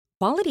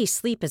Quality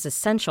sleep is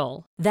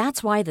essential.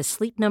 That's why the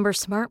Sleep Number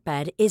Smart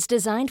Bed is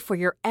designed for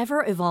your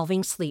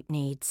ever-evolving sleep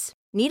needs.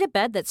 Need a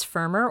bed that's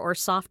firmer or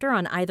softer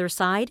on either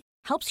side?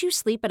 Helps you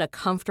sleep at a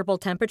comfortable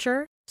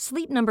temperature?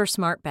 Sleep Number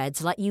Smart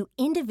Beds let you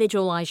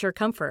individualize your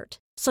comfort,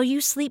 so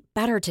you sleep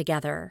better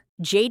together.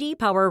 J.D.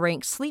 Power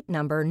ranks Sleep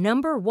Number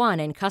number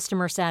 1 in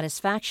customer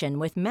satisfaction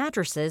with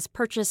mattresses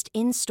purchased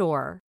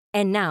in-store.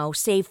 And now,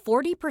 save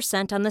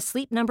 40% on the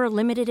Sleep Number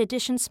Limited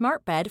Edition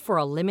Smart Bed for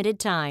a limited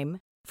time.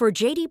 For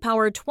J.D.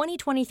 Power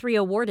 2023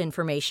 award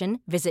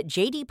information, visit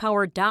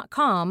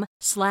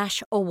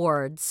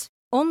jdpower.com/awards.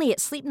 Only at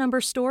Sleep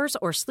Number stores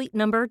or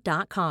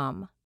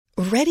sleepnumber.com.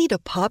 Ready to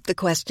pop the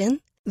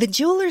question? The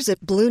jewelers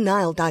at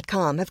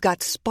BlueNile.com have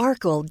got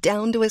sparkle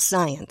down to a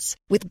science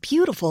with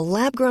beautiful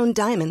lab-grown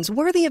diamonds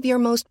worthy of your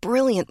most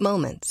brilliant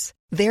moments.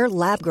 Their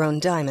lab-grown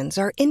diamonds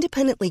are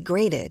independently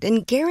graded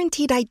and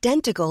guaranteed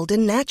identical to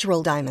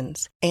natural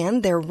diamonds,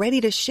 and they're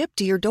ready to ship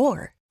to your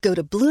door. Go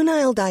to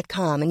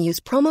BlueNile.com and use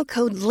promo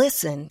code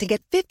LISTEN to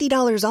get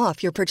 $50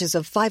 off your purchase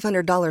of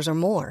 $500 or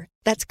more.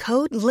 That's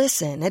code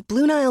LISTEN at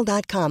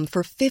BlueNile.com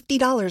for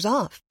 $50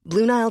 off.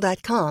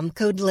 BlueNile.com,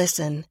 code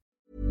LISTEN.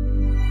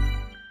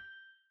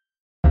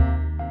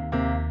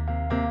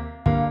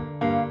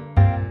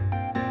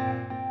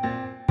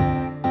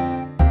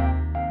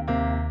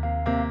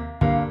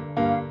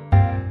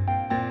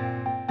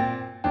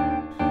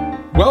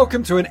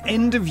 Welcome to an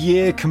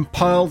end-of-year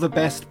Compile the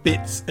Best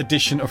Bits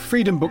edition of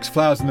Freedom Books,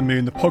 Flowers and the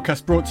Moon, the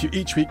podcast brought to you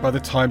each week by the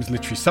Times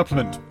Literary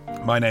Supplement.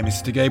 My name is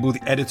Stig Abel,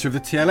 the editor of the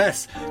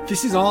TLS.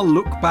 This is our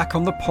look back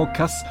on the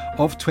podcasts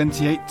of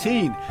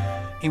 2018,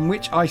 in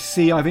which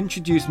I've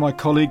introduced my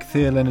colleague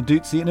Thea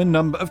Lenarduzzi in a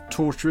number of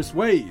tortuous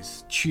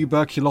ways.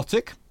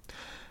 Tuberculotic,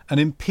 an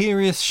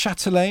imperious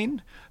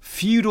chatelaine,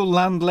 feudal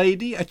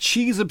landlady, a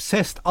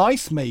cheese-obsessed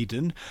ice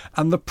maiden,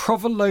 and the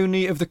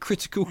provolone of the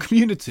critical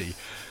community.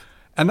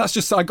 And that's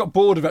just, I got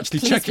bored of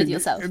actually checking. With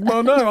yourself.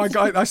 Well, no,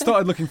 I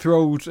started looking through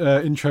old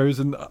intros,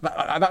 and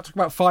that took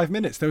about 5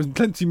 minutes. There was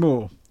plenty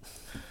more.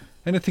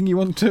 Anything you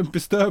want to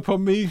bestow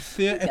upon me,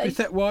 Thea,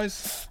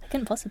 epithet-wise? I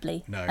couldn't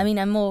possibly. No. I mean,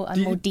 I'm more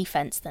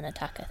defence than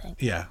attack, I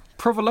think. Yeah.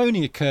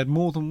 Provolone occurred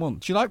more than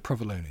once. Do you like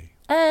provolone?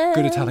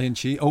 Good Italian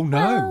cheese? Oh, no.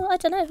 Well, I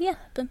don't know, yeah.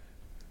 But,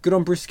 good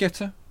on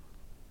bruschetta?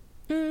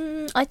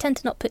 I tend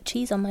to not put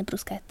cheese on my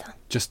bruschetta.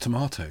 Just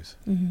tomatoes?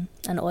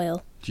 Mm-hmm. And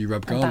oil. Do you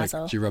rub garlic?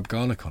 Do you rub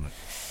garlic on it?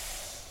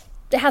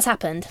 It has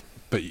happened.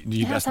 But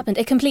it has happened.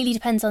 It completely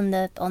depends on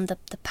the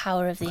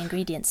power of the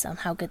ingredients, on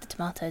how good the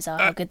tomatoes are,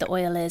 how good the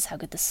oil is, how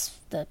good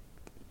the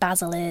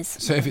basil is.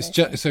 So if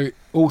it's so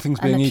all things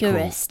being equal,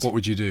 purist. What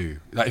would you do?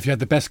 Like if you had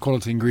the best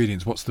quality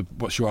ingredients,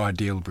 what's your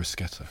ideal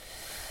bruschetta?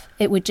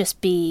 It would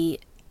just be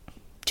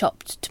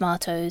chopped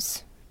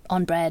tomatoes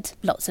on bread,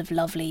 lots of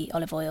lovely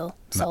olive oil,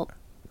 salt,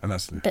 and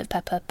that's a bit of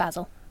pepper,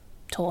 basil,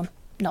 torn,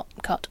 not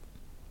cut.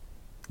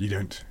 You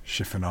don't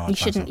chiffonade.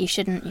 You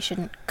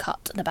shouldn't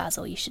cut the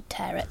basil. You should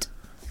tear it.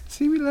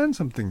 See, we learned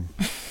something.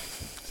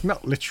 It's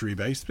not literary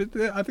based, but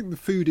I think the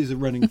food is a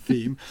running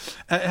theme.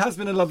 It has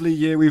been a lovely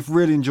year. We've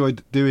really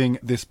enjoyed doing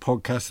this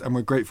podcast, and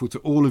we're grateful to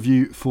all of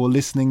you for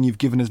listening. You've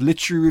given us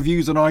literary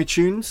reviews on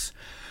iTunes,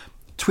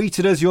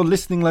 tweeted us your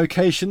listening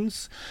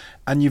locations,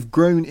 and you've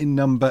grown in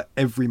number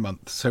every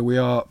month. So we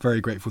are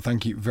very grateful.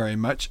 Thank you very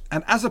much.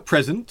 And as a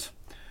present,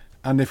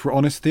 and if we're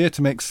honest here, to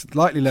make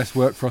slightly less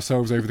work for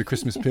ourselves over the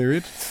Christmas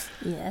period,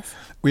 yes,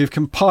 we have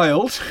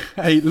compiled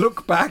a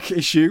look-back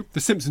issue.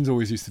 The Simpsons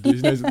always used to do.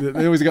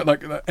 They always got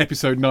like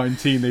episode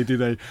 19. They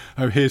do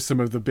here's some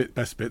of the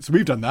best bits.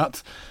 We've done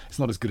that. It's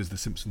not as good as The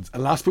Simpsons,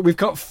 alas, but we've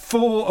got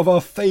 4 of our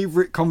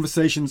favourite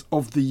conversations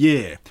of the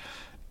year.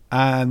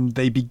 And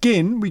they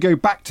begin, we go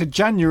back to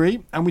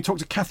January, and we talked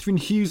to Catherine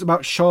Hughes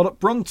about Charlotte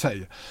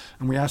Bronte.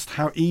 And we asked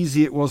how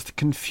easy it was to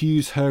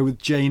confuse her with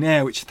Jane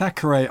Eyre, which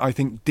Thackeray, I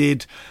think,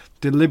 did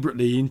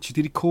deliberately. And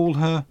did he call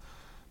her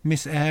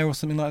Miss Eyre or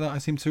something like that? I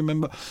seem to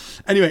remember.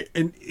 Anyway,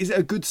 and is it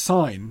a good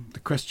sign? The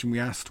question we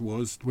asked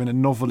was when a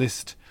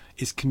novelist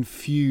is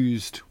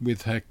confused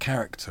with her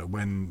character,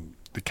 when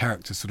the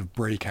characters sort of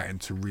break out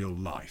into real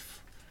life.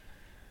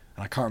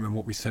 And I can't remember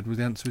what we said.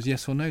 The answer was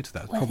yes or no to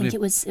that. Well, probably I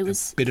think it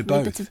was a bit of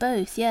both. A bit of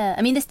both, yeah.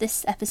 I mean,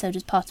 this episode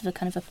is part of a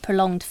kind of a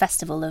prolonged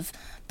festival of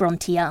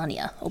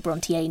Bronteania, or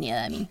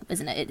Bronteania, I mean,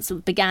 isn't it? It sort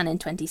of began in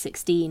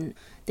 2016,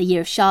 the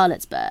year of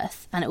Charlotte's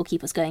birth, and it will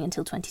keep us going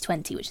until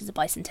 2020, which is the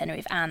bicentenary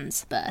of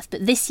Anne's birth.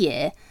 But this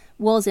year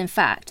was, in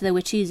fact, though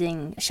we're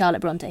choosing Charlotte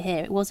Bronte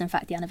here, it was, in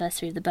fact, the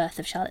anniversary of the birth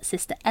of Charlotte's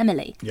sister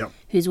Emily,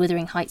 whose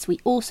Wuthering Heights we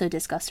also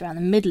discussed around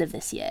the middle of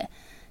this year.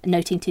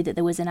 Noting too that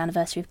there was an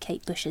anniversary of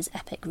Kate Bush's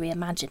epic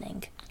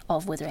reimagining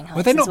of Wuthering Heights.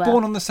 Were they not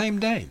born on the same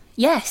day?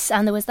 Yes,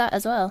 and there was that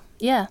as well.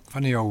 Yeah.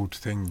 Funny old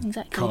thing.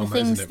 Exactly. Karma,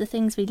 the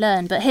things we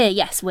learn. But here,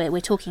 yes,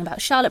 we're talking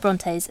about Charlotte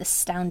Bronte's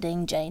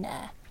astounding Jane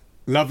Eyre.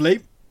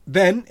 Lovely.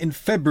 Then in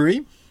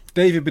February,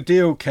 David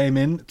Baddiel came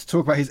in to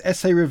talk about his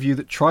essay review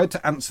that tried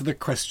to answer the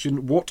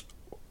question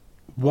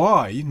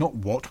why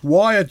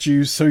are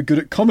Jews so good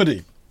at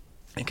comedy?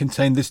 it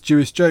contained this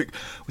Jewish joke,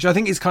 which I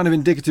think is kind of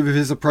indicative of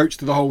his approach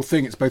to the whole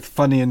thing. It's both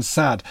funny and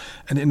sad,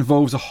 and it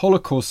involves a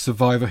Holocaust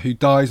survivor who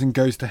dies and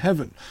goes to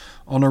heaven.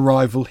 On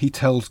arrival, he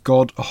tells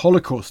God a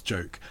Holocaust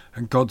joke,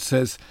 and God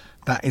says,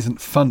 "That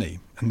isn't funny."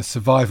 And the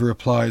survivor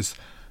replies,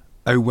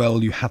 "Oh,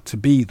 well, you had to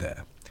be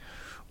there."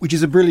 Which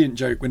is a brilliant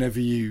joke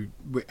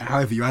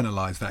however you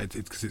analyse that, it's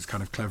because it's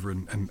kind of clever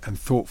and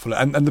thoughtful.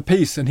 And the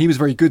piece, and he was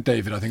very good,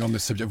 David, I think, on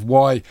this subject of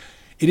why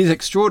it is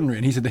extraordinary.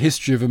 And he said the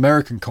history of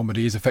American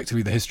comedy is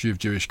effectively the history of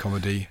Jewish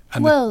comedy.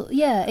 And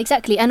yeah,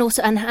 exactly. And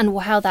also, and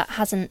how that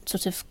hasn't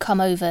sort of come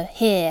over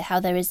here, how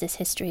there is this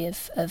history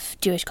of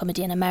Jewish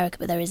comedy in America,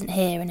 but there isn't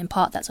here. And in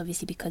part, that's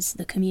obviously because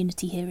the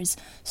community here is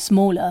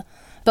smaller.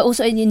 But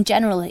also in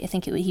general, I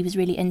think he was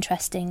really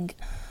interesting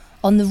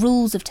on the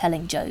rules of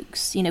telling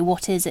jokes,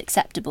 what is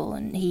acceptable.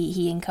 And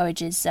he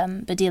encourages,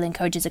 Baddiel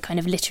encourages a kind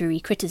of literary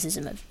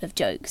criticism of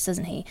jokes,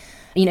 doesn't he?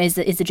 Is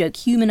the joke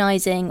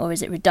humanising or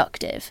is it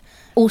reductive?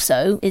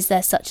 Also, is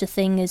there such a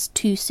thing as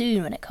too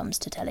soon when it comes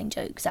to telling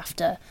jokes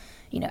after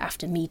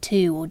Me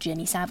Too or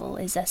Jimmy Savile?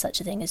 Is there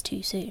such a thing as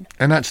too soon?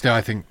 And actually,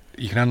 I think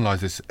you can analyse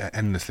this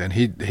endlessly. And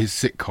his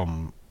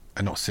sitcom,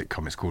 not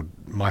sitcom, it's called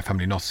My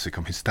Family Not a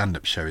Sitcom, his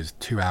stand-up show is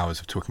 2 hours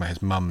of talking about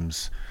his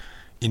mum's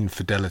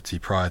infidelity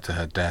prior to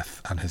her death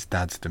and his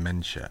dad's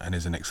dementia, and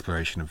is an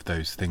exploration of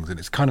those things. And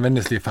it's kind of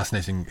endlessly a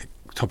fascinating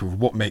topic of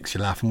what makes you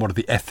laugh and what are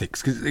the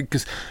ethics,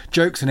 because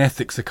jokes and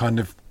ethics are kind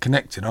of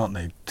connected, aren't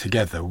they,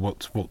 together?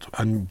 What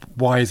and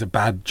why is a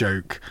bad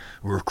joke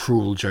or a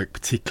cruel joke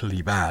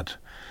particularly bad?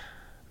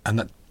 And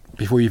that,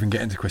 before you even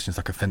get into questions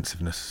like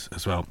offensiveness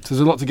as well. So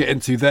there's a lot to get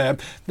into there.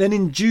 Then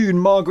in June,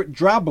 Margaret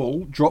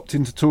Drabble dropped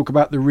in to talk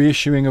about the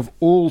reissuing of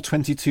all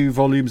 22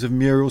 volumes of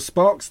Muriel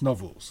Sparks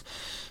novels.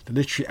 The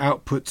literary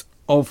output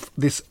of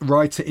this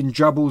writer, in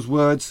Drabble's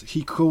words,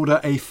 he called her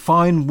a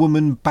fine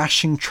woman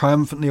bashing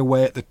triumphantly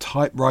away at the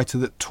typewriter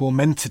that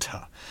tormented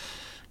her.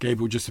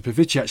 Gabriel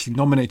Giusepovici actually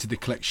nominated the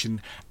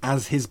collection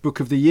as his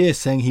book of the year,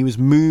 saying he was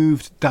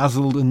moved,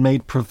 dazzled and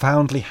made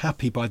profoundly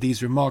happy by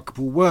these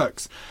remarkable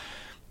works.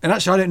 And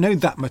actually, I don't know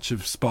that much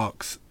of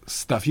Sparks'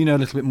 stuff. You know a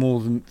little bit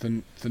more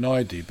than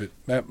I do,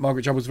 but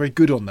Margaret Drabble was very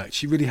good on that.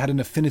 She really had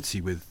an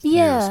affinity with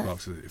Muriel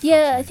Sparks.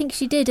 Yeah, I think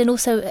she did. And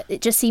also,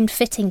 it just seemed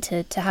fitting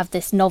to have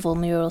this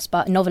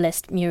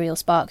novelist Muriel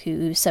Spark,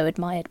 who's so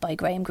admired by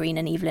Graham Greene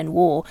and Evelyn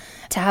Waugh,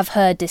 to have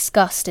her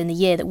discussed in the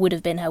year that would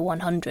have been her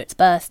 100th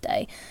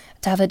birthday,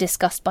 to have her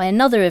discussed by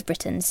another of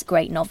Britain's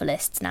great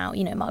novelists now,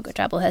 Margaret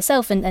Drabble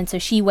herself. And so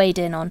she weighed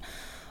in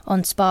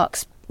on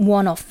Sparks'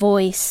 one-off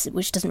voice,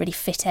 which doesn't really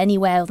fit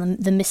anywhere,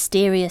 the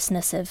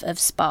mysteriousness of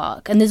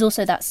Spark. And there's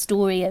also that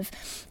story of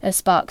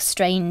Spark's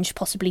strange,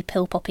 possibly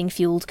pill-popping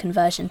fueled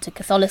conversion to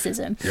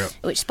Catholicism,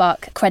 which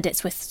Spark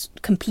credits with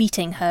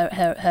completing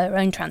her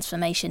own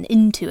transformation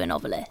into a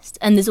novelist.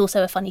 And there's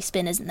also a funny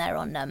spin, isn't there,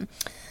 on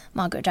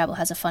Margaret Drabble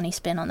has a funny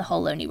spin on the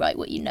whole only write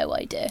what you know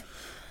idea.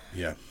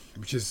 Yeah.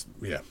 Which is,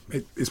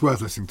 it's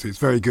worth listening to. It's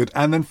very good.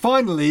 And then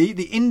finally,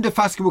 the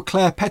indefatigable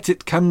Claire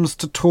Pettit comes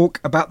to talk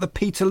about the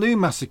Peterloo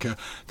massacre,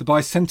 the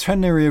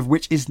bicentenary of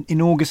which is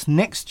in August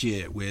next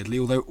year, weirdly,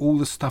 although all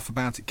the stuff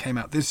about it came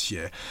out this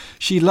year.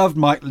 She loved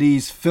Mike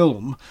Leigh's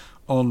film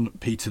on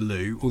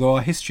Peterloo, although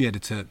our history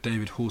editor,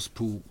 David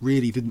Horspool,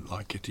 really didn't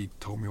like it. He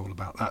told me all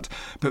about that.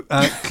 But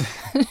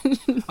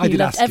I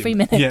did ask him. Every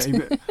minute. Yeah,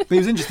 but it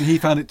was interesting. He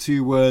found it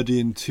too wordy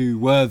and too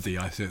worthy,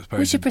 I suppose.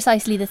 Which are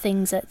precisely the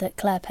things that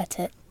Claire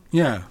Pettit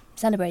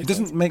celebrated. It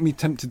doesn't make me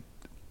tempted.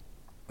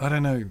 I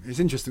don't know. It's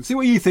interesting. See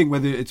what you think,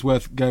 whether it's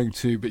worth going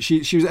to. But she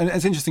was, and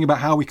it's interesting about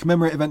how we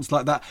commemorate events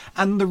like that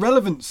and the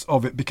relevance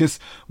of it, because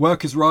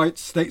workers'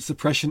 rights, state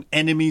suppression,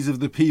 enemies of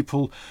the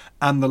people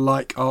and the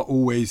like are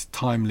always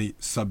timely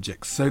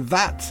subjects. So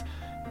that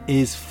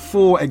is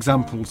 4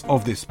 examples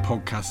of this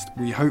podcast.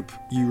 We hope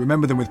you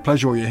remember them with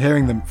pleasure or you're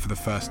hearing them for the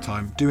first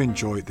time. Do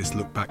enjoy this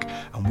look back,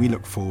 and we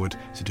look forward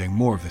to doing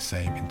more of the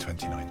same in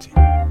 2019.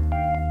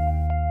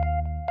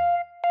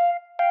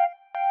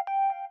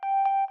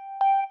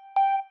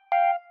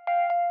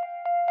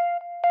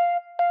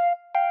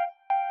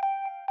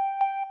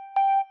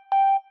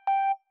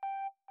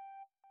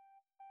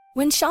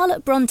 When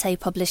Charlotte Brontë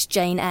published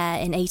Jane Eyre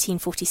in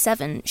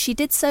 1847, she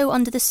did so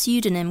under the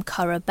pseudonym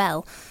Currer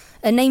Bell,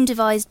 a name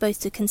devised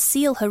both to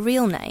conceal her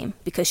real name,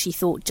 because she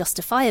thought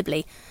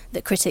justifiably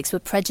that critics were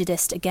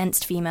prejudiced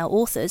against female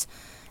authors,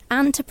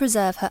 and to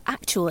preserve her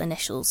actual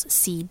initials,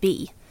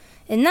 CB.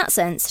 In that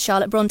sense,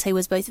 Charlotte Brontë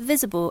was both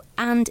visible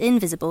and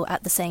invisible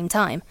at the same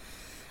time,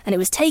 and it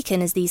was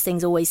taken, as these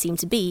things always seem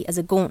to be, as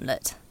a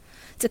gauntlet.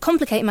 To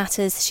complicate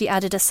matters, she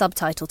added a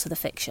subtitle to the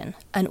fiction,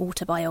 an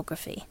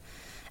autobiography.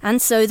 And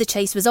so the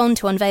chase was on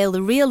to unveil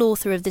the real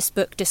author of this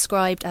book,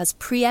 described as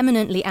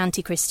preeminently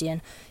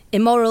anti-Christian,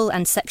 immoral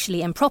and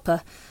sexually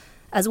improper,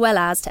 as well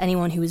as, to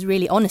anyone who was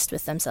really honest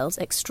with themselves,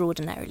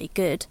 extraordinarily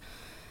good.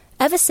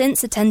 Ever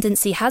since, a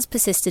tendency has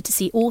persisted to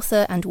see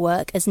author and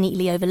work as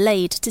neatly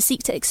overlaid, to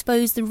seek to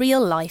expose the real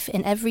life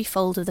in every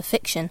fold of the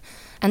fiction,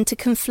 and to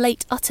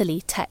conflate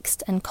utterly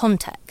text and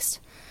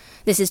context.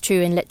 This is true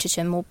in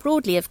literature more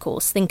broadly, of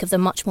course. Think of the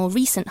much more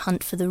recent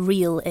hunt for the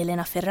real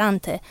Elena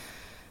Ferrante.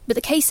 But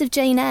the case of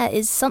Jane Eyre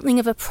is something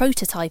of a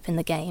prototype in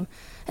the game,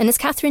 and as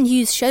Catherine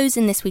Hughes shows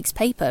in this week's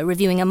paper,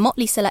 reviewing a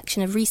motley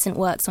selection of recent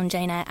works on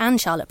Jane Eyre and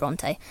Charlotte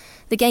Bronte,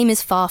 the game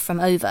is far from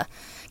over.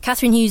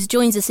 Catherine Hughes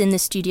joins us in the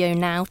studio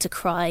now to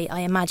cry, I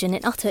imagine,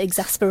 in utter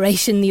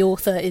exasperation, the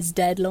author is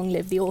dead, long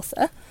live the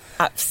author.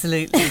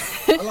 Absolutely.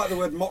 I like the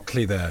word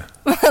motley there.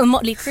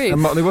 Motley crew. A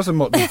motley was a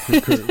motley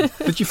crew.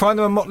 Did you find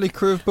them a motley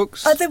crew of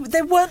books?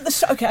 They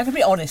weren't okay, I can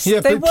be honest. Yeah,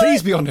 but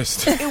please be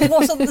honest. It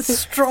wasn't the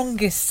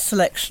strongest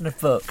selection of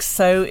books,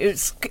 so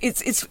it's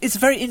a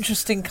very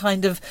interesting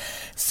kind of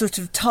sort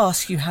of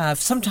task you have.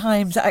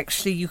 Sometimes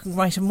actually you can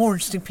write a more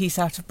interesting piece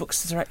out of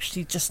books that are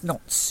actually just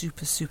not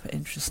super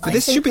interesting. But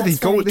this should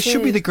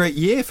be the great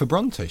year for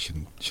Bronte,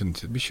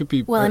 shouldn't it? We should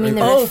be. Well, I mean,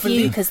 there are a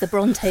few because the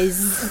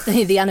Brontes,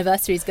 the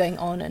anniversary is going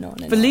on and on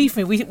and Believe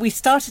me, we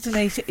started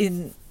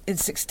in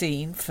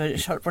 16 for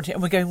Charlotte Bronte,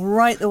 and we're going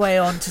right the way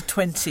on to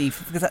 20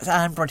 because that's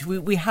Anne Bronte.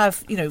 We have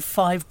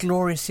 5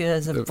 glorious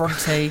years of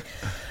Bronte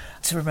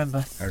to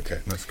remember. Okay,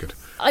 that's good.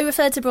 I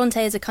referred to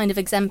Bronte as a kind of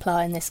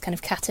exemplar in this kind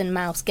of cat and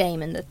mouse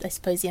game, and I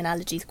suppose the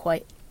analogy is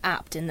quite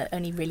apt in that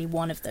only really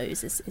one of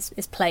those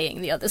is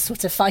playing, the other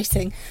sort of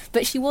fighting.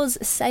 But she was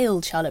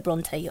assailed, Charlotte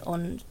Bronte,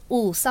 on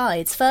all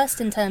sides. First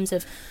in terms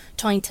of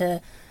trying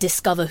to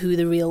discover who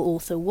the real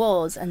author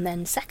was, and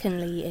then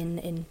secondly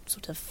in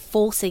sort of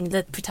forcing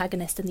the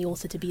protagonist and the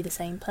author to be the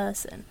same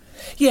person.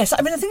 Yes,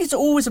 I mean, I think it's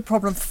always a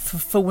problem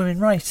for women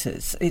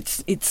writers.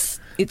 It's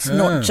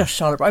not just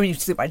Charlotte. I mean, you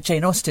think about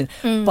Jane Austen,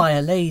 by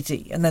a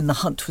lady, and then the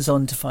hunt was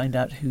on to find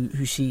out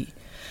who she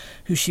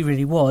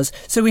really was.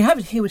 So we have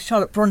it here with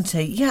Charlotte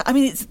Bronte. Yeah, I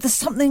mean, it's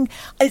something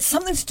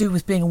to do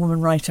with being a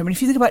woman writer. I mean,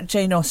 if you think about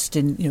Jane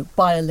Austen,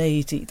 by a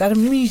lady, that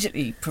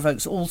immediately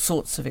provokes all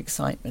sorts of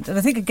excitement. And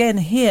I think again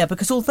here,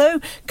 because although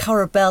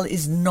Currer Bell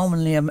is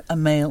nominally a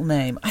male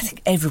name, I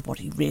think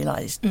everybody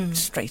realised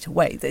straight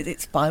away that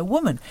it's by a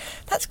woman.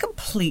 That's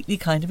completely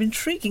kind of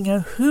intriguing.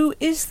 Who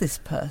is this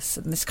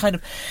person? This kind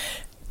of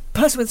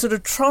person with sort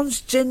of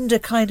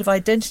transgender kind of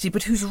identity,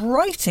 but whose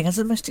writing has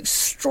the most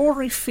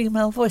extraordinary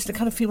female voice, the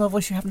kind of female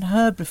voice you haven't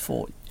heard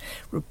before.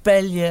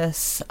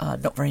 Rebellious,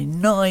 not very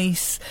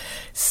nice,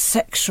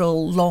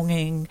 sexual,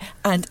 longing,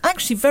 and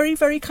actually very,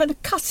 very kind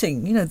of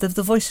cutting.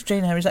 The voice of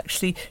Jane Eyre is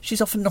actually,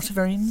 she's often not a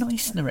very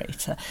nice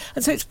narrator.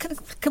 And so it's kind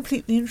of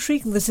completely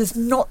intriguing. There's this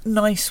not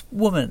nice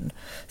woman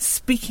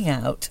speaking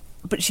out,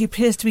 but she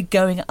appears to be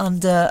going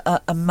under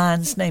a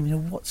man's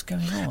name. What's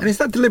going on? And is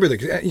that deliberate?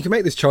 You can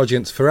make this charge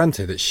against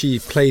Ferrante that she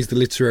plays the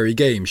literary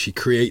game. She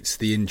creates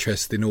the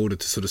interest in order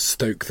to sort of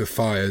stoke the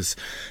fires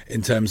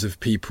in terms of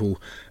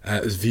people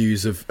as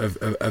views of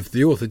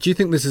the author. Do you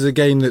think this is a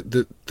game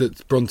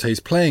that Bronte's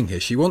playing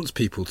here? She wants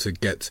people to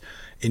get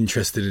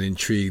interested and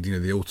intrigued.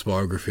 The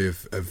autobiography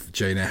of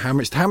Jane Eyre. How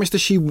much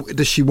does she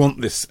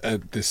want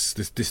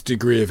this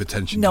degree of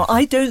attention? No,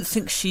 I don't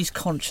think she's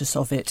conscious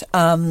of it.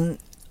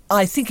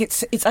 I think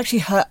it's actually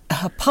her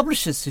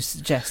publishers who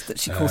suggest that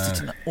she calls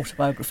it an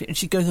autobiography, and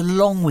she goes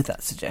along with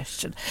that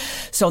suggestion.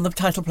 So on the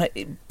title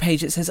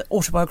page it says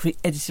autobiography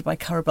edited by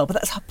Currer Bell, but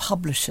that's her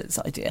publisher's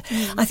idea.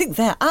 I think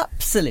they're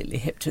absolutely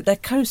hip to it.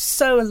 They're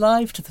so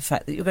alive to the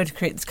fact that you're going to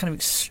create this kind of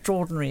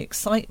extraordinary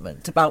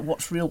excitement about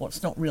what's real,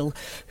 what's not real,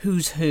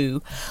 who's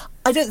who.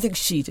 I don't think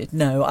she did,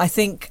 no. I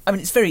mean,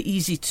 it's very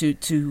easy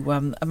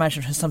to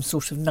imagine her some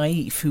sort of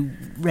naïve who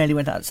rarely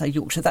went outside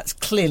Yorkshire. That's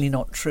clearly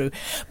not true.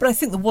 But I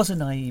think there was a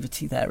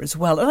naivety there as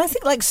well. And I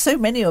think, like so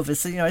many of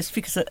us, I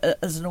speak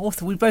as an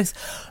author, we both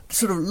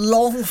sort of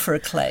long for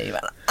acclaim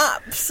and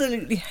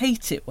absolutely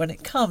hate it when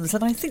it comes.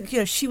 And I think,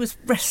 she was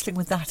wrestling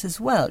with that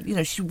as well.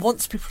 She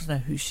wants people to know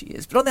who she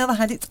is. But on the other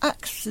hand, it's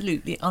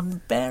absolutely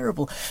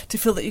unbearable to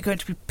feel that you're going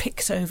to be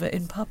picked over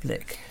in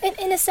public.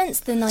 In a sense,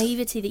 the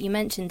naivety that you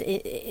mentioned,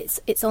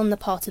 it's on the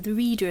part of the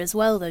reader as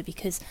well, though,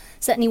 because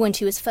certainly when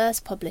she was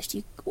first published,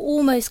 you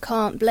almost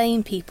can't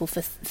blame people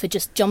for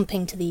just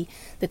jumping to the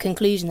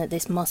conclusion that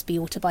this must be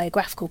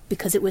autobiographical,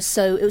 because it was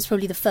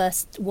probably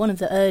one of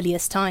the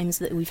earliest times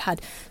that we've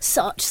had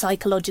such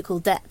psychological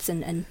depth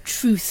and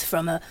truth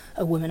from a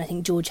woman. I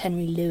think George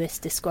Henry Lewis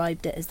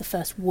described it as the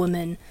first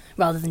woman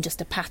rather than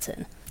just a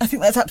pattern. I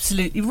think that's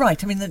absolutely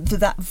right. I mean,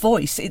 that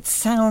voice, it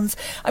sounds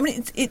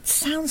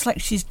like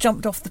she's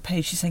jumped off the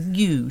page. She's saying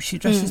you. She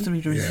addresses the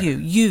reader as you.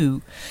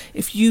 You,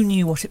 if you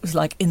knew what it was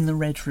like in the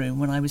Red Room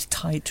when I was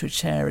tied to a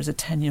chair as a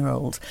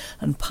 10-year-old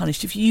and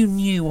punished, if you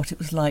knew what it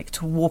was like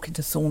to walk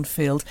into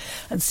Thornfield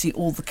and see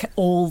all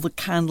the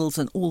candles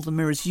and all the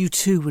mirrors, you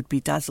too would be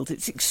dazzled.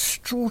 It's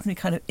extraordinary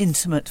kind of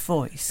intimate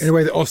voice. In a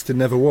way that Austen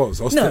never was.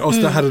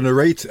 Austen had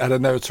a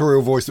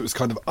narratorial voice that was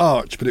kind of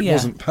arch, but it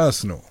wasn't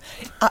personal.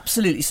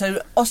 Absolutely.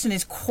 So Austen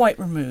is quite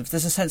removed.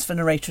 There's a sense for a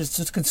narrator as a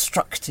sort of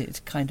constructed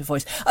kind of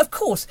voice. Of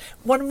course,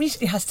 one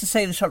immediately has to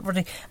say that Charlotte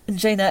Bronte and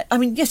Jane Eyre,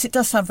 yes, it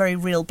does sound very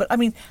real, but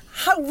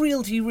how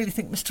real do you really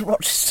think Mr.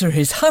 Rochester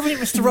is? How many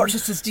Mr. Rochesters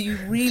Rochesters do you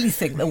really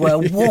think there were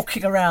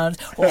walking around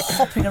or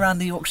hopping around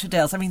the Yorkshire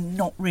Dales? I mean,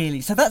 not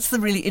really. So that's the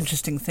really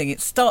interesting thing.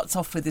 It starts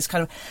off with this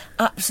kind of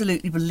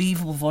absolutely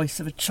believable voice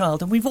of a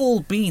child, and we've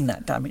all been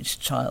that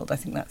damaged child. I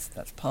think that's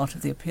part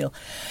of the appeal.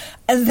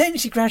 And then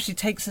she gradually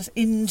takes us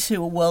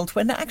into a world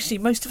where actually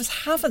most of us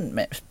haven't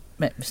met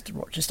Mr.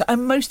 Rochester,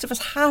 and most of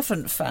us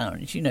haven't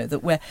found,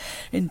 that we're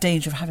in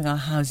danger of having our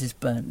houses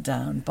burnt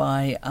down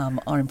by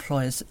our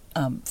employer's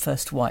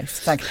first wife,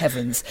 thank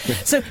heavens.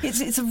 So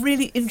it's a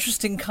really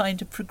interesting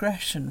kind of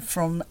progression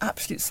from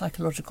absolute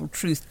psychological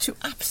truth to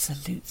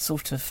absolute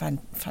sort of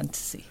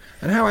fantasy.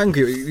 And how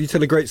angry, you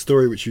tell a great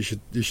story which you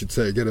should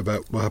say again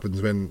about what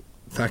happens when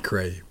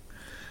Thackeray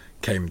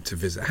came to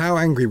visit. How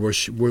angry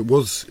was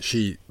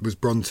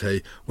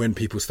Bronte when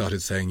people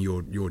started saying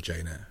you're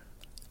Jane Eyre?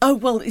 Oh,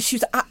 well, she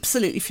was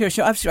absolutely furious.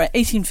 You're absolutely right.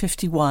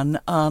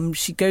 1851,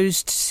 she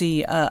goes to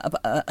see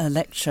a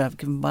lecture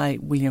given by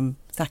William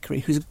Thackeray,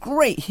 who's a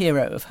great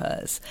hero of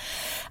hers.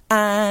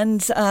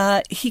 And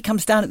he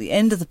comes down at the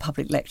end of the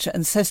public lecture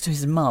and says to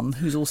his mum,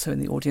 who's also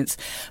in the audience,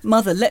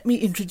 "Mother, let me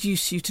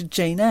introduce you to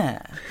Jane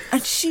Eyre."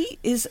 And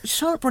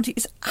Charlotte Bronte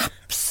is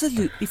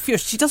absolutely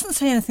furious. She doesn't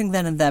say anything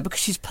then and there because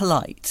she's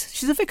polite.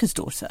 She's a vicar's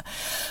daughter.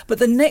 But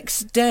the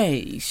next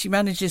day, she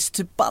manages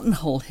to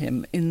buttonhole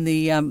him in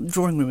the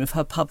drawing room of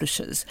her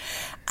publishers.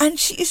 And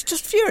she is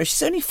just furious.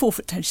 She's only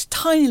 4'10". She's a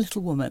tiny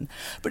little woman.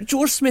 But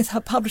George Smith,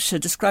 her publisher,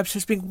 describes her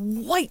as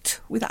being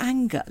white with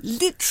anger.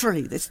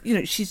 Literally,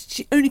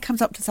 she only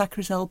comes up to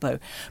Thackeray's elbow,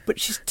 but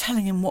she's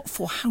telling him what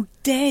for. How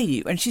dare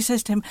you? And she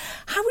says to him,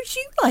 "How would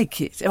you like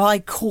it if I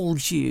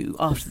called you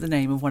after the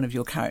name of one of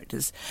your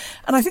characters?"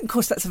 And I think, of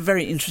course, that's a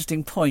very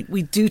interesting point.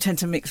 We do tend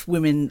to mix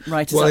women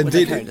writers up with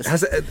their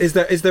characters.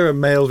 Is there a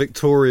male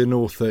Victorian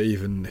author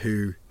even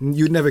who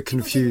you'd never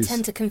confuse?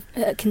 Tend to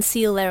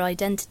conceal their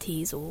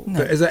identities, or no.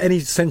 But is there any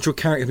central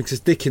character? Because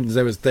Dickens,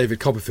 there was David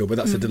Copperfield, but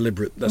that's a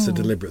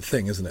deliberate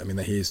thing, isn't it? I mean,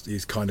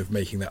 he's kind of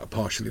making that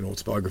partially an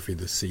autobiography,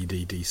 the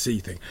CDDC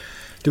thing.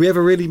 Do we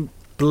ever really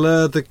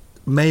blur the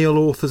male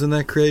authors and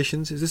their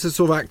creations? Is this a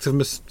sort of act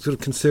of sort of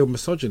concealed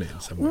misogyny in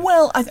some way?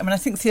 Well, I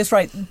think Thea's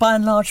right. By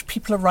and large,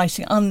 people are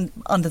writing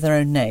under their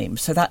own name,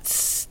 so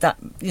that's that.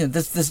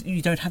 There's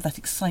you don't have that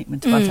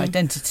excitement about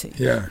identity.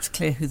 Yeah, it's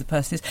clear who the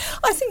person is.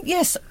 I think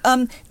yes.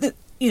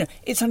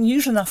 It's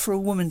unusual enough for a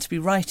woman to be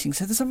writing,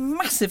 so there's a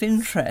massive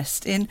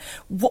interest in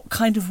what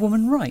kind of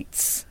woman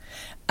writes,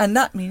 and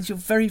that means you're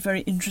very, very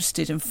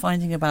interested in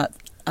finding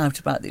out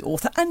about the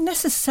author, and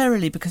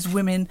necessarily because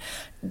women,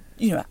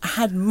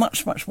 had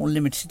much, much more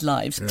limited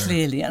lives,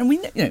 clearly. And we,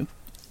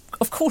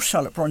 of course,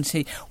 Charlotte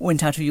Bronte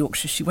went out of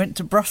Yorkshire. She went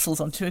to Brussels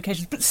on 2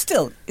 occasions, but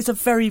still, it's a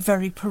very,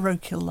 very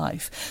parochial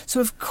life. So,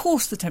 of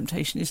course, the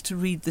temptation is to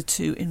read the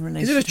two in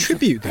relation. Is it a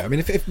tribute, though? I mean,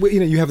 if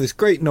you have this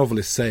great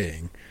novelist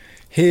saying,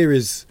 here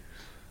is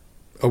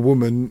a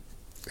woman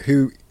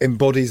who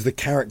embodies the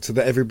character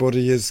that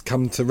everybody has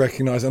come to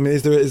recognise. I mean,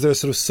 is there a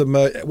sort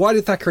of why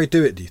did Thackeray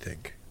do it, do you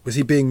think? Was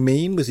he being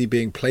mean? Was he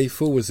being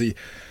playful? Was he...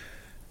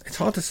 It's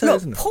hard to say,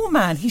 isn't it? Poor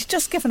man, he's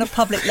just given a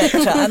public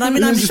lecture, and I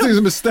mean, I'm sure it was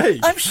a mistake.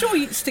 I'm sure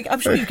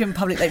you've given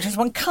public lectures.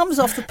 One comes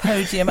off the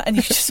podium, and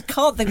you just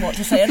can't think what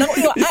to say. And what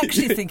you're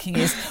actually thinking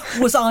is,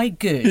 was I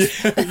good?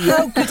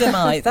 How good am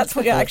I? That's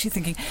what you're actually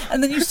thinking.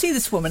 And then you see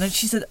this woman, and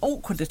she's an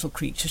awkward little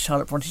creature,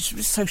 Charlotte Bronte.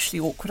 She's socially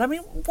awkward. I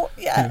mean, what?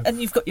 Yeah,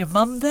 and you've got your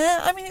mum there.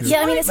 I mean,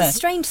 it's a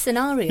strange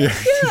scenario.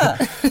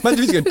 Yeah. Imagine if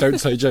he's going, "Don't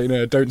say Jane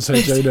Eyre, don't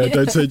say Jane Eyre,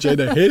 don't say Jane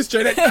Eyre. Here's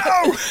Jane Eyre."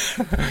 No.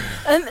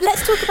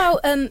 Let's talk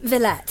about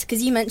Villette,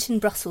 because you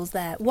mentioned Brussels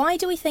there. Why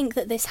do we think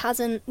that this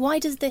hasn't? Why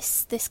does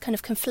this kind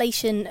of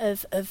conflation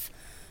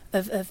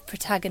of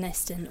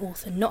protagonist and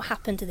author not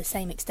happen to the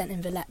same extent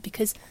in Villette?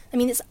 Because I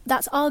mean,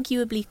 that's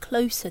arguably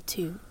closer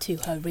to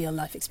her real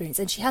life experience,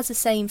 and she has the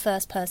same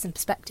first person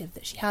perspective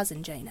that she has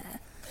in Jane Eyre.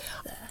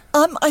 There.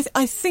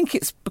 I think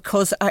it's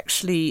because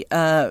actually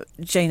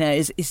Jane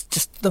Eyre is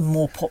just the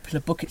more popular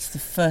book. It's the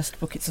first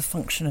book. It's a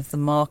function of the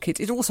market.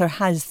 It also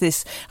has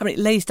this... I mean, it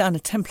lays down a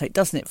template,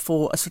 doesn't it,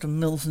 for a sort of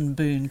Mills and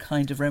Boon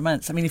kind of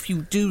romance. I mean, if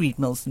you do read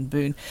Mills and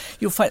Boon,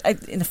 you'll find,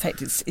 in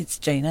effect, it's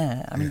Jane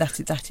Eyre. I mean,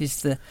 that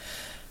is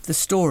the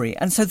story.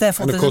 And so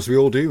therefore... And of course we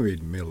all do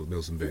read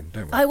Mills and Boon,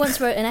 don't we? I once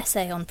wrote an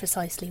essay on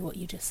precisely what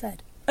you just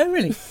said. Oh,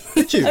 really?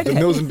 Did you? Okay. The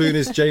Mills and Boon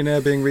is Jane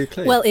Eyre being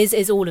replayed? Well,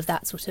 is all of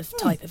that sort of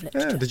type of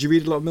literature. Yeah. Did you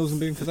read a lot of Mills and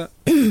Boon for that?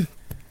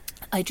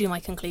 I drew my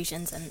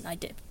conclusions and I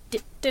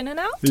dipped in and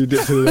out. You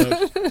dipped in and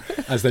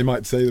out, as they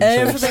might say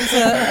themselves. Everything's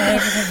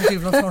a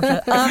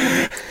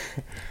Roger.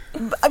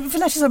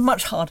 Villette is a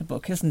much harder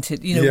book, isn't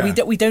it?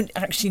 We don't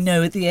actually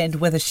know at the end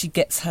whether she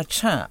gets her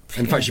chap.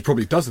 In fact, she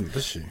probably doesn't,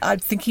 does she? I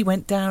think he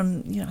went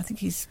down. I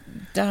think he's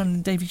down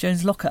in Davy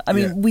Jones' locker. I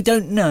mean, we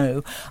don't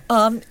know.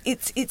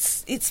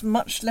 It's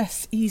much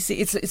less easy.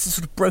 It's a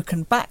sort of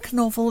broken back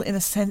novel in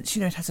a sense.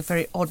 It has a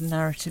very odd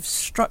narrative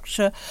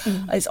structure.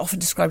 It's often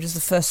described as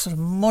the first sort of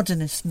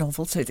modernist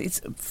novel. So it's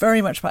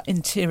very much about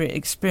interior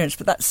experience,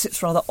 but that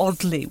sits rather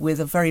oddly with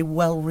a very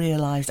well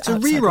realised. It's a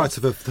rewrite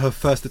of her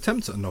first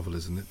attempt at a novel,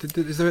 isn't it?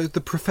 Is there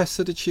the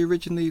Professor? Did she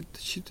originally?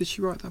 Did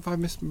she write that? Have I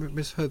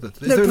misheard that?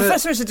 The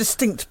Professor is a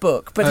distinct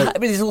book, but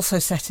it is also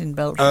set in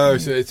Belgium. Oh,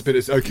 so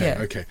it's okay,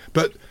 Yeah. okay.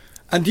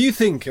 And do you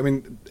think? I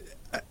mean,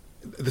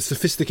 the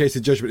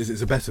Sophisticated Judgment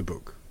is a better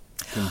book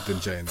than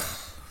Jane Eyre?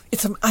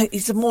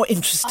 It's a more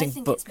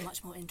interesting book. It's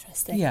much more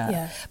interesting.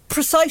 Yeah.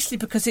 Precisely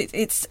because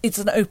it's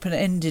an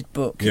open-ended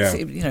book. Yeah.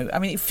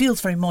 It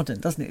feels very modern,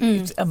 doesn't it?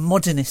 It's a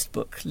modernist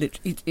book.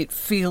 It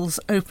feels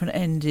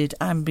open-ended,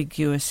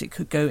 ambiguous. It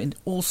could go in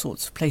all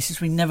sorts of places.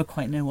 We never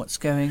quite know what's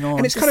going on.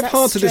 And it's kind of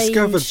hard to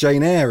discover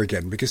Jane Eyre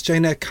again, because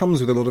Jane Eyre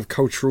comes with a lot of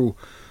cultural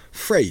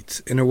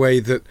freight in a way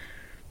that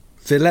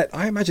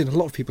I imagine a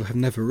lot of people have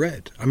never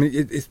read. I mean,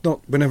 it's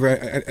not, whenever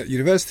at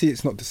university,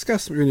 it's not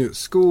discussed. When you're at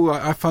school,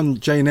 I find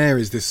Jane Eyre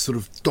is this sort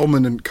of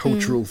dominant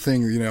cultural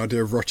thing,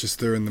 idea of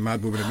Rochester and the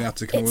Mad Woman in the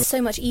Attic. It's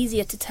so much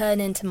easier to turn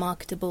into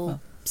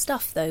marketable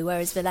stuff, though,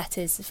 whereas Villette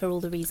is, for all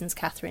the reasons,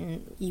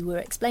 Catherine, you were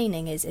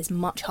explaining, is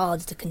much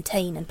harder to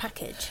contain and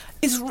package.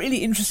 It's really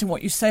interesting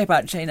what you say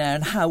about Jane Eyre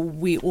and how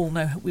we all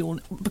know,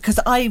 because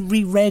I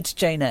reread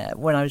Jane Eyre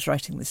when I was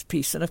writing this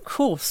piece, and of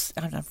course,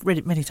 I've read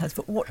it many times,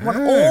 but what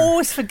one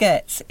always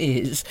forgets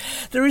is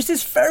there is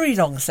this very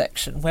long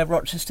section where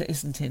Rochester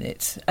isn't in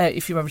it.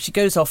 If you remember, she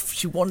goes off,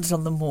 she wanders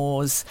on the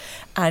moors,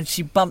 and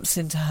she bumps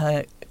into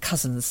her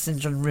cousins, St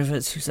John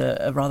Rivers, who's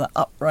a rather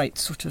upright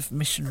sort of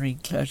missionary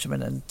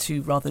clergyman, and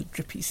two rather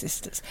drippy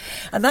sisters.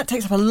 And that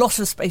takes up a lot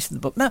of space in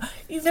the book. Now,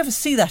 you never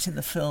see that in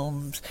the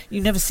films, you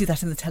never see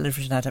that in the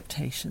television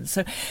adaptations.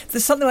 So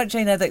there's something about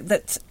Jane Eyre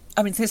that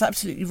Theo's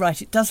absolutely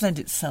right. It does lend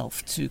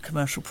itself to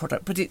commercial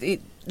product, but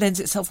it lends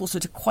itself also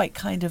to quite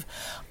kind of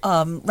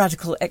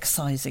radical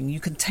excising. You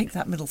can take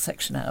that middle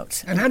section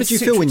out. And how did you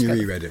feel when you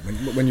reread it?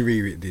 When you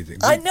reread it?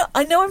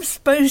 I know I'm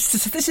supposed to.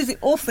 So this is the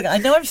awful thing. I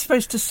know I'm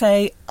supposed to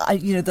say,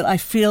 that I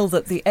feel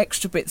that the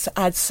extra bits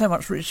add so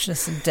much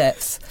richness and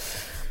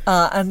depth,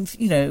 and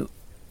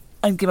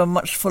give a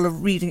much fuller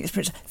reading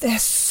experience. They're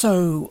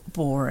so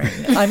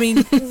boring. I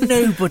mean,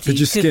 nobody. Did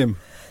you skim?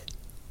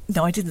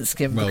 No, I didn't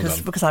skim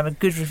because I'm a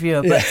good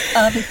reviewer.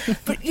 Yeah.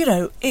 But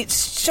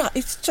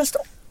it's just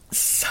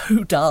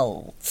so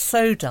dull,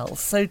 so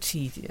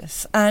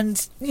tedious,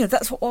 and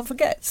that's what one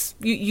forgets.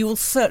 You will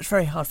search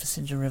very hard for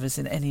St John Rivers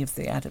in any of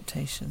the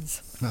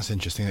adaptations. That's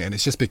interesting, and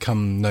it's just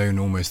become known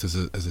almost as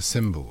a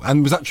symbol.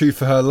 And was that true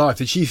for her life?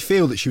 Did she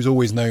feel that she was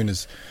always known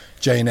as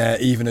Jane Eyre,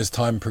 even as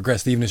time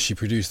progressed, even as she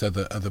produced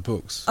other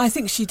books? I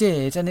think she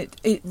did, and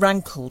it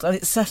rankled, and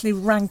it certainly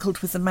rankled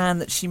with the man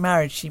that she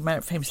married. She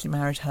famously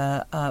married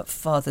her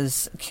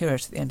father's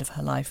curate at the end of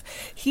her life.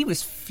 He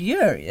was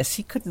furious.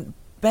 He couldn't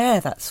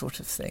bear that sort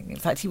of thing. In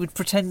fact, he would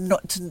pretend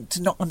not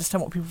to not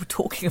understand what people were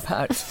talking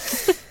about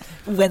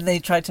when they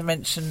tried to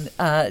mention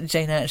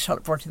Jane Eyre and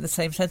Charlotte Bronte in the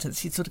same sentence.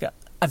 He'd sort of go,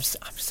 I'm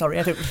sorry,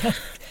 I don't really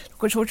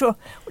what you're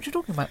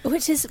talking about.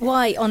 Which is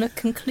why, on a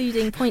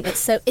concluding point, it's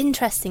so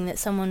interesting that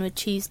someone would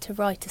choose to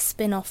write a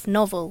spin-off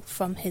novel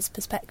from his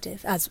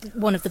perspective as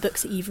one of the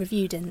books that you've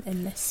reviewed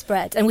in this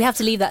spread. And we have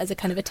to leave that as a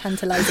kind of a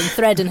tantalising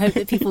thread and hope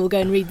that people will go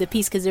and read the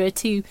piece, because there are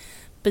two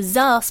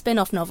bizarre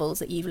spin-off novels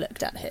that you've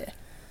looked at here.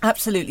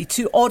 Absolutely.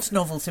 Two odd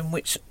novels in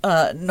which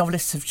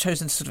novelists have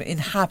chosen to sort of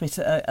inhabit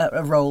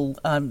a role,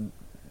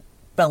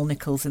 Belle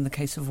Nichols in the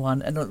case of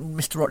one and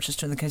Mr.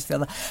 Rochester in the case of the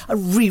other,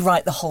 and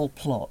rewrite the whole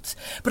plot.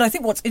 But I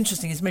think what's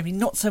interesting is maybe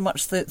not so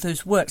much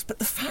those works, but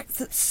the fact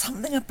that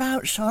something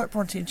about Charlotte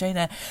Bronte and Jane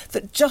Eyre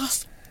that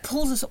just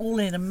pulls us all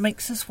in and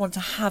makes us want to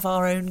have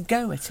our own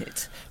go at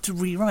it, to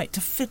rewrite,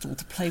 to fiddle,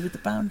 to play with the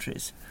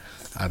boundaries.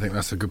 I think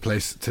that's a good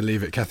place to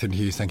leave it. Catherine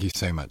Hughes, thank you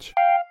so much.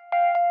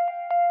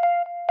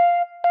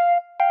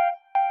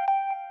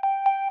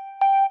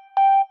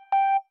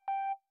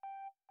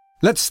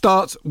 Let's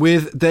start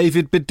with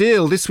David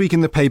Baddiel. This week in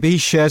the paper, he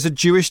shares a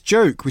Jewish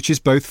joke, which is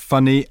both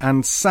funny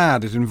and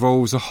sad. It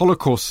involves a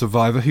Holocaust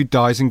survivor who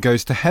dies and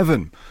goes to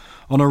heaven.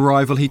 On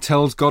arrival, he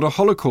tells God a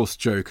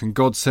Holocaust joke, and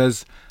God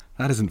says,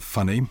 "That isn't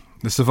funny."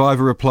 The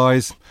survivor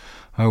replies,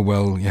 "Oh,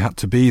 well, you had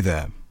to be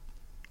there."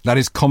 That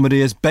is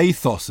comedy as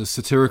bathos, as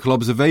satirical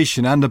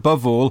observation, and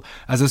above all,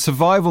 as a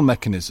survival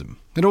mechanism.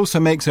 It also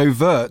makes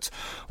overt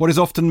what is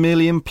often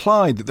merely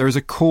implied, that there is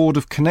a chord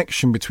of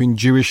connection between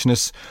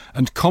Jewishness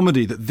and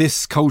comedy, that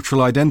this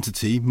cultural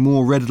identity,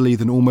 more readily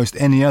than almost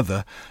any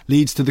other,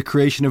 leads to the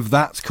creation of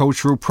that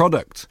cultural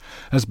product.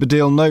 As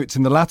Baddiel notes,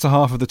 in the latter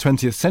half of the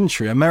 20th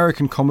century,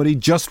 American comedy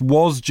just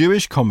was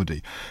Jewish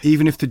comedy,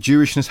 even if the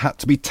Jewishness had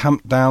to be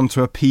tamped down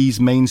to appease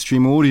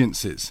mainstream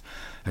audiences.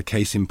 A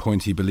case in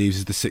point, he believes,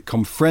 is the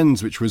sitcom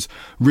Friends, which was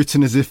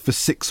written as if for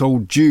 6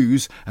 old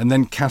Jews and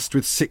then cast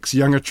with 6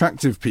 young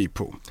attractive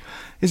people.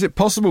 Is it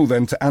possible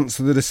then to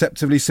answer the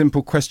deceptively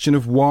simple question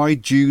of why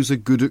Jews are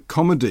good at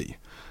comedy?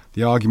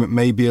 The argument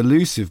may be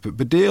elusive, but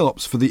Baddiel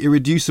opts for the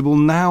irreducible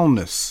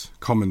nowness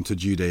common to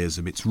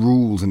Judaism, its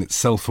rules and its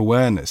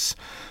self-awareness.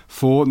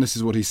 For, and this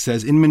is what he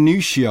says, in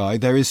minutiae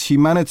there is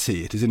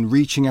humanity. It is in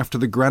reaching after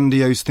the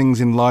grandiose things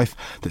in life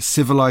that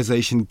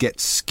civilization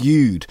gets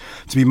skewed.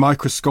 To be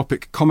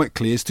microscopic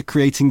comically is to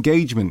create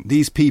engagement.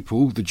 These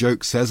people, the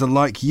joke says, are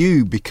like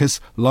you,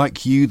 because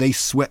like you they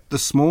sweat the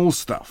small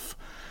stuff.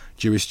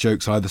 Jewish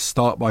jokes either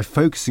start by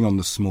focusing on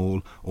the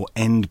small or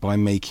end by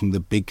making the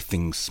big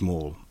things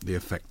small. The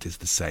effect is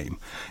the same.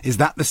 Is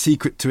that the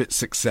secret to its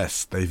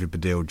success? David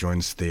Baddiel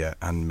joins Thea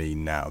and me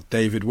now.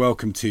 David,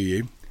 welcome to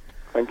you.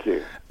 Thank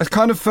you. As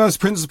kind of first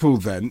principle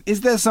then,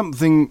 is there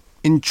something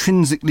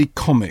intrinsically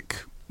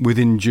comic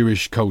within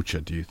Jewish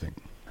culture, do you think?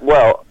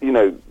 Well,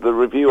 the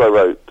review I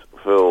wrote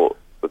for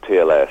the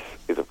TLS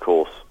is, of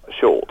course,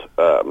 short.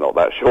 Not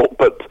that short,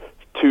 but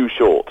too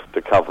short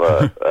to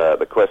cover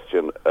the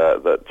question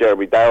that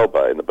Jeremy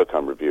Dauber, in the book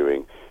I'm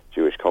reviewing,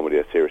 Jewish Comedy,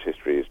 A Serious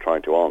History, is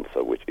trying to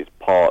answer, which is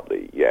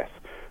partly, yes,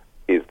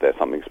 is there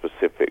something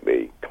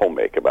specifically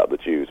comic about the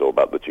Jews or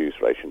about the Jews'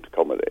 relation to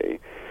comedy?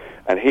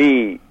 And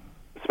he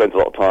spends a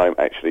lot of time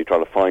actually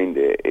trying to find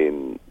it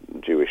in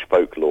Jewish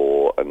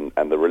folklore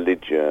and the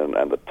religion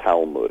and the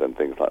Talmud and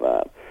things like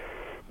that.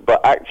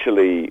 But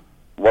actually,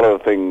 one of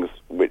the things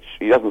which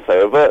he doesn't say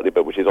overtly,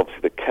 but which is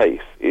obviously the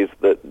case, is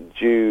that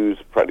Jews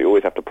practically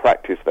always have to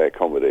practice their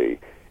comedy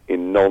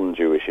in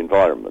non-Jewish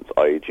environments,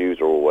 i.e. Jews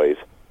are always,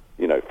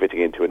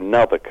 fitting into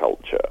another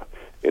culture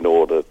in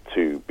order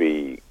to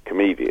be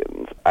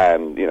comedians.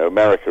 And,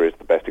 America is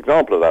the best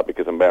example of that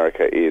because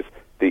America is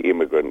the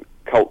immigrant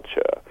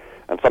culture.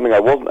 And something I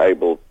wasn't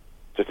able,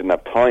 just didn't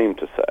have time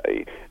to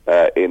say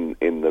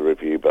in the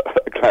review, but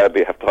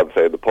gladly have time to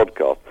say in the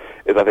podcast,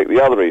 is I think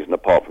the other reason,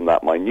 apart from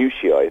that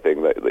minutiae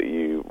thing that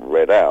you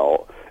read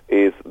out,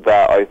 is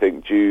that I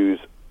think Jews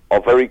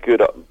are very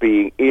good at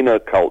being in a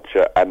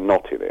culture and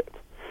not in it.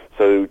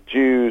 So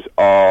Jews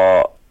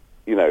are,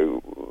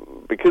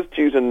 because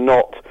Jews are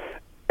not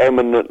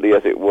eminently,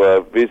 as it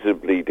were,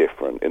 visibly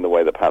different in the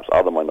way that perhaps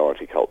other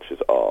minority cultures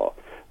are,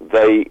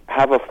 they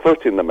have a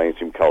foot in the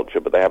mainstream culture,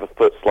 but they have a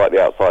foot slightly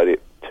outside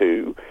it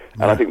too.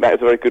 And I think that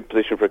is a very good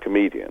position for a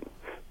comedian,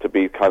 to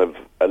be kind of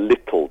a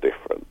little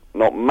different.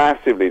 Not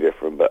massively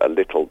different, but a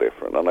little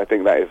different. And I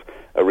think that is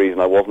a reason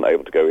I wasn't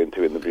able to go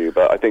into in the view.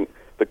 But I think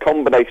the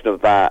combination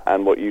of that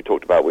and what you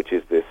talked about, which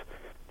is this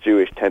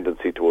Jewish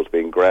tendency towards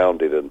being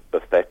grounded and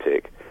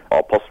pathetic,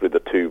 are possibly the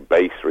two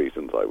base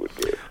reasons I would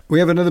give. We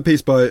have another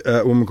piece by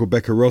a woman called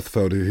Becca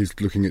Rothfeld, who's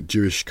looking at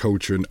Jewish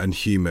culture and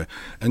humour.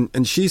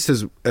 And she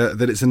says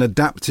that it's an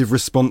adaptive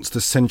response to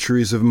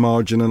centuries of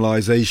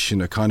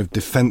marginalisation, a kind of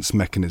defence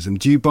mechanism.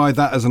 Do you buy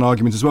that as an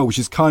argument as well, which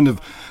is kind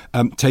of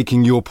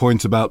taking your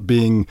point about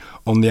being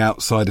on the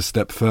outside a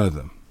step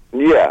further?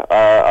 Yeah,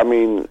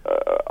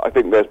 I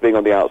think there's being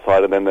on the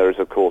outside, and then there is,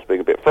 of course, being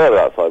a bit further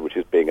outside, which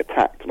is being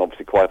attacked. And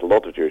obviously quite a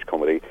lot of Jewish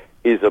comedy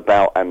is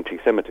about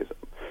anti-Semitism.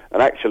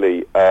 And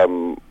actually, I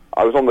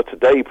was on the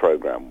Today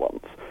programme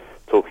once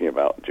talking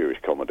about Jewish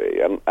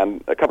comedy, and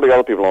a couple of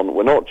other people on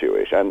were not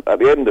Jewish, and at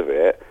the end of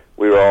it,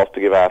 we were asked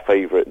to give our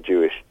favourite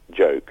Jewish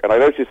joke. And I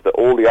noticed that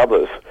all the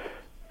others,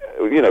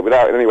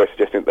 without in any way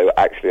suggesting that they were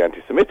actually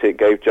anti-Semitic,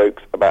 gave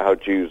jokes about how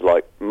Jews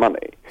like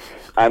money.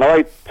 And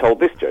I told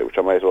this joke, which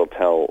I may as well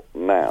tell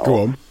now.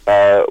 Go on.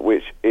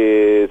 Which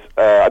is,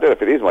 I don't know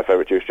if it is my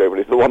favourite Jewish joke, but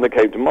it's the one that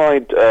came to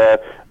mind.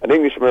 An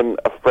Englishman,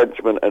 a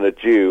Frenchman, and a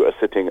Jew are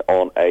sitting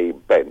on a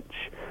bench.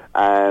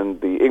 And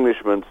the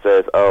Englishman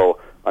says, "Oh,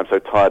 I'm so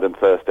tired and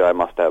thirsty, I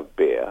must have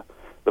beer."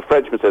 The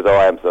Frenchman says, "Oh,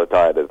 I am so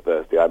tired and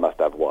thirsty, I must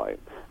have wine."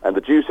 And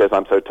the Jew says,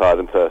 "I'm so tired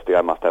and thirsty,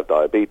 I must have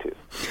diabetes."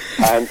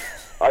 And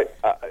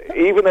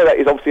even though that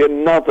is obviously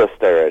another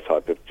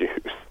stereotype of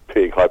Jews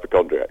being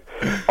hypochondriac,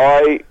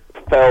 I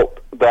felt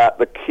that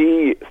the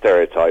key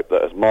stereotype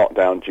that has marked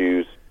down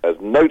Jews as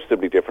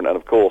noticeably different, and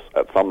of course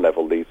at some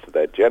level leads to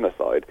their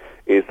genocide,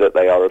 is that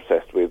they are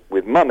obsessed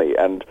with money.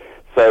 And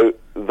so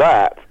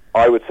that,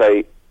 I would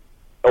say,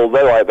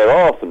 although there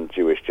are some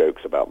Jewish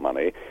jokes about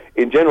money,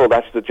 in general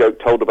that's a joke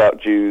told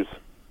about Jews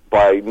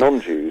by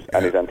non-Jews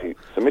and is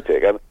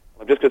anti-Semitic. And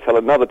I'm just going to tell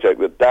another joke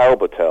that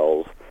Dauber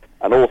tells,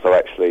 and also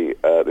actually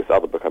this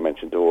other book I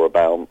mentioned, Dora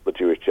Baum, The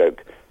Jewish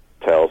Joke,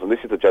 tells, and this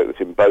is a joke that's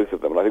in both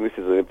of them, and I think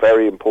this is a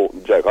very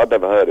important joke. I'd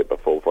never heard it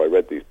before I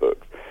read these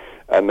books.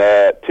 And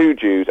they're two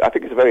Jews. I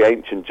think it's a very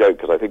ancient joke,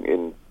 because I think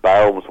in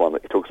Baum's one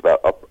that he talks about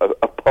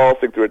a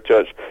passing through a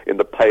church in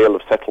the Pale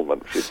of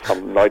Settlement, which is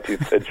some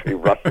 19th century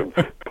Russian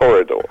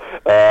corridor.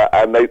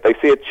 And they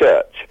see a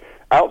church.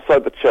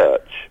 Outside the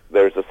church,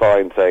 there is a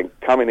sign saying,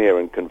 "Come in here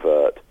and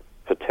convert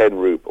for 10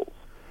 rubles."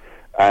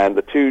 And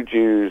the two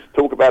Jews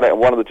talk about it, and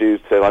one of the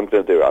Jews says, "I'm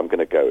going to do it, I'm going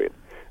to go in."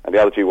 And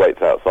the other Jew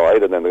waits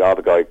outside, and then the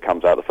other guy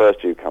comes out, the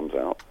first Jew comes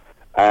out.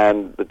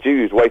 And the Jew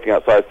who's waiting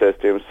outside says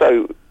to him,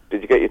 "So,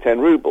 did you get your 10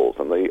 rubles?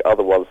 And the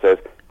other one says,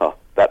 "Oh,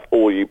 that's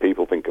all you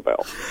people think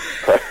about."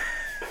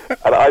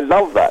 And I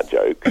love that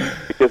joke,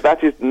 because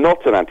that is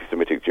not an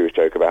anti-Semitic Jewish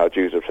joke about how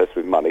Jews are obsessed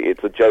with money.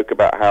 It's a joke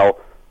about how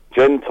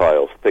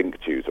Gentiles think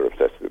Jews are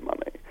obsessed with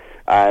money.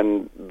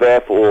 And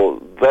therefore,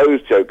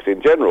 those jokes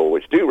in general,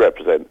 which do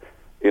represent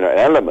an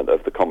element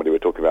of the comedy we're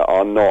talking about,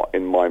 are not,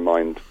 in my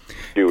mind,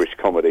 Jewish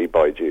comedy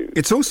by Jews.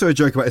 It's also a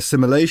joke about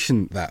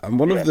assimilation, that, and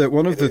one of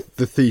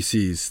the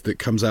theses that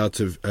comes out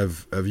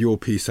of your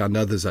piece and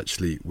others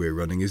actually we're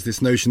running is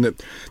this notion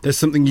that there's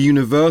something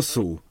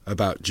universal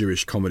about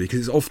Jewish comedy,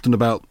 because it's often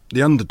about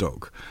the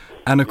underdog,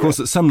 and of course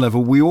at some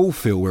level we all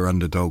feel we're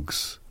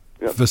underdogs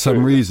for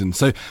some reason.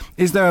 So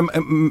is there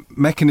a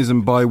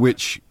mechanism by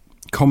which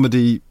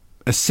comedy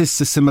assists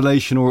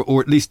assimilation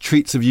or at least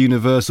treats of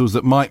universals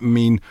that might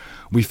mean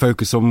we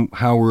focus on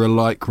how we're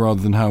alike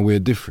rather than how we're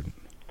different?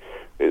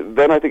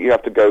 Then I think you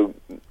have to go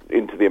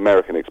into the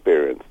American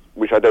experience,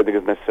 which I don't think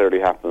has necessarily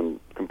happened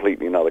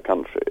completely in other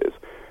countries.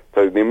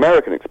 So the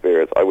American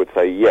experience, I would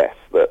say yes,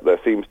 that there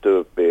seems to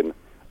have been,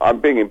 I'm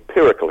being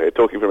empirical here,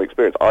 talking from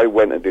experience. I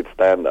went and did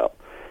stand-up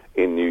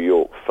in New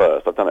York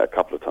first. I've done it a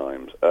couple of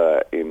times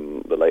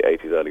in the late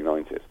 80s, early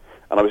 90s.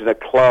 And I was in a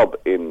club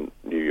in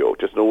New York,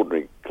 just an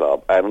ordinary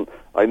club, and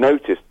I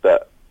noticed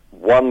that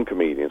one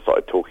comedian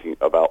started talking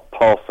about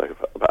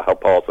Passover, about how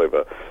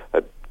Passover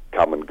had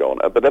come and gone.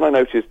 But then I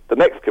noticed the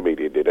next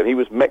comedian did, and he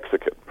was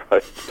Mexican,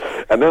 right?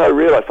 And then I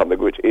realised something,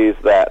 which is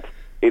that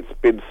it's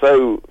been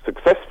so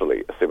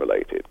successfully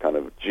assimilated, kind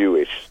of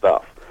Jewish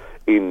stuff,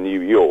 in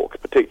New York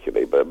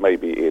particularly, but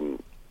maybe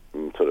in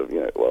sort of,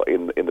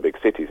 in the big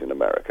cities in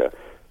America,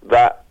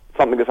 that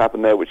something has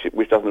happened there which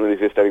doesn't really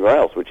exist anywhere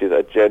else, which is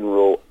a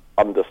general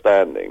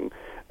understanding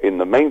in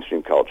the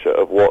mainstream culture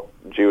of what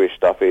Jewish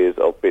stuff is,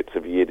 of bits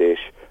of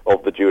Yiddish,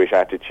 of the Jewish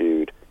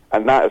attitude,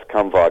 and that has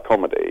come via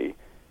comedy,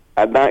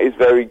 and that is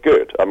very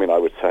good. I mean, I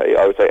would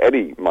say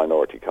any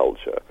minority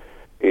culture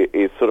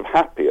is sort of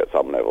happy at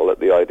some level at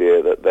the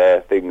idea that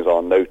their things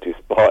are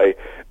noticed by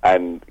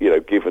and,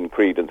 given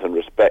credence and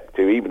respect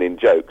to, even in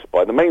jokes,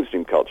 by the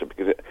mainstream culture,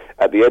 because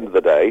at the end of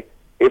the day,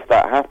 if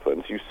that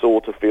happens, you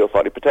sort of feel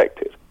slightly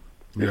protected.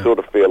 You sort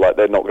of feel like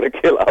they're not going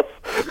to kill us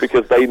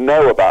because they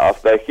know about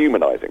us, they're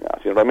humanising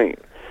us, you know what I mean?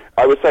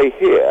 I would say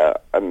here,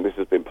 and this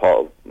has been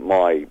part of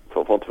my,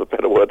 for want of a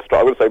better word,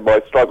 I would say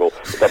my struggle,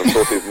 that of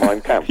course is Mein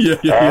Kampf.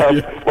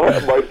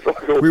 My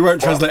struggle. We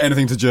won't translate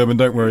anything to German,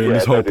 don't worry, in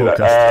this whole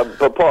podcast.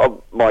 But part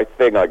of my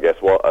thing, I guess,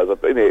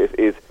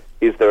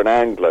 is there an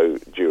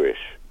Anglo-Jewish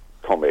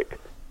comic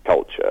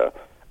culture?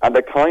 And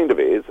there kind of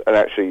is, and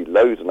actually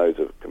loads and loads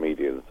of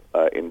comedians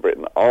in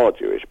Britain are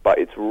Jewish, but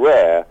it's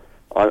rare.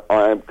 I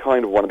am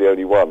kind of one of the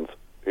only ones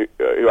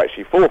who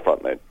actually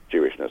forefront their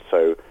Jewishness.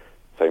 So,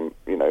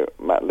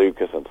 Matt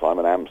Lucas and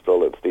Simon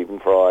Amstel and Stephen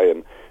Fry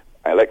and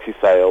Alexei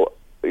Sale,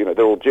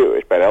 they're all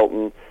Jewish, Ben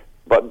Elton,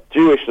 but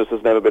Jewishness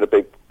has never been a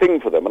big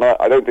thing for them, and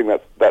I don't think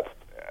that's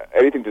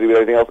anything to do with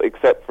anything else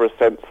except for a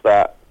sense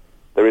that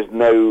there is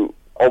no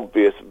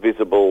obvious,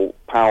 visible,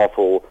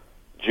 powerful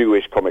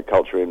Jewish comic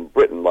culture in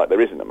Britain like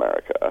there is in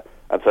America,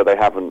 and so they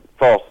haven't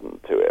fastened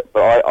to it.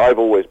 But I've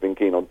always been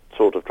keen on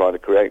sort of trying to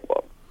create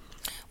one.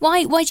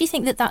 Why do you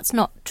think that that's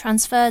not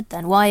transferred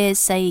then? Why is,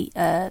 say,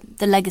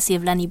 the legacy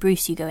of Lenny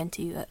Bruce you go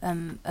into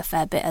a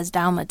fair bit, as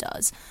Daumer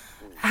does?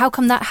 How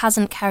come that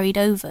hasn't carried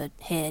over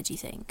here, do you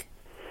think?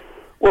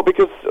 Well,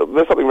 because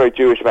there's something very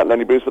Jewish about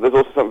Lenny Bruce, but there's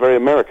also something very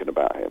American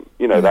about him.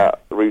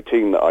 That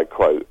routine that I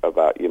quote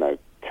about,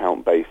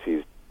 Count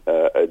Basie's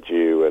a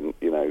Jew and,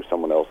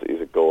 someone else is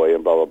a goy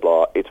and blah, blah,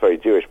 blah. It's very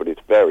Jewish, but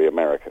it's very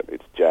American.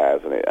 It's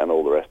jazz and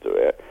all the rest of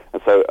it.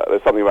 And so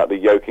there's something about the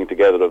yoking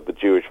together of the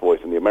Jewish voice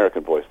and the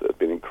American voice that has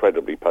been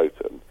incredibly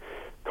potent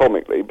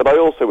comically. But I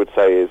also would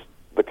say is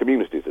the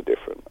communities are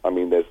different. I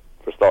mean,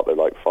 for a start, there are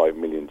like 5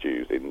 million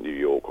Jews in New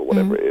York or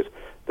whatever it is.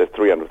 There's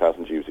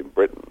 300,000 Jews in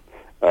Britain.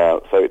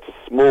 So it's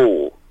a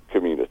small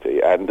community.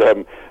 And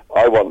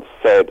I once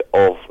said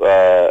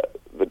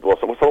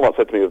someone once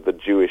said to me of the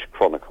Jewish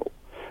Chronicle,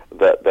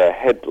 that their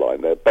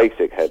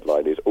basic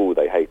headline is, "Oh,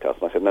 they hate us."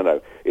 And I said,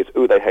 no, it's,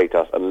 "Oh, they hate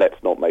us, and let's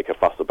not make a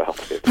fuss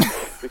about it."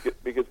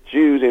 because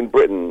Jews in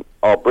Britain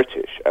are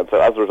British, and so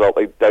as a result,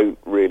 they don't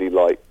really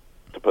like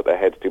to put their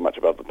heads too much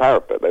above the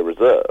parapet. They're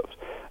reserved.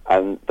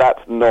 And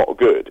that's not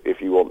good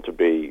if you want to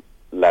be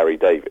Larry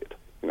David,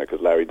 because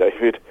Larry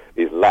David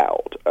is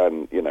loud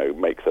and,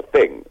 makes a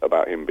thing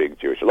about him being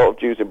Jewish. A lot of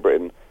Jews in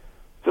Britain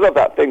still have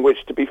that thing,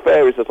 which, to be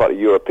fair, is a slightly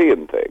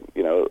European thing.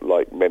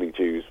 Like many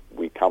Jews,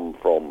 we come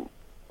from,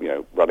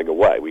 running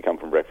away. We come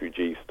from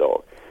refugee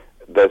stock.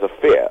 There's a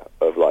fear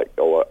of I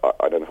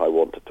don't know if I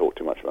want to talk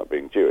too much about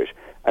being Jewish.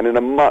 And in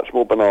a much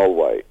more banal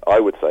way, I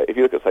would say, if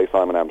you look at, say,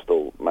 Simon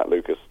Amstel, Matt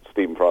Lucas,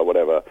 Stephen Fry,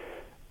 whatever,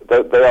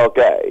 they are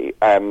gay,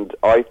 and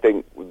I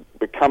think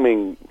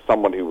becoming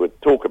someone who would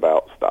talk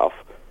about stuff,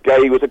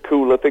 gay was a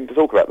cooler thing to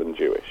talk about than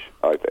Jewish,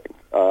 I think.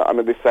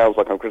 This sounds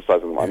like I'm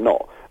criticising them. I'm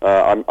not.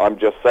 I'm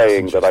just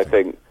saying that I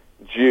think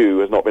Jew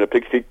has not been a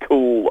particularly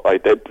cool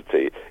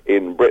identity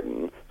in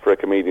Britain for a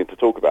comedian to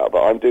talk about,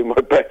 but I'm doing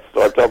my best.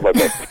 So I've done my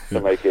best to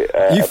make it.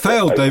 You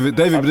failed, David.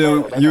 David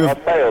Baddiel, you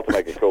have failed to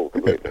make it cool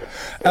completely.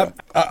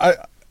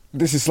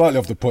 This is slightly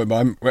off the point,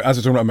 but as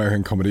we're talking about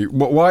American comedy,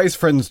 why is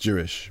Friends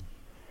Jewish?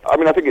 I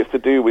think it's to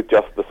do with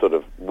just the sort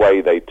of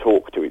way they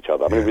talk to each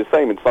other. It was the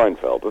same in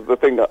Seinfeld. The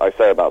thing that I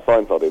say about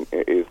Seinfeld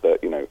is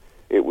that,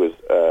 it was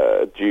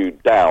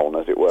Jewed down,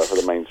 as it were, for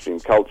the mainstream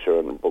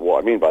culture. But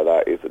what I mean by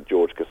that is that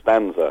George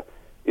Costanza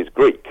is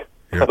Greek.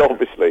 Yeah. And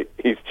obviously,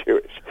 he's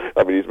Jewish.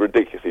 He's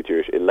ridiculously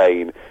Jewish.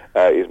 Elaine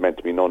is meant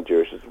to be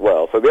non-Jewish as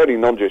well. So the only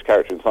non-Jewish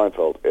character in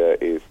Seinfeld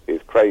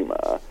is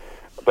Kramer.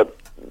 But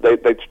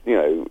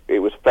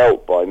it was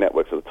felt by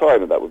networks at the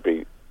time that would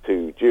be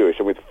too Jewish.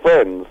 And with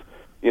Friends,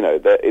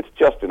 it's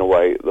just in a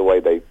way the way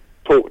they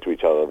talk to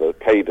each other, the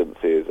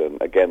cadences,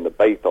 and again the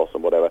bathos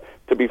and whatever.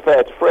 To be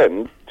fair to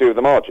Friends, two of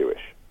them are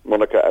Jewish.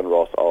 Monica and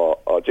Ross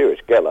are Jewish.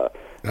 Geller,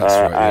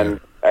 and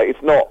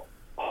it's not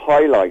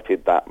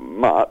highlighted that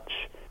much,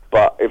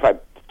 but in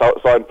fact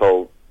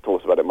Seinfeld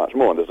talks about it much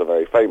more. And there's a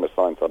very famous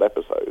Seinfeld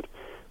episode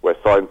where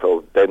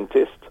Seinfeld's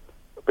dentist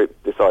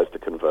decides to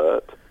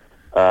convert,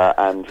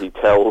 and he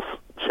tells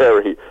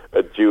Jerry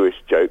a Jewish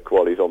joke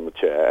while he's on the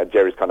chair, and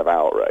Jerry's kind of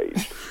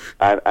outraged.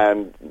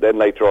 and then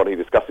later on he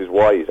discusses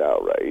why he's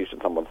outraged,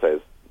 and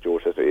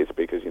George says it's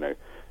because,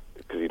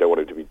 because you don't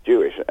want him to be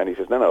Jewish. And he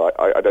says, no,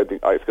 I don't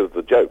think, it's because of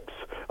the jokes.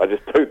 I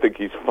just don't think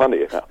he's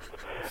funny enough.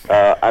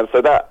 And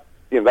so that,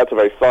 that's a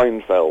very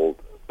Seinfeld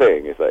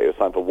thing, is that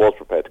Seinfeld was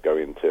prepared to go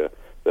into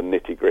the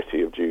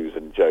nitty-gritty of Jews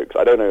and jokes.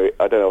 I don't know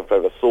if I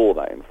ever saw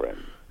that in Friends.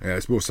 Yeah,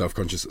 it's more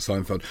self-conscious at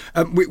Seinfeld.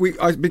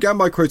 I began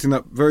by quoting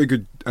that very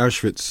good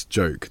Auschwitz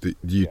joke that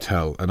you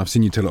tell, and I've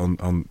seen you tell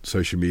it on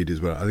social media as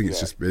well. I think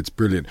it's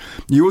brilliant.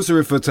 You also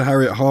refer to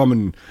Harriet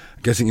Harman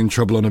getting in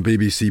trouble on a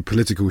BBC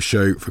political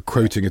show for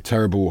quoting a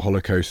terrible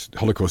Holocaust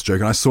joke,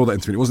 and I saw that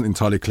interview. It wasn't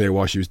entirely clear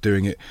why she was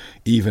doing it,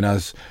 even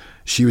as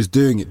she was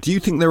doing it. Do you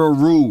think there are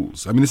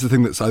rules? I mean, this is the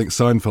thing that I think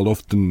Seinfeld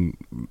often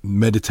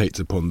meditates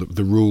upon,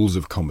 the rules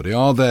of comedy.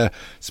 Are there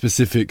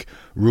specific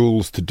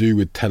rules to do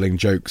with telling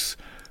jokes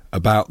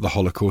about the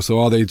Holocaust,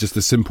 or are they just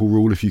a simple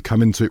rule: if you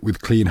come into it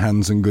with clean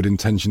hands and good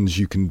intentions,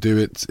 you can do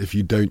it; if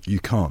you don't, you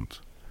can't?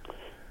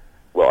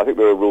 Well, I think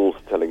there are rules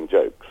to telling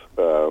jokes,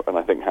 and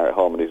I think Harriet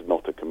Harman is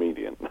not a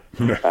comedian.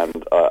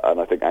 and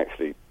I think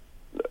actually,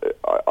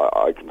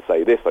 I can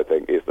say this: I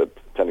think is that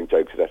telling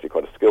jokes is actually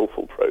quite a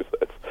skillful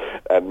process,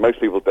 and most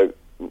people don't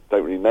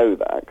really know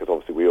that, because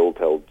obviously we all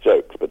tell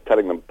jokes, but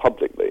telling them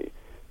publicly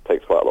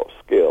takes quite a lot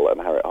of skill,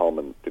 and Harriet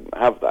Harman didn't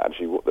have that.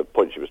 And the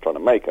point she was trying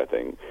to make, I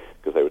think,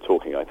 because they were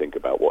talking, I think,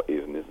 about what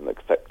is and isn't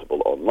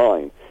acceptable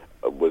online,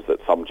 was that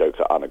some jokes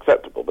are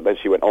unacceptable. But then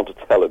she went on to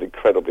tell an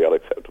incredibly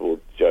unacceptable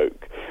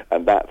joke,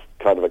 and that's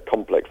kind of a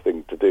complex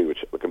thing to do,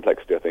 which the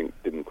complexity, I think,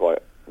 didn't quite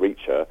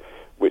reach her,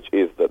 which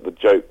is that the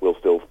joke will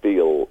still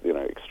feel,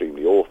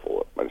 extremely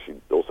awful. And she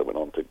also went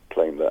on to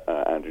claim that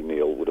Andrew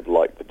Neil would have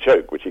liked the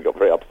joke, which he got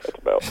very upset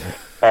about.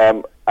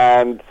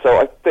 And so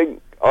I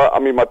think,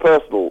 my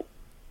personal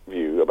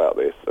view about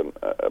this and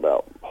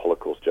about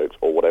Holocaust jokes,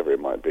 or whatever it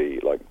might be,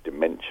 like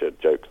dementia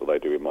jokes that I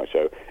do in my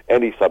show,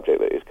 any subject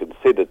that is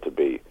considered to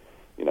be,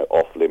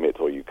 off limits,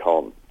 or you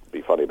can't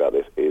be funny about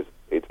this,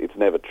 it's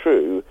never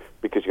true,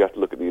 because you have to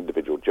look at the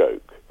individual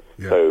joke.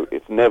 Yeah. So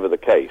it's never the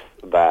case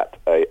that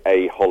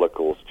a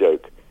Holocaust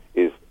joke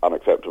is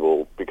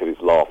unacceptable because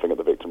it's laughing at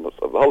the victims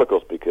of the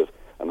Holocaust,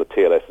 and the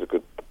TLS is a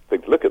good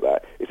thing to look at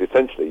that. It's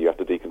essentially you have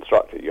to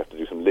deconstruct it. You have to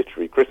do some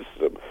literary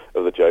criticism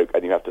of the joke,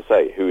 and you have to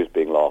say who is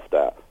being laughed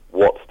at,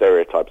 what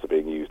stereotypes are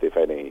being used, if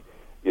any.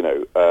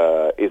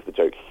 Is the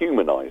joke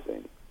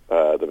humanising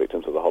the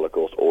victims of the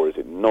Holocaust, or is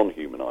it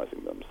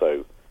non-humanising them?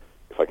 So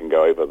if I can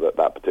go over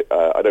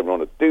I don't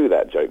want to do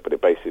that joke, but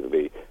it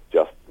basically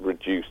just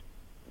reduced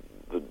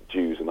the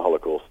Jews in the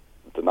Holocaust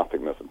to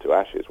nothingness and to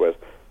ashes, whereas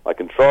I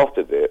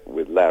contrasted it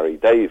with Larry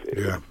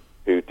David,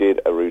 who did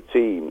a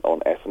routine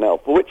on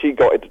SNL, for which he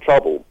got into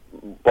trouble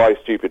by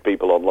stupid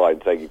people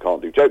online saying you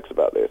can't do jokes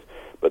about this.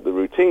 But the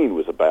routine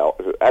was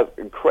about, an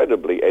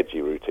incredibly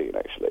edgy routine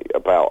actually,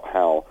 about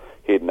how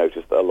he had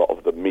noticed that a lot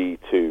of the Me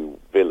Too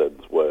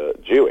villains were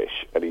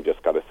Jewish, and he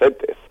just kind of said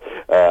this.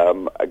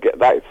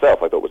 That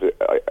itself I thought was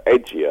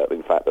edgier,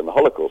 in fact, than the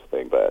Holocaust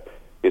thing, but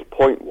his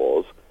point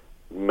was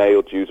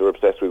male Jews are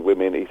obsessed with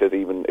women. He says,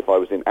 even if I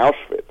was in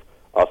Auschwitz,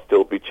 I'll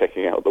still be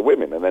checking out the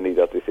women. And then he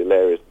does this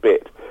hilarious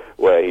bit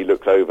where he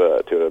looks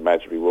over to an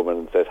imaginary woman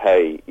and says,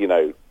 hey,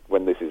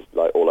 when this is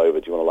like all over,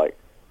 do you want to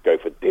go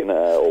for dinner,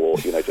 or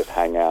just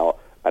hang out?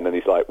 And then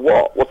he's like,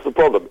 what's the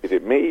problem? Is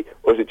it me,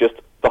 or is it just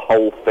the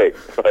whole thing?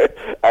 Right?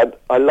 And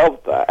I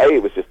loved that.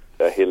 It was just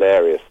a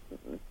hilarious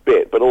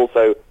bit, but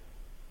also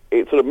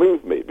it sort of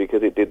moved me,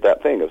 because it did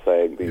that thing of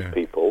saying these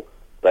people,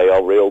 they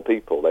are real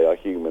people, they are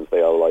humans,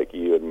 they are like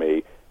you and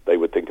me, they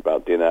would think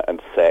about dinner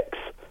and sex,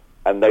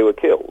 and they were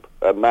killed.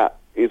 And that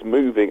is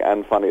moving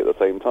and funny at the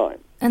same time.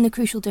 And the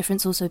crucial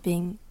difference also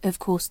being, of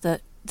course,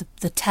 that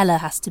the teller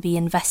has to be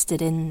invested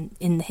in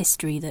the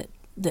history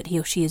that he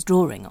or she is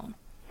drawing on.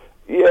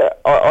 Yeah,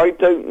 I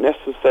don't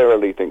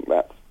necessarily think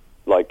that's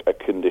like a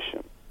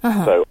condition.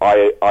 So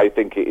I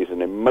think it is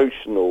an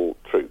emotional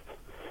truth.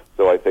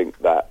 So I think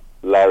that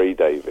Larry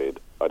David,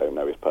 I don't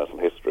know his personal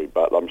history,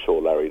 but I'm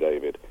sure Larry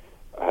David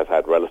has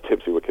had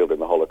relatives who were killed in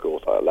the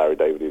Holocaust. Larry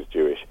David is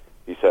Jewish.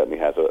 He certainly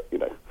has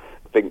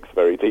thinks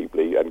very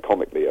deeply and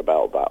comically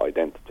about that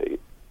identity.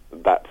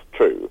 That's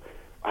true.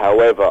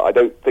 However, I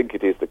don't think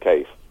it is the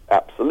case,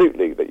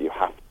 absolutely, that you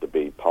have to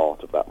be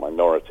part of that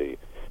minority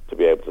to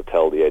be able to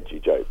tell the edgy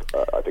joke.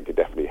 I think it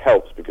definitely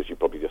helps, because you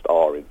probably just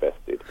are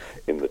invested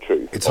in the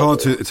truth. It's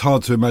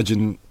hard to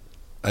imagine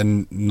a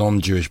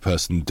non-Jewish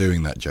person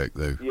doing that joke,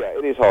 though. Yeah,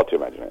 it is hard to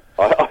imagine it.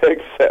 I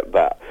accept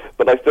that.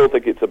 But I still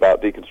think it's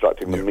about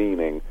deconstructing the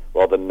meaning,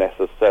 rather than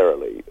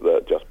necessarily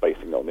just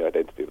basing it on the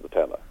identity of the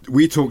teller.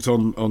 we talked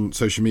on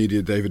social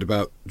media, David,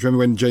 about, do you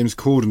remember when James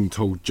Corden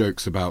told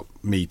jokes about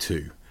Me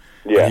Too?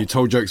 Yeah. And he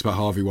told jokes about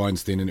Harvey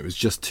Weinstein, and it was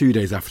just 2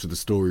 days after the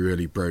story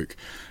really broke,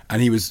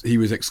 and he was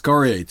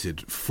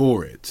excoriated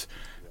for it,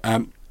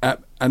 and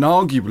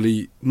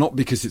arguably not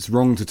because it's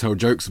wrong to tell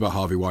jokes about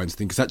Harvey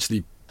Weinstein, because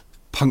actually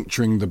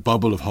puncturing the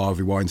bubble of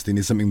Harvey Weinstein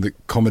is something that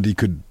comedy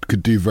could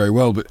do very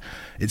well, but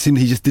it seemed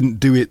he just didn't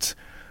do it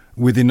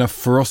with enough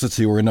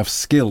ferocity or enough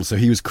skill, so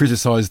he was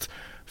criticised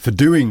for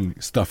doing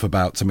stuff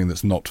about something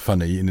that's not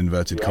funny, in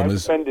inverted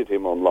commas. I defended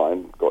him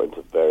online, got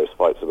into various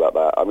fights about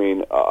that. I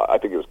mean, I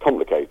think it was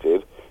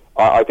complicated.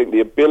 I think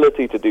the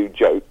ability to do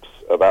jokes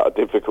about a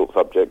difficult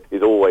subject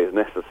is always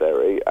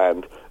necessary,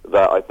 and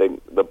that I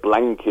think the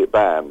blanket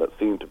ban that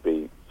seemed to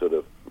be sort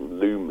of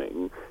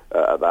looming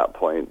at that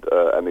point,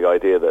 and the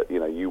idea that, you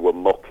know, you were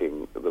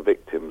mocking the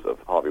victims of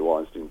Harvey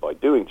Weinstein by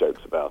doing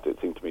jokes about it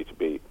seemed to me to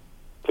be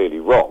clearly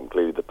wrong.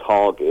 Clearly the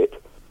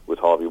target was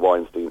Harvey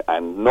Weinstein,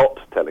 and not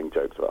telling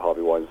jokes about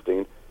Harvey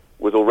Weinstein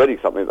was already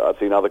something that I'd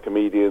seen other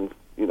comedians,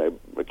 you know,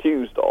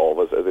 accused of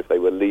as if they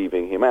were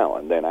leaving him out.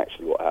 And then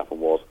actually what happened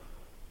was,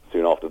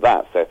 soon after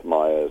that, Seth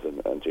Meyers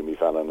and Jimmy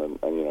Fallon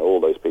and you know, all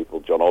those people,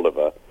 John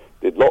Oliver,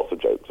 did lots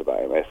of jokes about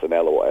him,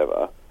 SNL or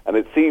whatever. And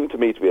it seemed to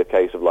me to be a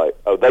case of like,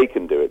 oh, they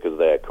can do it because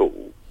they're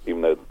cool,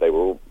 even though they were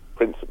all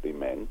principally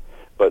men.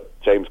 But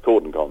James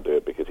Corden can't do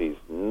it because he's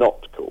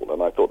not cool.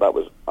 And I thought that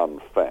was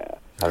unfair.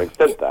 Having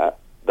said that,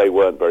 they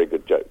weren't very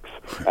good jokes.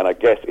 And I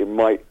guess it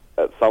might,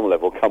 at some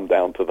level, come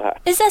down to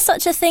that. Is there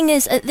such a thing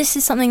as, this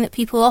is something that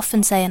people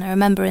often say, and I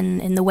remember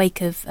in the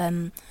wake of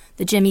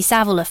the Jimmy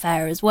Savile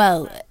affair as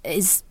well,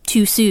 is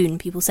too soon.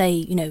 People say,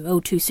 you know, oh,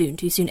 too soon,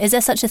 too soon. Is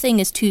there such a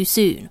thing as too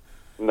soon?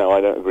 No,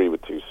 I don't agree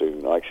with too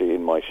soon. Actually,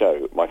 in my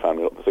show, My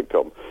Family Not the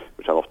Sitcom,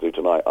 which I'm off to do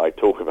tonight, I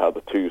talk about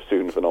the too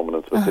soon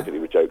phenomenon, specifically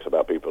with jokes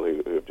about people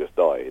who have just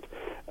died,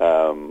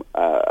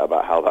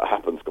 about how that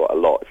happens quite a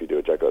lot if you do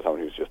a joke about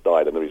someone who's just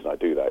died. And the reason I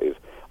do that is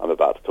I'm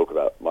about to talk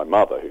about my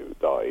mother who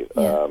died,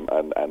 and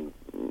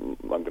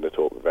I'm going to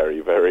talk very,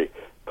 very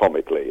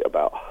comically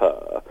about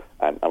her.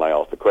 And I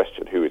asked the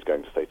question, who is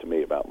going to say to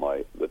me about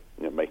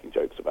making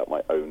jokes about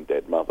my own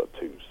dead mother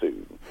too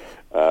soon?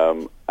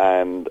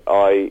 And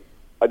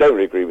I don't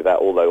really agree with that,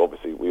 although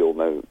obviously we all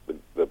know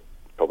the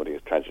comedy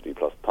is tragedy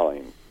plus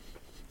time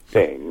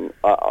thing.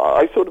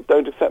 I sort of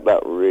don't accept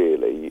that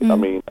really. I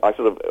mean, I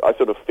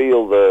sort of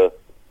feel the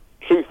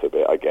truth of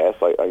it, I guess.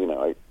 I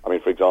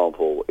mean, for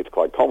example, it's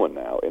quite common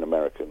now in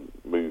American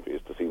movies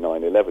to see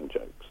 9/11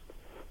 jokes.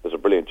 There's a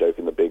brilliant joke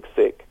in The Big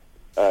Sick.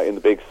 In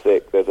The Big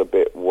Sick, there's a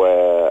bit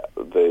where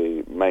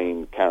the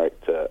main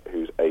character,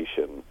 who's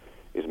Asian,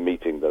 is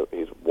meeting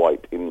his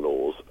white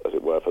in-laws, as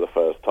it were, for the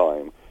first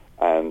time,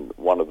 and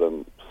one of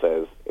them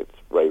says, it's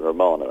Ray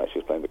Romano,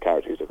 actually, is playing the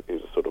character,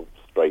 who's a sort of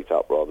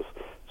straight-up, rather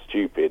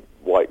stupid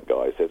white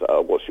guy, says,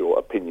 what's your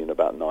opinion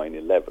about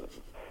 9/11?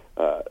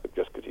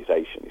 Just because he's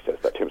Asian, he says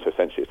that to him, so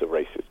essentially it's a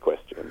racist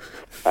question.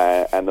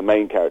 And the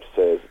main character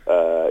says,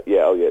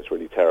 yeah, it's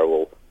really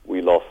terrible.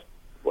 We lost,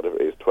 whatever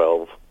it is,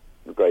 12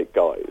 great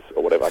guys,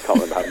 or whatever, I can't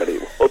remember how many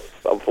it was,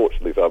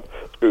 unfortunately, so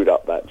I've screwed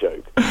up that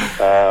joke.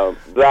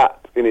 That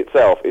in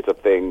itself is a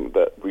thing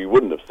that we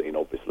wouldn't have seen,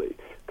 obviously,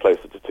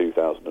 closer to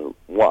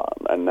 2001,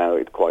 and now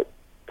it's quite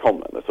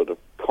common, a sort of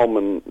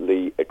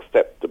commonly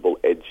acceptable,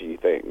 edgy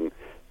thing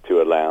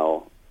to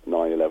allow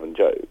 9/11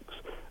 jokes.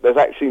 There's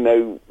actually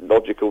no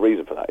logical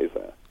reason for that, is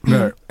there?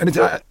 No, and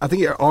I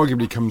think it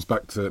arguably comes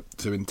back to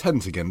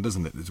intent again,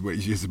 doesn't it?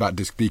 It's about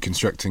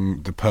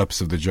deconstructing the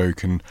purpose of the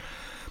joke and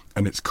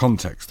its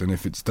context, and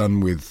if it's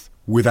done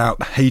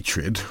without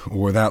hatred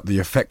or without the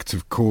effect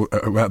of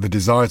without the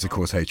desire to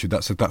cause hatred,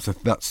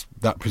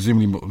 that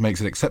presumably makes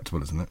it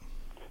acceptable, isn't it?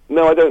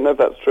 No, I don't know if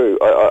that's true.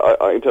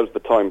 I in terms of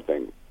the time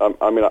thing,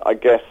 I mean, I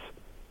guess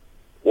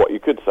what you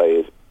could say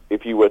is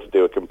if you were to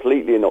do a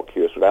completely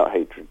innocuous, without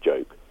hatred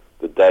joke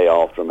the day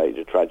after a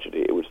major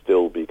tragedy, it would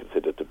still be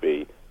considered to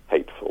be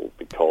hateful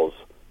because...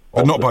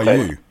 But not by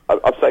you.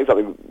 I'm saying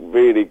something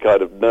really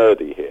kind of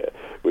nerdy here,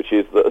 which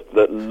is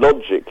that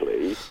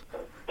logically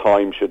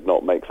time should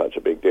not make such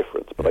a big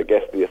difference. But I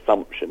guess the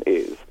assumption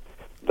is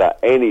that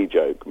any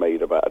joke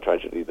made about a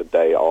tragedy the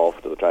day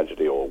after the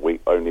tragedy or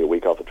only a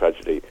week after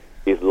tragedy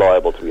is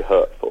liable to be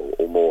hurtful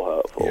or more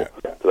hurtful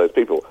to those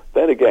people.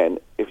 Then again,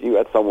 if you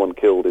had someone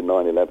killed in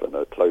 9/11,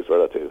 a close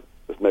relative,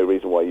 there's no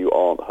reason why you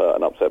aren't hurt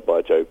and upset by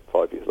a joke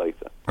 5 years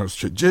later. That's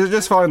true.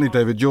 Just finally,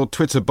 David, your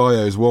Twitter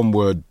bio is one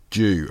word,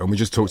 Jew, and we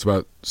just talked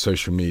about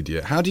social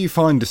media. How do you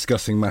find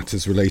discussing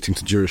matters relating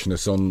to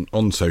Jewishness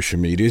on social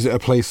media? Is it a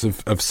place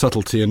of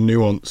subtlety and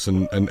nuance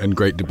and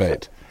great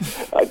debate?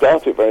 I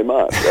doubt it very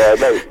much.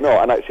 No, it's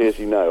not. And actually, as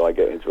you know, I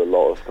get into a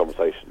lot of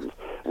conversations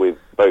with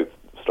both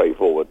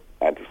straightforward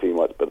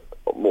anti-Semites, but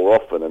more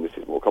often, and this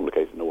is more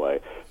complicated in a way,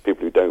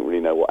 people who don't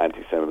really know what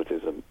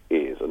anti-Semitism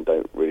is and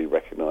don't really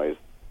recognise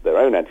their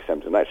own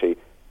anti-Semitism. Actually,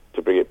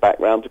 to bring it back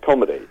round to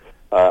comedy,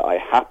 I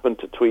happened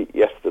to tweet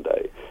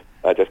yesterday,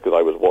 just because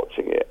I was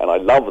watching it, and I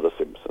love The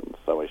Simpsons,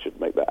 so I should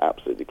make that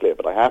absolutely clear,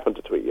 but I happened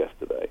to tweet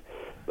yesterday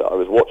that I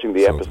was watching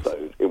the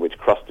episode in which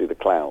Krusty the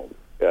Clown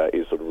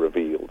is sort of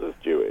revealed as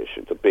Jewish.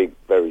 It's a big,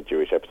 very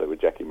Jewish episode where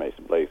Jackie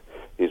Mason plays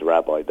his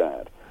rabbi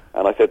dad.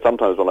 And I said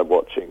sometimes when I'm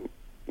watching,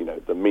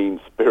 the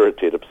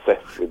mean-spirited,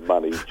 obsessed with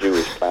money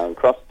Jewish clown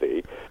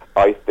Krusty,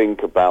 I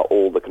think about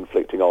all the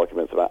conflicting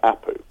arguments about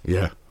Apu.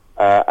 Yeah.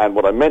 And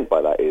what I meant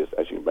by that is,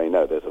 as you may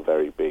know, there's a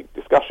very big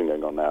discussion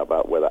going on now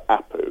about whether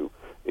Apu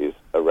is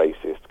a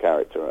racist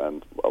character,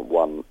 and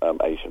one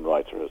Asian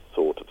writer has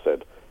sort of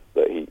said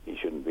that he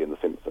shouldn't be in The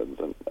Simpsons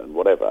and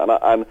whatever.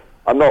 And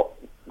I'm not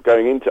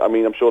going into...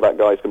 I'm sure that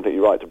guy's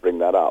completely right to bring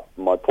that up.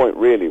 My point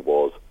really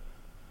was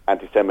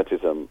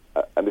anti-Semitism,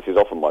 and this is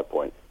often my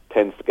point,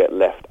 tends to get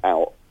left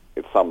out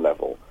at some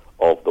level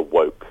of the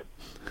woke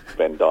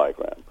Venn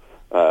diagram.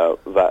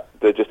 That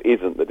there just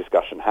isn't the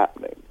discussion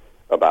happening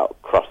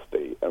about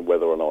Krusty and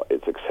whether or not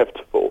it's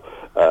acceptable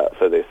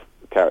for this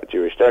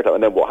Jewish stereotype.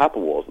 And then what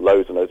happened was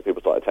loads and loads of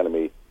people started telling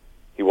me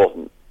he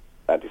wasn't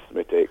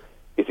anti-Semitic.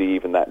 Is he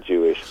even that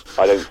Jewish?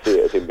 I don't see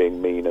it as him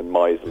being mean and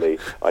miserly.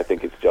 I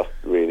think it's just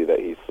really that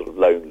he's sort of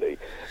lonely.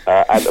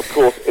 And of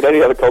course, in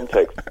any other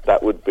context,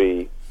 that would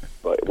be,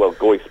 well,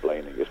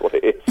 goy-splaining is what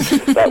it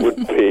is. That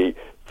would be,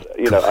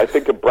 I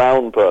think a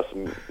brown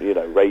person,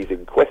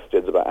 raising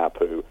questions about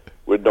Apu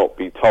would not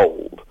be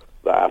told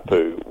that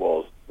Apu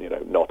was,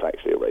 not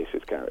actually a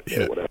racist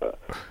character or whatever.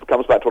 It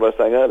comes back to what I was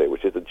saying earlier,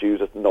 which is that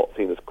Jews are not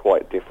seen as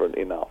quite different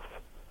enough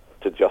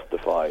to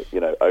justify,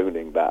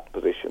 owning that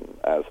position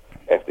as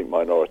ethnic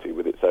minority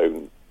with its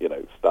own,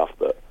 stuff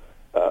that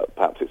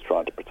perhaps it's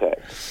trying to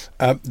protect.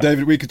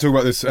 David, we could talk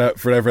about this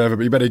forever,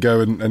 but you better go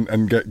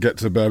and get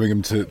to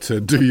Birmingham to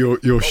do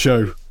your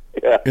show.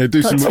 Yeah,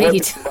 do some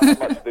much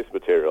of this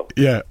material.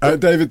 Yeah,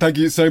 David, thank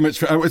you so much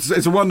for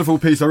it's a wonderful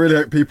piece. I really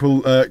hope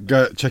people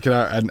go check it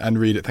out and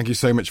read it. Thank you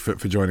so much for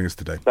joining us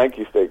today. Thank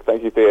you, Stig.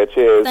 Thank you, Thea.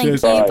 Cheers. Thank you.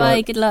 Bye.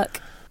 Bye. Good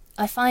luck.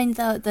 I find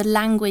the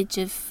language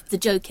of the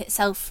joke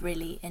itself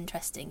really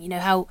interesting.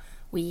 How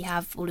we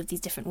have all of these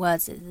different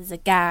words. There's a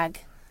gag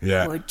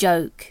or a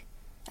joke,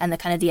 and the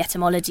kind of the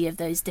etymology of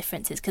those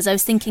differences. Because I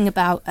was thinking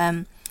about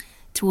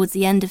towards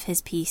the end of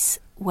his piece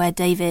where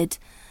David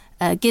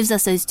gives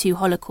us those two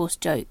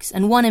Holocaust jokes,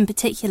 and one in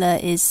particular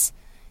is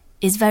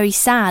very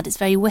sad. It's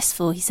very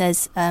wistful. He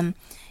says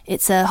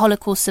it's a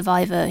Holocaust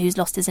survivor who's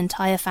lost his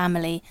entire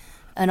family.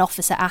 An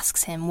officer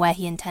asks him where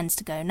he intends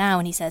to go now,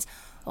 and he says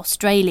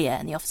Australia,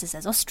 and the officer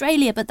says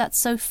Australia, but that's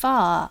so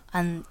far,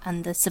 and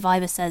the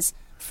survivor says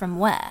from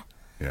where?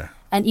 Yeah.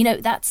 And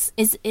is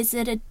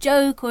it a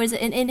joke, or is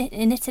it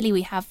in Italy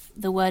we have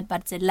the word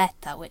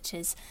barzelletta, which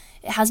is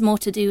it has more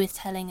to do with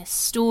telling a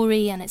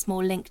story, and it's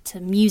more linked to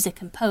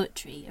music and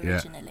poetry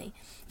originally,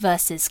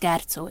 versus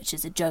scherzo, which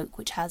is a joke,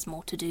 which has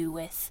more to do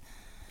with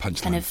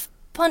kind of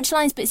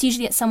punchlines, but it's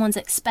usually at someone's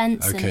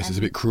expense. Okay, so it's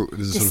a bit cruel.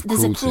 There's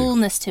a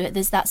cruelness to it.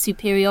 There's that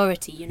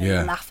superiority.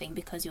 You're laughing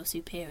because you're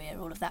superior.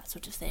 All of that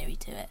sort of theory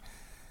to it.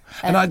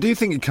 And I do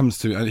think it comes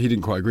to, and he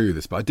didn't quite agree with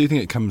this, but I do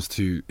think it comes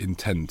to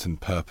intent and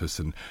purpose.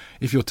 And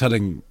if you're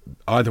telling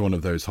either one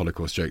of those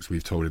Holocaust jokes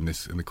we've told in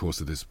the course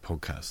of this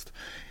podcast,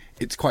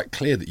 it's quite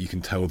clear that you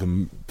can tell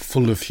them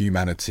full of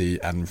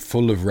humanity and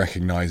full of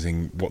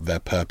recognising what their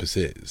purpose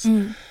is.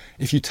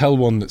 If you tell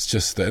one that's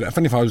just that, I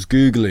think if I was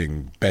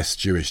Googling best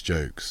Jewish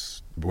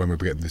jokes when we were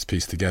getting this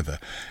piece together,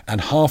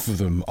 and half of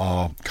them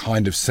are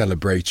kind of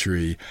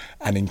celebratory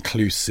and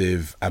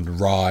inclusive and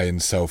wry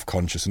and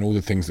self-conscious and all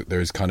the things that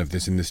there is kind of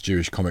this in this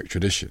Jewish comic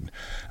tradition,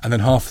 and then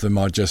half of them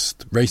are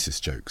just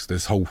racist jokes.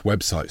 There's whole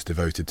websites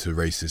devoted to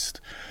racist,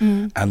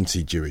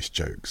 anti-Jewish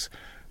jokes.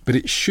 But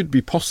it should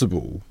be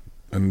possible,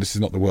 and this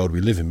is not the world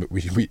we live in, but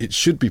it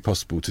should be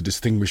possible to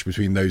distinguish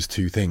between those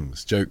two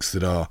things: jokes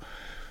that are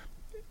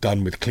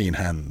done with clean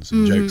hands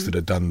and jokes that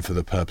are done for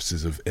the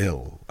purposes of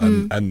ill.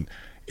 And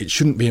it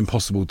shouldn't be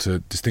impossible to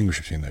distinguish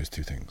between those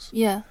two things.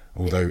 Yeah.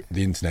 Although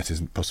the internet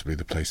isn't possibly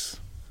the place,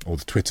 or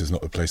the Twitter's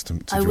not the place to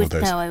draw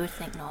those. No, I would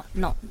think not.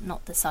 Not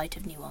the site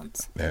of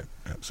nuance. Yeah,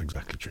 that's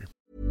exactly true.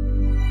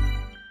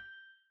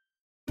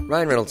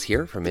 Ryan Reynolds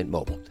here from Mint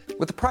Mobile.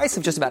 With the price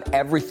of just about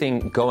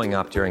everything going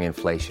up during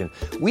inflation,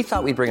 we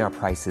thought we'd bring our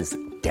prices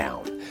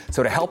down.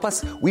 So to help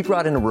us, we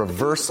brought in a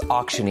reverse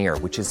auctioneer,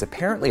 which is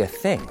apparently a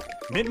thing.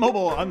 Mint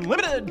Mobile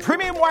Unlimited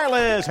Premium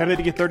Wireless. How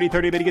to get 30,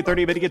 30, bit to get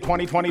 30, bit to get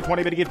 20, 20,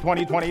 20, bit to get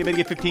 20, 20, bit to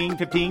get 15,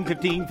 15,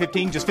 15,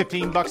 15, just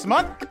 $15 a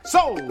month?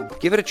 Sold!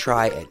 Give it a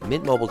try at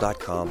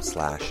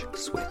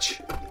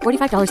mintmobile.com/switch.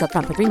 $45 up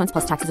front for 3 months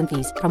plus taxes and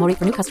fees. Promo rate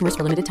for new customers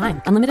for limited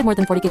time. Unlimited more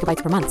than 40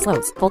 gigabytes per month.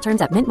 Slows full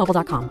terms at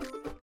mintmobile.com.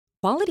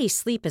 Quality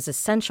sleep is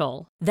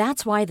essential.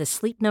 That's why the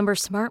Sleep Number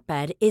Smart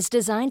Bed is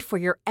designed for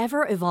your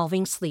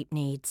ever-evolving sleep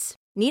needs.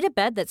 Need a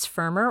bed that's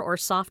firmer or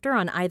softer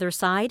on either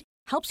side?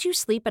 Helps you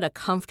sleep at a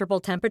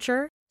comfortable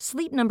temperature?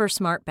 Sleep Number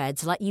Smart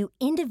Beds let you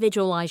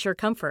individualize your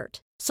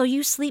comfort, so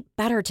you sleep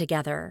better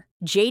together.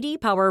 J.D.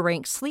 Power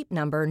ranks Sleep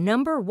Number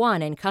number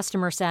 1 in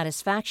customer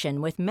satisfaction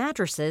with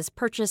mattresses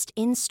purchased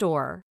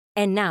in-store.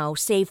 And now,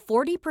 save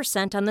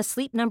 40% on the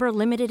Sleep Number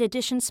Limited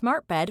Edition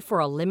Smart Bed for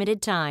a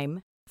limited time.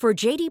 For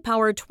J.D.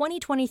 Power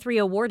 2023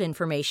 award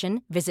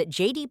information, visit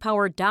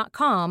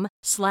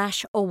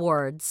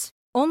jdpower.com/awards.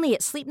 Only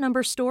at Sleep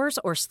Number stores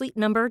or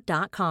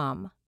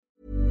sleepnumber.com.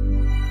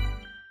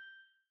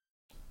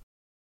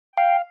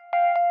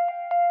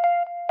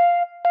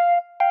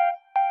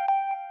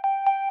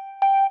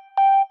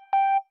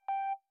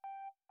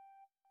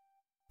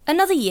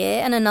 Another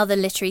year and another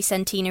literary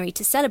centenary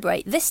to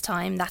celebrate, this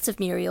time that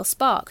of Muriel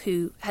Spark,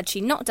 who, had she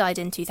not died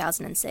in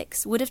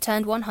 2006, would have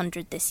turned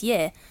 100 this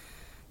year.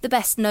 The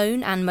best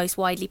known and most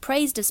widely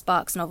praised of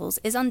Spark's novels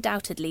is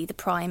undoubtedly The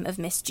Prime of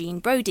Miss Jean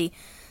Brodie,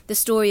 the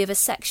story of a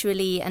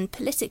sexually and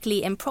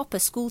politically improper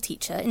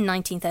schoolteacher in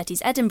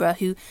 1930s Edinburgh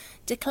who,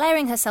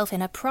 declaring herself in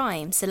her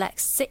prime,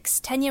 selects 6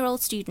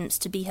 10-year-old students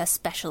to be her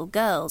special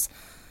girls,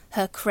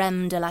 her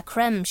crème de la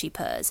crème, she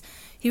purrs,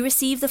 who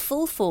receive the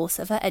full force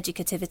of her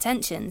educative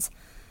attentions.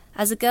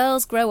 As the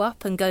girls grow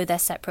up and go their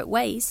separate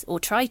ways, or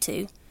try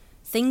to,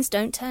 things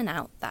don't turn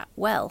out that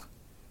well.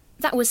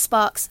 That was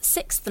Spark's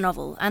 6th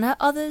novel, and her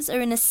others are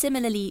in a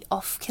similarly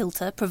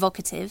off-kilter,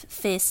 provocative,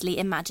 fiercely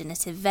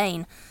imaginative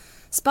vein.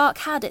 Spark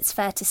had, it's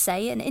fair to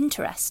say, an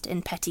interest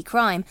in petty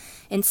crime,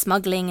 in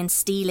smuggling and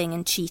stealing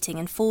and cheating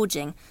and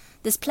forging.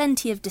 There's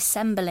plenty of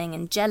dissembling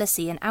and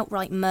jealousy and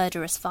outright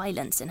murderous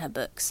violence in her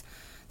books.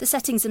 The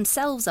settings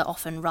themselves are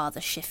often rather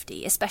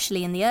shifty,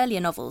 especially in the earlier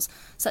novels,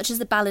 such as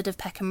The Ballad of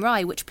Peckham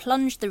Rye, which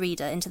plunged the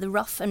reader into the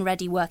rough and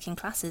ready working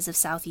classes of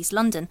South East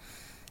London,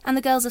 and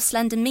The Girls of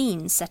Slender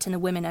Means, set in a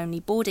women-only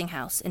boarding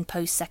house in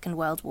post-Second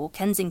World War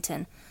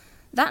Kensington.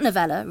 That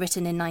novella,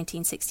 written in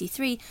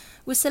 1963,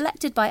 was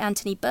selected by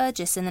Anthony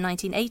Burgess in the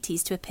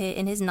 1980s to appear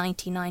in his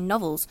 99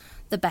 novels,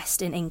 the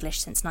best in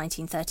English since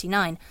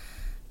 1939.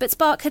 But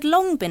Spark had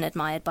long been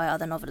admired by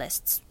other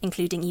novelists,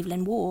 including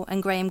Evelyn Waugh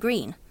and Graham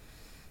Greene.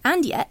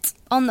 And yet,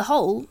 on the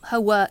whole, her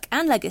work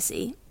and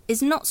legacy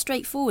is not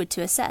straightforward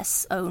to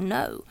assess, oh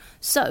no.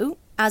 So,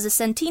 as a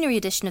centenary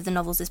edition of the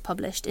novels is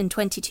published in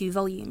 22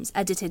 volumes,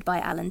 edited by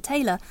Alan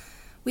Taylor,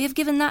 we have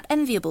given that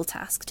enviable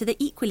task to the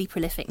equally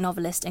prolific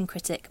novelist and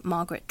critic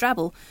Margaret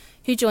Drabble,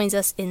 who joins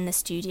us in the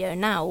studio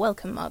now.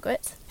 Welcome,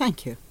 Margaret.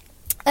 Thank you.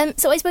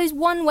 So I suppose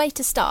one way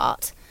to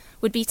start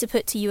would be to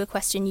put to you a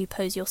question you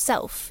pose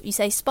yourself. You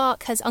say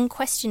Spark has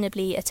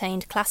unquestionably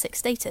attained classic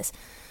status,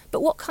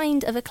 but what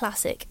kind of a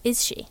classic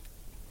is she?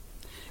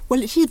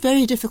 Well, it is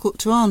very difficult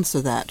to answer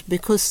that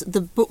because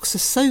the books are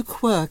so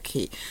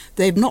quirky.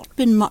 They've not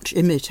been much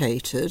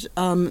imitated,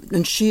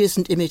 and she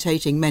isn't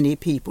imitating many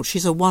people.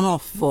 She's a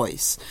one-off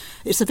voice.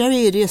 It's a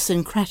very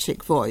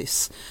idiosyncratic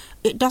voice.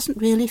 It doesn't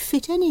really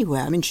fit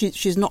anywhere. I mean,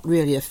 she's not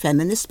really a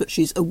feminist, but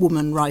she's a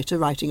woman writer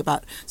writing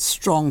about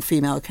strong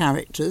female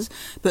characters.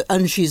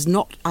 And she's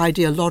not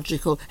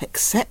ideological,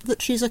 except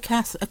that she's a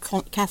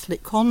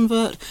Catholic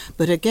convert.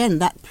 But again,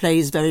 that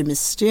plays very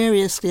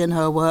mysteriously in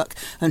her work.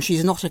 And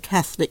she's not a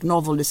Catholic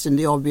novelist in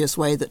the obvious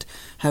way that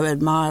her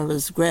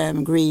admirers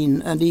Graham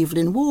Greene and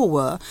Evelyn Waugh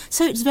were.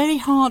 So it's very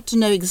hard to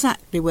know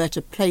exactly where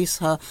to place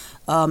her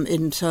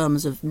in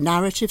terms of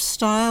narrative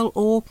style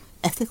or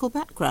ethical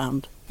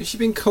background. Has she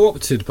been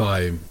co-opted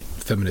by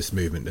feminist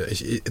movement?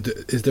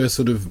 Is there a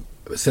sort of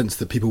sense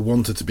that people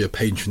want her to be a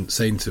patron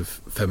saint of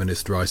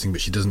feminist writing, but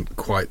she doesn't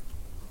quite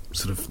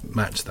sort of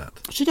match that?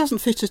 She doesn't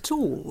fit at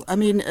all. I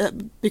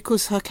mean,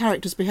 because her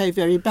characters behave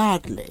very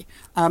badly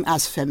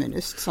as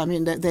feminists. I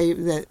mean,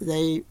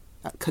 they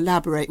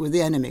collaborate with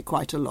the enemy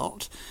quite a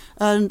lot.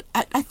 And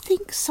I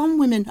think some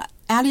women,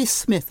 Alice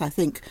Smith, I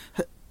think,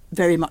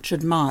 very much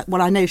admire.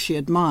 Well, I know she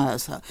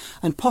admires her,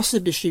 and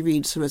possibly she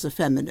reads her as a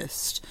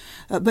feminist.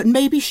 But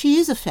maybe she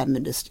is a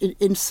feminist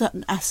in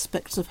certain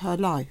aspects of her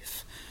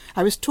life.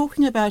 I was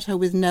talking about her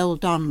with Nell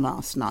Dunn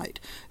last night,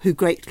 who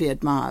greatly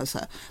admires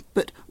her,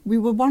 but we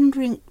were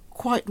wondering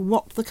quite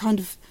what the kind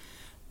of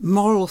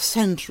moral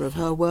centre of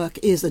her work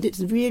is, and it's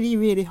really,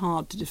 really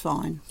hard to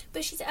define.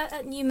 But she's,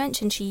 you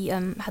mentioned she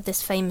had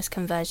this famous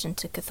conversion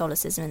to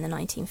Catholicism in the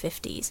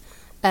 1950s,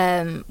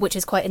 which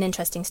is quite an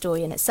interesting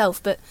story in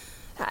itself, but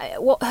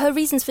what her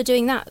reasons for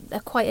doing that are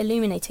quite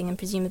illuminating, and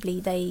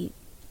presumably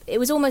it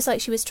was almost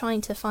like she was trying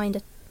to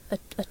find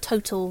a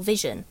total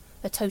vision,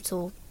 a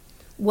total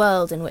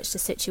world in which to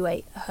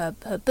situate her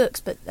books,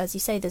 but as you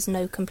say, there's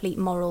no complete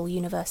moral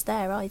universe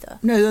there either.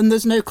 No, and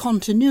there's no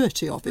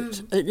continuity of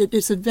it.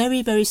 It's a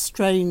very, very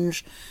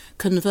strange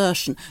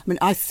conversion. I mean,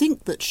 I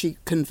think that she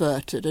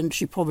converted, and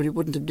she probably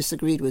wouldn't have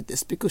disagreed with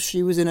this, because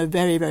she was in a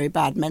very, very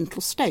bad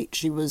mental state.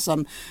 She was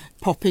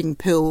popping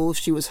pills,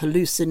 she was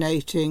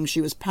hallucinating,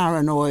 she was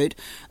paranoid,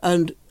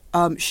 and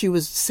she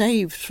was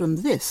saved from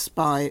this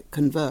by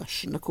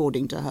conversion,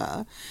 according to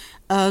her.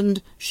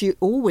 And she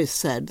always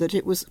said that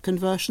it was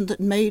conversion that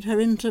made her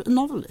into a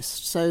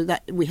novelist. So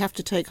that we have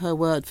to take her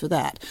word for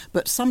that.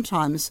 But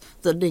sometimes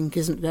the link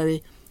isn't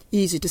very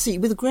easy to see.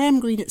 With Graham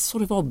Greene, it's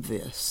sort of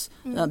obvious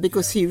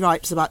because he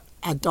writes about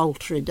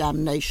adultery,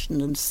 damnation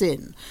and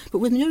sin. But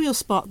with Muriel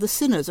Spark, the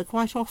sinners are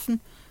quite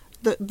often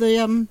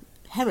the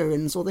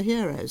heroines or the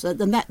heroes.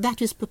 And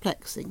that is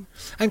perplexing.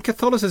 And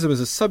Catholicism as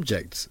a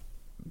subject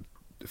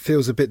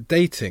feels a bit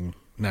dating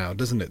now,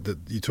 doesn't it? That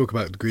you talk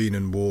about Greene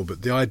and Waugh,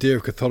 but the idea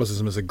of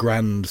Catholicism as a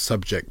grand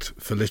subject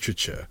for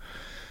literature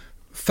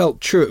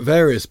felt true at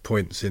various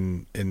points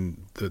in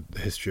the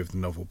history of the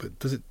novel. But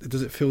does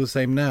it feel the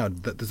same now?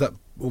 Does that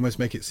almost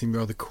make it seem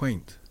rather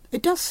quaint?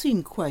 It does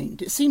seem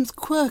quaint. It seems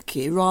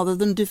quirky rather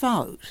than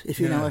devout, if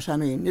you know what I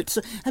mean.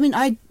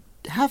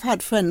 have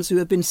had friends who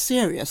have been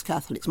serious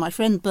Catholics. My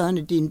friend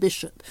Bernadine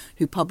Bishop,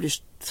 who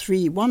published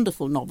 3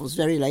 wonderful novels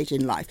very late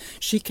in life,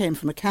 she came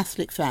from a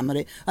Catholic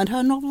family, and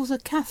her novels are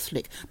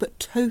Catholic, but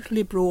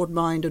totally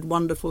broad-minded,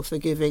 wonderful,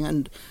 forgiving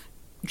and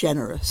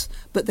generous.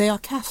 But they are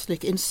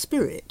Catholic in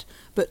spirit.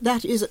 But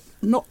that is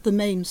not the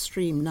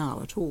mainstream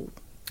now at all.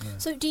 Yeah.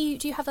 So do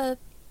you have a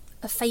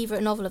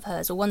favourite novel of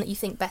hers, or one that you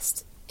think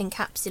best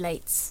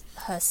encapsulates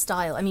her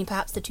style? I mean,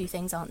 perhaps the two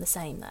things aren't the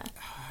same there.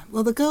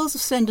 Well, The Girls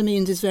of Slender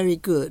Means is very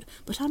good,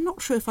 but I'm not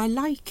sure if I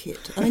like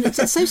it. I mean,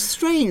 it's so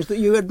strange that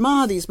you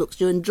admire these books,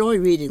 you enjoy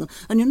reading them,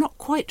 and you're not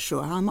quite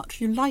sure how much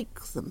you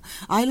like them.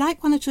 I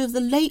like one or two of the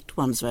late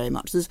ones very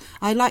much.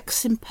 I like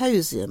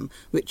Symposium,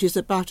 which is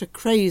about a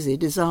crazy,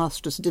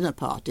 disastrous dinner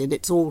party, and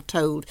it's all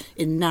told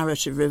in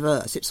narrative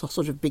reverse. It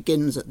sort of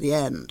begins at the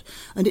end,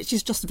 and it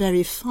is just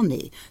very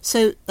funny.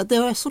 So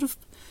there are sort of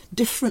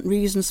different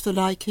reasons for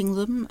liking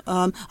them.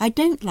 I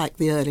don't like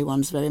the early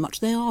ones very much.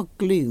 They are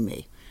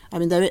gloomy. I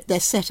mean, they're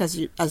set, as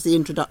the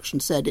introduction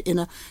said, in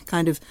a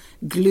kind of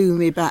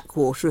gloomy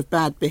backwater of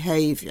bad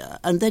behaviour,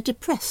 and they're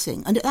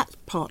depressing. And that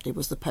partly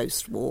was the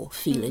post-war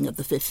feeling of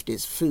the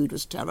 50s. Food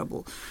was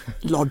terrible,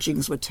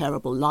 lodgings were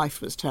terrible,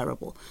 life was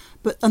terrible.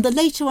 And the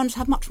later ones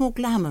have much more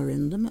glamour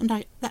in them,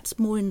 and that's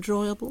more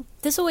enjoyable.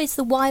 There's always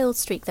the wild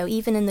streak, though,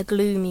 even in the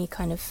gloomy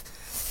kind of,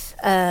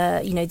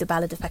 the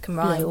Ballad of Peckham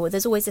Rye, Yeah. or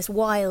there's always this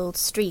wild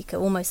streak,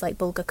 almost like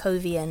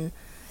Bulgakovian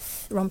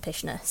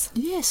rompishness.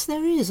 Yes,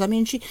 there is. I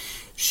mean,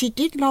 she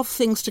did love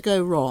things to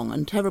go wrong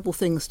and terrible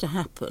things to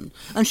happen.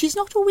 And she's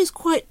not always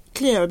quite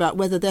clear about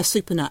whether they're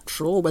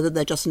supernatural or whether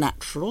they're just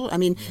natural. I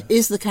mean,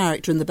 is the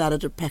character in the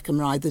Ballad of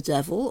Peckham Rye the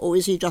devil, or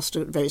is he just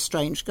a very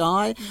strange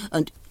guy?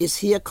 And is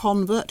he a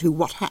convert who,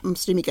 what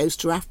happens to him? He goes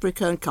to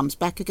Africa and comes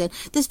back again.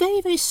 There's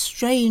very, very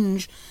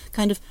strange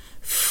kind of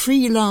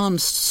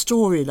freelance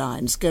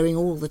storylines going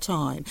all the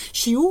time.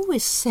 She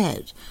always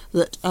said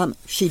that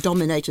she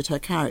dominated her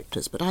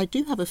characters, but I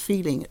do have a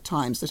feeling at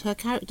times that her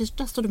characters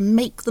just sort of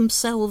make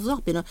themselves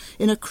up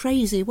in a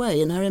crazy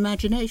way in her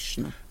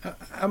imagination.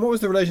 And what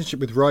was the relationship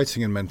with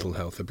writing and mental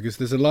health? Because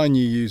there's a line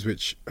you use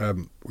which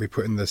we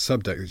put in the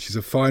subtext, that she's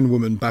a fine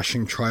woman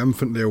bashing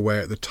triumphantly away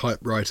at the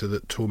typewriter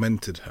that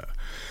tormented her.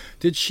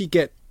 Did she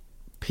get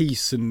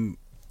peace in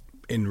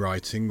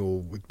writing,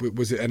 or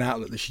was it an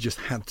outlet that she just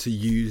had to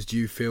use, do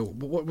you feel?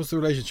 What was the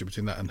relationship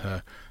between that and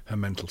her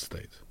mental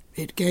state?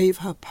 It gave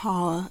her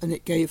power and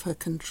it gave her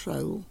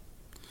control.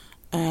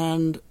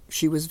 And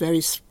she was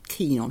very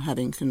keen on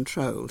having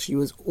control. She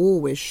was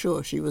always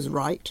sure she was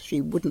right.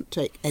 She wouldn't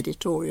take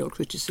editorial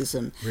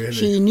criticism. Really?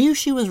 She knew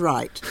she was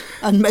right,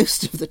 and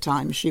most of the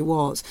time she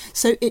was.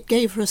 So it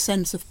gave her a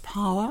sense of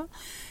power,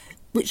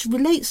 which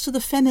relates to the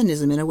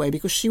feminism in a way,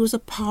 because she was a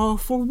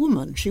powerful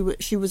woman. She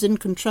was in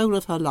control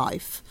of her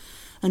life,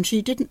 and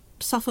she didn't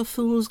suffer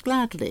fools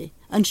gladly,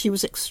 and she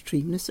was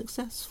extremely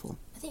successful.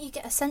 I think you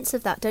get a sense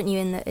of that, don't you,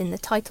 in the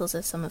titles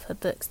of some of her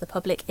books: the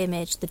public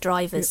image, the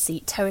driver's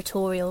seat,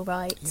 territorial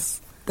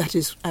rights. That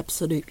is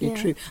absolutely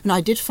true. And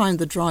I did find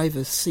the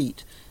driver's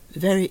seat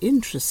very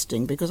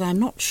interesting, because I'm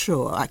not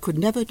sure, I could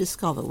never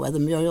discover whether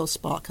Muriel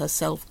Spark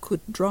herself could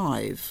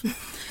drive.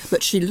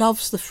 But she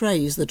loves the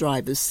phrase, the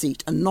driver's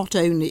seat, and not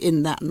only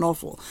in that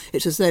novel.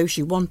 It's as though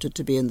she wanted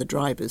to be in the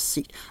driver's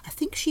seat. I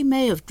think she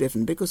may have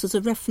driven, because there's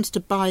a reference to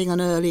buying an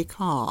early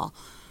car.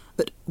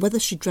 But whether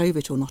she drove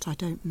it or not, I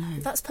don't know.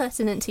 That's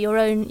pertinent to your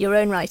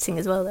own writing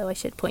as well, though, I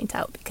should point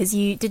out, because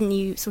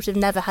you sort of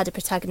never had a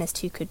protagonist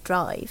who could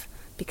drive,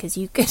 because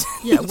you could.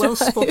 Yeah, well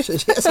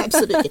spotted. Yes,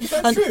 absolutely.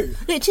 That's true.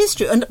 It is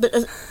true.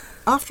 But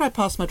after I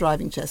passed my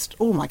driving test,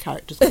 all my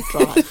characters could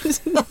drive.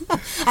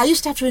 I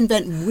used to have to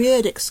invent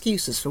weird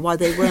excuses for why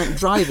they weren't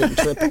driving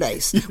to a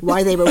place,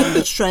 why they were on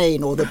the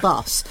train or the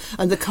bus,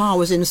 and the car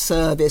was in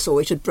service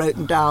or it had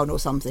broken down or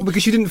something.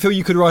 Because you didn't feel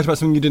you could write about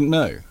something you didn't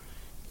know?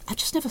 I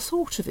just never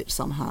thought of it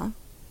somehow.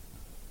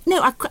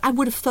 No, I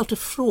would have felt a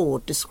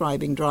fraud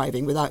describing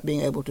driving without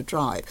being able to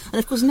drive. And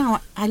of course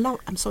now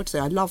I'm sorry to say,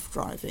 I love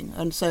driving,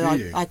 and so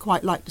I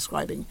quite like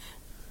describing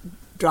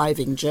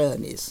driving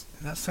journeys.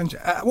 That's strange.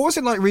 What was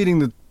it like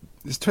reading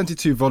there's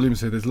 22 volumes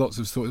here, there's lots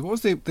of stories. What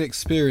was the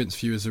experience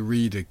for you as a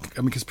reader?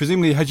 I mean, because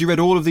presumably, had you read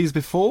all of these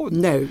before?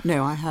 No,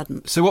 I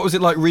hadn't. So what was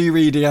it like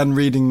rereading and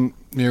reading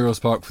Muriel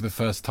Spark for the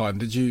first time?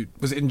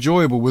 Was it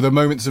enjoyable? Were there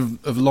moments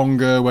of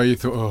longer where you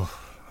thought, oh...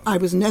 I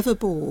was never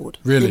bored.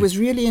 Really? It was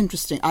really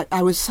interesting.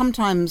 I was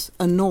sometimes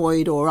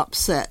annoyed or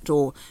upset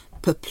or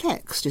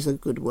perplexed is a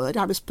good word.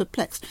 I was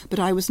perplexed, but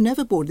I was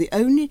never bored. The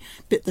only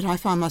bit that I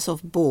found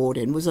myself bored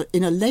in was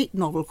in a late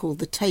novel called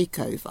The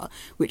Takeover,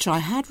 which I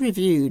had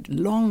reviewed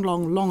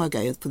long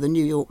ago for the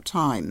New York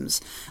Times,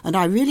 and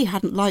I really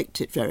hadn't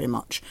liked it very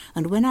much.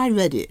 And when I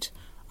read it,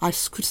 I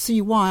could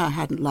see why I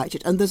hadn't liked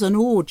it. And there's an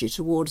orgy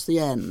towards the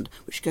end,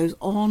 which goes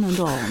on.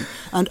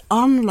 And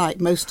unlike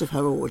most of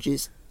her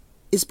orgies,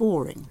 is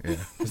boring. Yeah.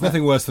 There's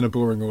nothing worse than a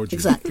boring orgy.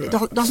 Exactly. It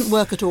doesn't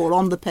work at all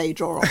on the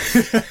page or off.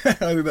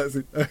 I think that's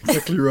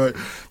exactly right.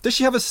 Does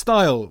she have a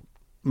style,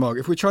 Mark?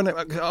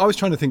 I was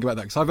trying to think about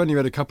that, because I've only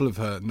read a couple of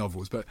her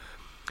novels, but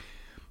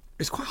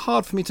it's quite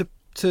hard for me to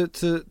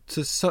to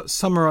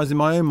summarise in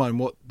my own mind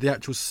what the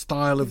actual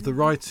style of the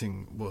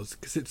writing was,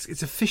 because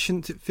it's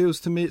efficient. It feels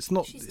to me it's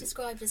not. She's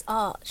described as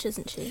arch,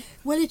 isn't she?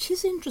 Well, it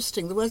is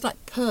interesting. The words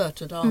like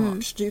pert and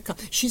arch do come.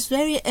 She's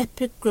very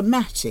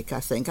epigrammatic, I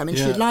think. I mean,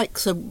 she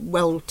likes a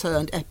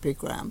well-turned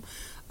epigram,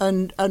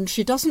 and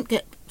she doesn't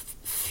get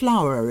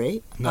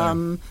flowery.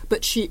 No.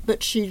 But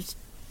she's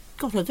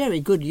got a very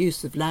good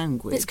use of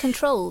language. It's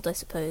controlled, I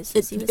suppose.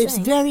 It's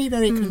very,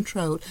 very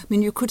controlled. I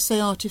mean, you could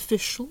say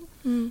artificial.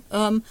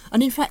 And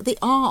in fact, the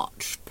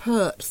arch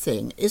pert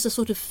thing is a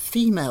sort of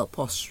female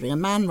posturing. A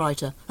male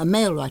writer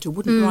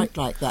wouldn't write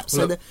like that.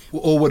 So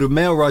or would a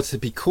male writer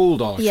be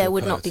called arch? Yeah, or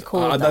would pert? not be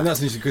called And that.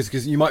 that's interesting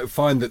because you might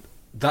find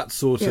that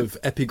sort of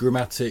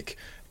epigrammatic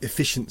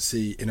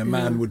efficiency in a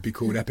man would be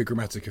called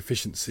epigrammatic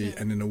efficiency,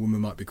 and in a woman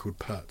might be called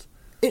pert.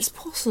 It's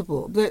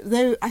possible,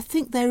 though I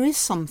think there is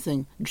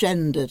something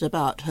gendered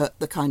about her,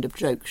 the kind of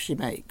jokes she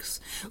makes.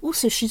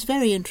 Also, she's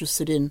very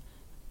interested in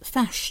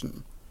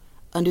fashion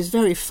and is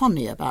very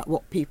funny about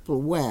what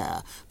people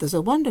wear. There's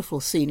a wonderful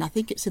scene, I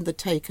think it's in The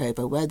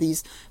Takeover, where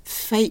these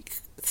fake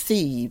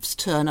thieves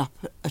turn up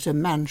at a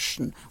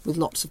mansion with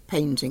lots of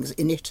paintings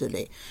in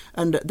Italy,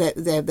 and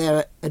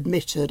they're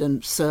admitted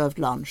and served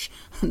lunch.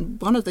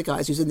 And one of the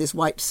guys who's in this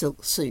white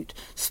silk suit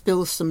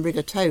spills some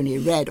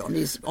rigatoni red on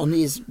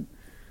his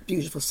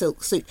beautiful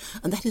silk suit,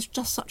 and that is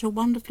just such a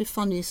wonderfully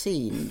funny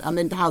scene. I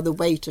mean, how the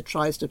waiter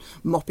tries to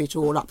mop it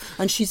all up,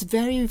 and she's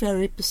very,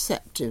 very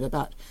perceptive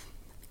about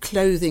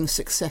clothing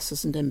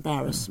successes and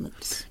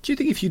embarrassments. Do you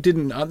think if you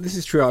didn't, this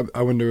is true,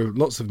 I wonder of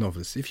lots of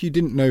novelists, if you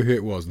didn't know who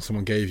it was and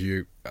someone gave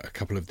you a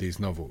couple of these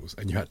novels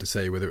and you had to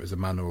say whether it was a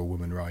man or a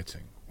woman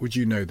writing, would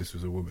you know this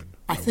was a woman?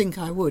 I think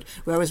I would.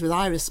 Whereas with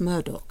Iris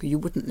Murdoch, you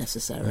wouldn't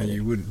necessarily. No,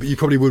 you wouldn't. But you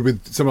probably would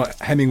with someone like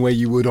Hemingway,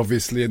 you would,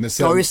 obviously, in the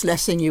sense. Doris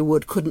Lessing, you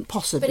would. Couldn't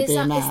possibly be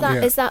a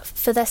man. Is that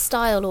for their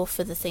style or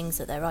for the things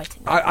that they're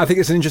writing? I think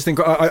it's an interesting...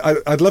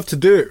 I'd love to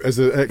do it as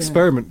an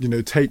experiment,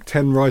 take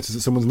 10 writers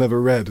that someone's never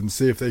read and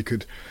see if they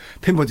could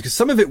pinpoint, because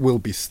some of it will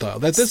be style.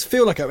 There does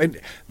feel like... I mean,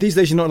 these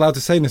days you're not allowed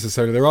to say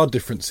necessarily there are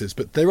differences,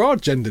 but there are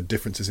gendered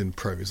differences in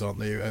prose, aren't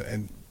there?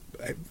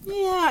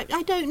 Yeah,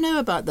 I don't know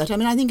about that. I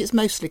mean, I think it's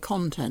mostly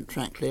content,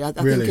 frankly. I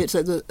Really? think it's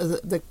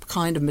the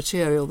kind of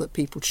material that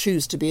people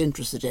choose to be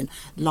interested in,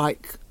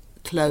 like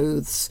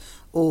clothes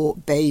or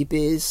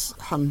babies,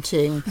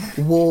 hunting,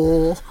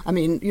 war. I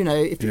mean,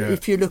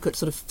 if you look at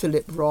sort of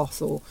Philip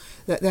Roth, or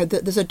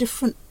there's a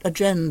different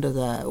agenda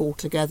there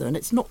altogether, and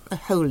it's not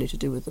wholly to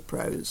do with the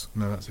prose.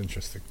 No, that's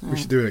interesting. We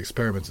should do an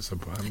experiment at some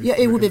point. Yeah,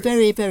 it would be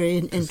very, very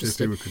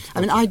interesting.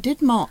 I mean, I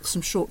did mark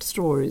some short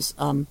stories.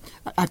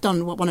 I've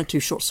done one or two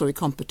short story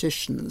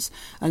competitions,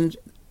 and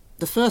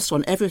the first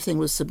one, everything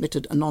was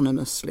submitted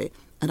anonymously,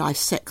 and I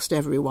sexed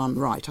everyone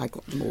right. I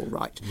got them all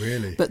right.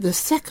 Really? But the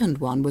second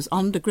one was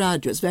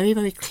undergraduates, very,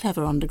 very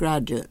clever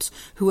undergraduates,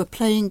 who were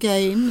playing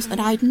games,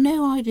 and I had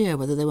no idea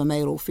whether they were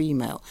male or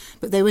female,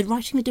 but they were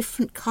writing a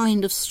different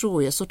kind of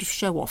story, a sort of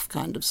show-off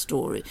kind of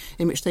story,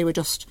 in which they were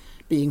just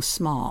being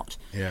smart.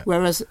 Yeah.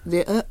 Whereas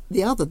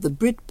the other, the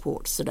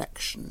Bridport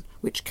selection,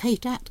 which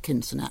Kate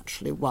Atkinson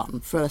actually won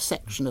for a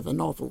section of a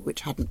novel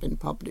which hadn't been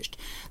published,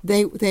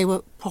 they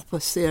were proper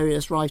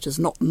serious writers,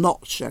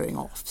 not showing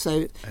off.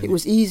 So it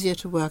was easier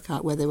to work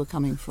out where they were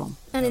coming from.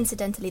 And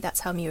incidentally, that's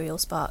how Muriel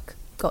Spark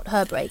got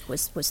her break,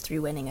 was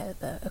through winning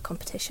a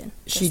competition.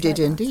 She did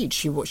indeed.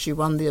 She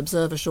won the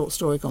Observer short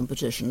story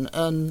competition,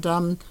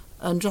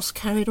 and just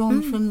carried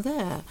on from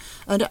there.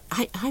 And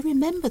I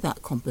remember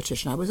that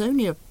competition. I was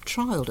only a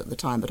child at the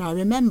time, but I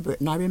remember it,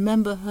 and I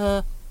remember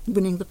her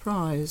winning the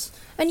prize.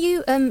 And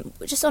you,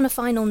 just on a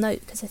final note,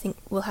 because I think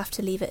we'll have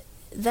to leave it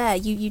there,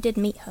 you did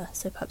meet her,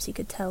 so perhaps you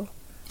could tell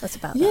us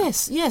about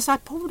that. Yes, I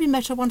probably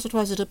met her once or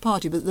twice at a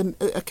party, but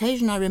the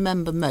occasion I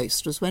remember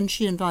most was when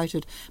she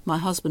invited my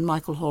husband,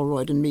 Michael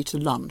Holroyd, and me to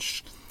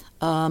lunch.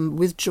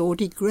 With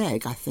Geordie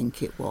Gregg, I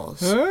think it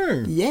was.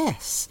 Oh.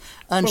 Yes.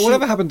 And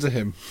whatever happened to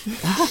him?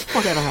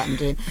 Whatever happened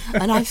to him.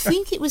 And I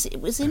think it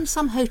was in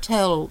some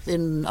hotel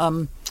in...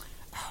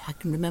 I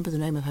can remember the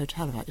name of the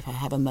hotel if I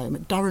have a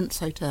moment. Durrant's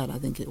Hotel, I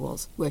think it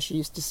was, where she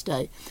used to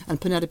stay.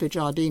 And Penelope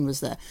Jardine was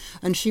there.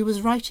 And she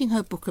was writing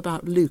her book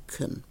about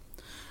Lucan.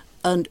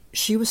 And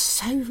she was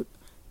so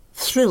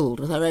thrilled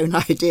with her own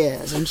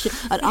ideas,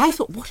 and I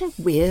thought, what a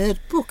weird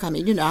book. I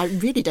mean, I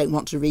really don't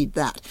want to read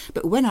that,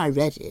 but when I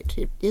read it,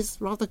 it is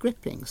rather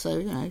gripping.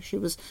 So she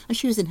was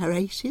in her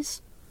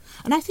 80s,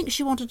 and I think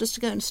she wanted us to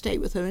go and stay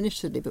with her in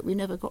Italy, but we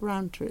never got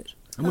round to it.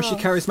 And was she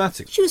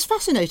charismatic? She was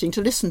fascinating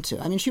to listen to.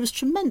 I mean, she was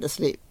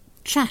tremendously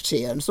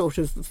chatty and sort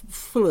of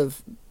full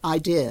of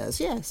ideas.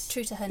 Yes,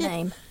 true to her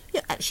name.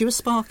 Yeah, she was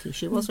sparky.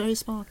 She was very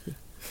sparky.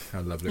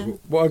 How lovely. Yeah.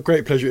 What a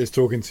great pleasure it is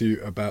talking to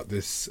you about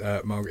this,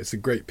 Margaret. It's a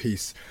great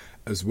piece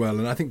as well.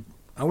 And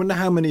I wonder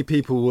how many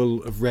people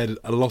will have read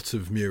a lot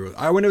of Muriel.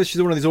 I wonder if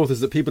she's one of these authors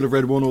that people have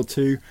read one or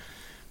two.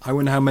 I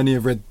wonder how many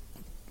have read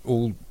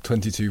all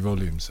 22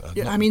 volumes.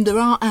 Yeah, I mean, there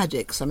are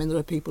addicts. I mean, there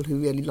are people who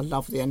really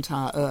love the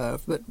entire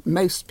oeuvre, but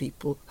most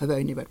people have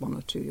only read one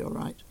or two, you're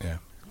right. Yeah,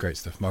 great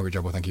stuff. Margaret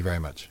Jobble, thank you very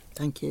much.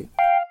 Thank you.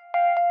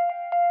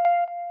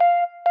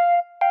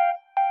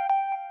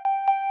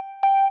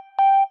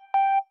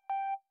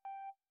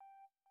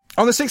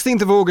 On the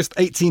 16th of August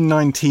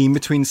 1819,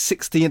 between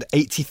 60 and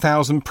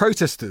 80,000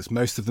 protesters,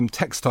 most of them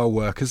textile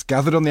workers,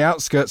 gathered on the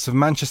outskirts of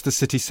Manchester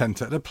city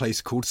centre at a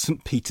place called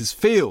St Peter's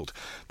Field.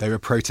 They were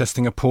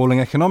protesting appalling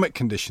economic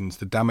conditions,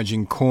 the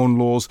damaging corn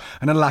laws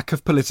and a lack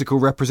of political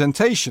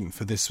representation,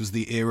 for this was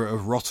the era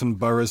of rotten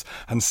boroughs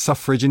and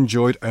suffrage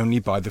enjoyed only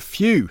by the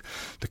few.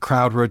 The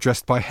crowd were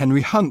addressed by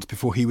Henry Hunt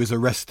before he was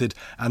arrested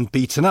and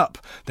beaten up.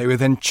 They were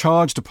then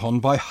charged upon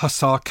by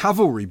hussar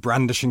cavalry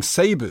brandishing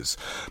sabres.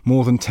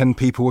 More than 10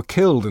 people were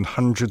killed and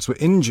hundreds were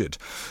injured.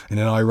 In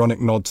an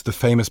ironic nod to the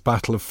famous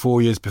battle of 4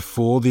 years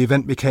before, the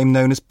event became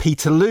known as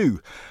Peterloo,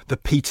 the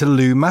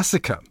Peterloo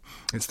Massacre.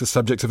 It's the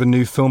subject of a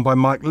new film by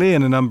Mike Leigh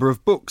and a number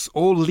of books,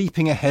 all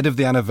leaping ahead of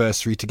the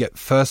anniversary to get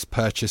first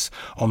purchase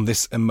on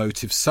this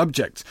emotive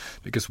subject,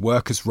 because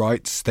workers'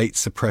 rights, state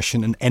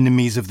suppression and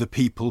enemies of the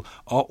people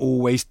are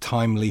always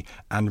timely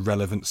and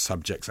relevant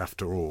subjects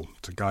after all.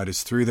 To guide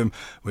us through them,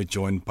 we're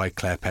joined by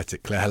Claire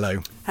Pettit. Claire,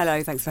 hello.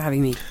 Hello, thanks for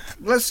having me.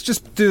 Let's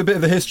just do a bit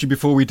of the history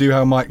before we do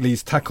how Mike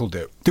Leigh's tackled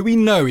it. Do we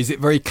know, is it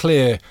very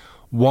clear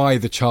why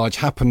the charge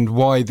happened,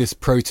 why this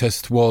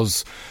protest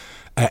was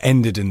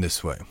ended in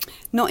this way?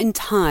 Not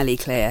entirely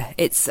clear.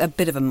 It's a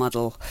bit of a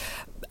muddle.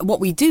 What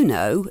we do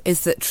know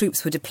is that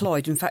troops were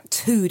deployed. In fact,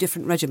 2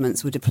 different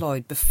regiments were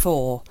deployed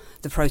before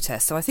the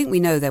protest. So I think we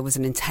know there was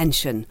an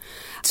intention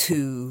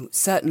to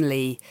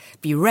certainly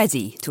be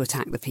ready to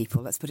attack the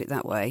people, let's put it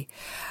that way.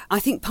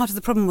 I think part of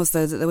the problem was,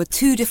 though, that there were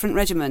 2 different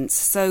regiments.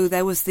 So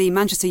there was the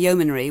Manchester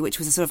Yeomanry, which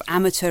was a sort of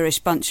amateurish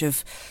bunch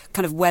of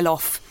kind of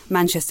well-off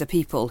Manchester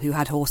people who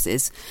had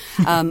horses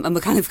and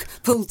were kind of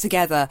pulled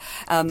together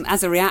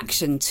as a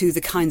reaction to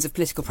the kinds of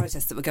political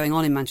protests that were going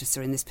on in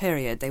Manchester in this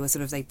period. They were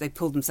sort of, they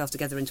pulled themselves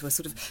together into a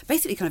sort of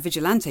basically kind of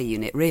vigilante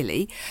unit,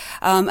 really.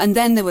 And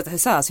then there were the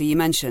Hussars, who you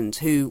mentioned,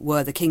 who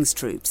were the King's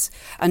troops.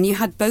 And you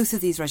had both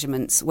of these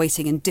regiments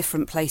waiting in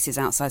different places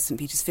outside St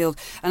Peter's Field.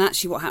 And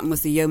actually what happened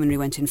was the Yeomanry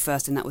went in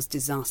first, and that was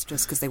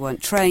disastrous because they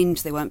weren't trained,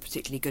 they weren't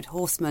particularly good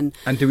horsemen.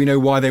 And do we know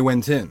why they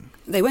went in?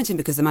 They went in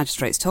because the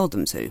magistrates told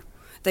them to.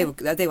 They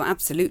were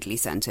absolutely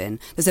sent in.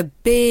 There's a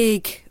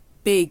big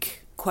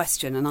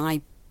question, and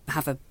I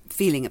have a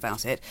feeling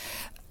about it,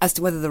 as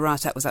to whether the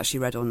Riot Act was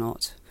actually read or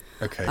not.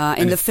 Okay.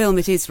 In the film,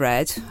 it is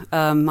read.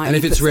 And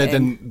if it's read,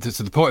 then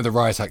so the point of the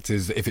Riot Act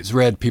is, if it's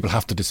read, people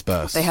have to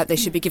disperse. They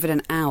should be given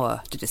an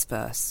hour to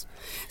disperse.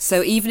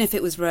 So even if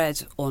it was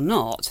read or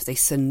not, they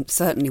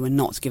certainly were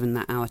not given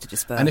that hour to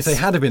disperse. And if they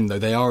had been, though,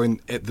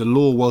 the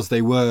law was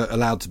they were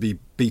allowed to be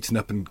beaten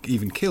up and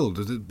even killed.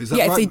 Is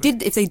that right?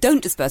 If they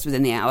don't disperse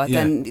within the hour,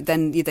 then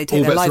they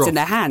take their lives in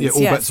their hands. Yeah,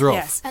 all bets are off.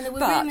 Yes. And there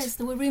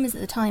were rumours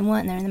at the time,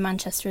 weren't there, in the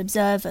Manchester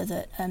Observer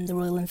that the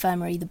Royal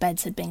Infirmary, the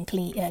beds had been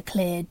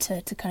cleared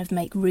to kind of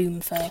make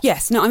room for...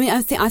 Yes, no, I mean,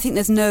 I think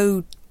there's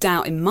no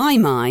doubt in my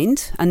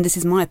mind, and this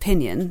is my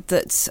opinion,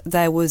 that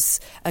there was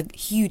a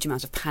huge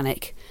amount of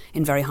panic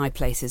in very high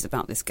places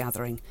about this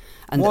gathering.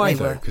 And why,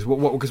 though? Because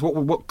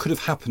what could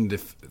have happened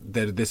if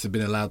this had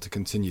been allowed to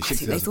continue? I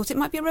think they thought it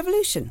might be a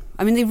revolution.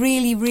 I mean, they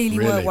really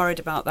were worried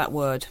about that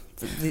word,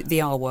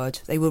 the R word.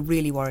 They were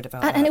really worried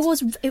about that. And it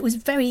was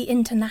very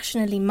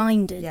internationally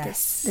minded,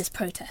 this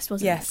protest,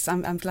 wasn't it? Yes,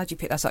 I'm glad you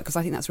picked that up, because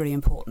I think that's really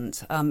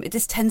important.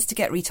 This tends to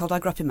get retold. I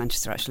grew up in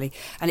Manchester, actually,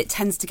 and it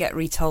tends to get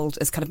retold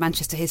as kind of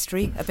Manchester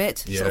history a bit,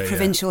 sort of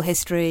provincial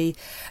history,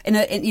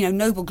 in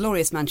noble,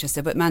 glorious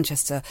Manchester. But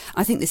Manchester,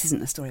 I think this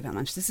isn't a story about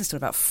Manchester. This is a story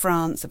about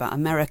France, about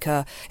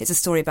America. It's a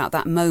story about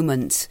that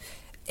moment.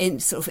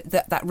 In sort of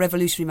that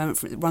revolutionary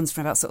moment runs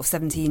from about sort of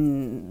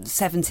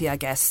 1770, I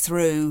guess,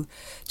 through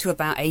to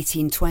about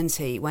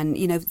 1820,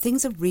 when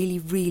things are really,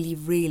 really,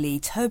 really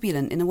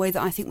turbulent in a way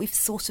that I think we've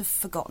sort of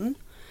forgotten.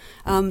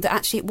 That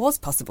actually it was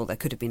possible there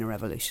could have been a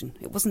revolution.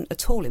 It wasn't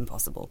at all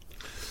impossible.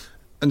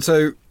 And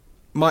so,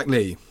 Mike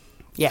Leigh,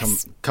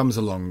 yes, comes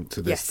along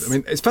to this. Yes. I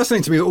mean, it's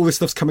fascinating to me that all this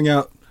stuff's coming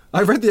out.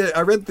 I read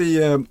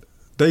the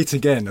date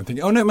again. I'm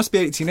thinking, oh no, it must be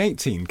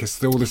 1818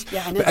 because all this.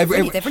 Yeah, I know.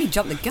 They've really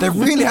jumped the gun. They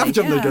really have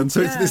jumped the gun. So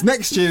this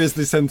next year is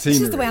the centenary.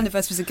 This is the way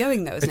anniversaries are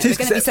going, though, isn't it? They're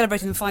going to be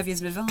celebrating them 5 years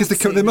in advance.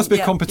 Because there must be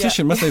a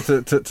competition, must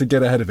they, to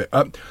get ahead of it?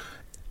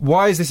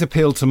 Why is this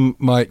appeal to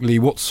Mike Leigh?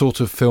 What sort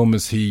of film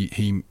has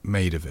he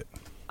made of it?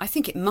 I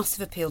think it must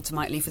have appealed to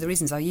Mike Leigh for the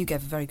reasons you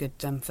gave a very good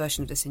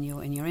version of this in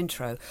your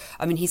intro.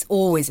 I mean, he's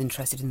always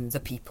interested in the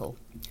people.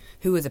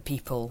 Who are the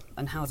people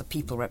and how are the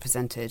people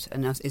represented,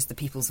 and is the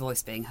people's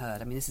voice being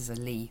heard? I mean, this is a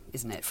Leigh,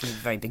 isn't it, from the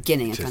very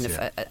beginning,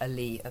 a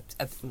Leigh,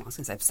 I was going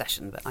to say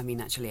obsession, but I mean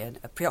actually a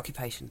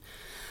preoccupation.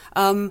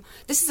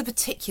 This is a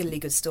particularly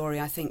good story,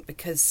 I think,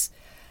 because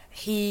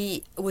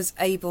he was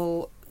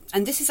able...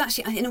 And this is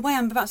actually, in a way,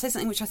 I'm about to say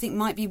something which I think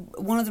might be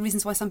one of the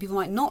reasons why some people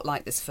might not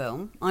like this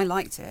film. I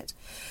liked it.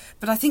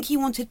 But I think he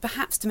wanted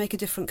perhaps to make a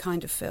different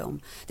kind of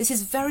film. This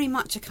is very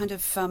much a kind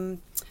of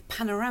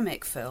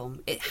panoramic film.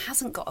 It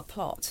hasn't got a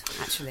plot,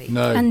 actually.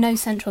 No. And no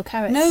central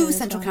character. No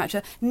central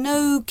character.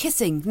 No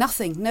kissing.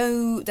 Nothing.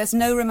 There's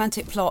no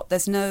romantic plot.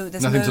 There's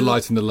nothing to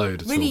lighten the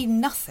load at all. Really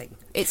nothing.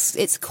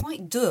 It's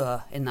quite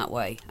dour in that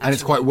way, actually. And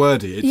it's quite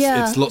wordy.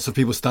 It's lots of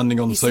people standing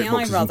on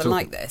soapboxes. I rather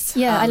like this.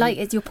 Yeah, I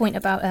like your point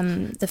about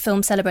the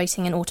film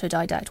celebrating an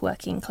autodidact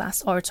working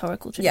class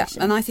oratorical tradition.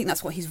 Yeah, and I think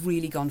that's what he's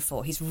really gone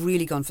for. He's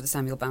really gone for the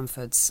Samuel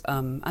Bamfords.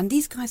 And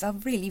these guys are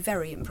really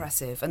very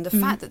impressive. And the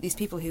fact that these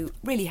people who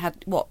really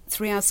had,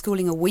 3 hours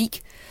schooling a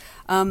week,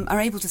 are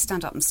able to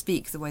stand up and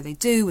speak the way they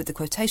do, with the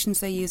quotations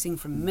they're using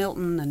from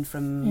Milton and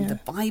from the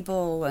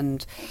Bible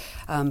and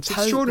it's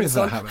extraordinary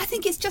that happened. I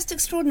think it's just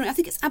extraordinary. I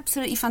think it's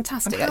absolutely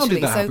fantastic. And how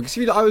did that happen?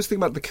 Because I was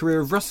thinking about the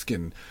career of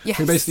Ruskin,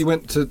 who basically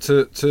went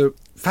to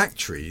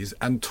factories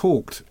and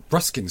talked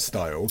Ruskin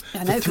style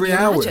for 3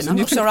 hours. I'm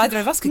not sure either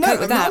of us could cope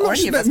with that, or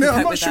any of us could cope with that.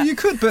 I'm not sure you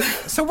could, but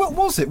so what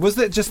was it? Was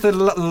it just the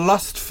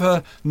lust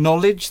for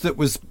knowledge that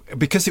was,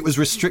 because it was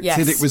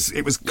restricted,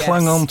 it was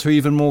clung on to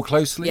even more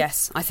closely?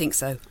 Yes, I think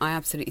so. I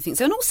absolutely think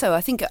so. And also,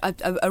 I think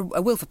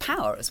a will for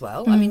power as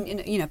well. I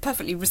mean,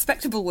 perfectly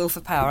respectable will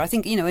for power. I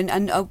think,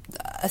 and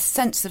a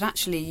sense that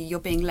actually you're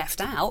being left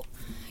out.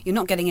 You're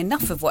not getting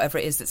enough of whatever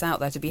it is that's out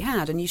there to be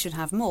had, and you should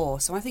have more.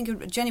 So I think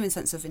a genuine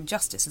sense of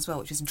injustice as well,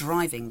 which is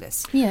driving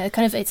this. Yeah,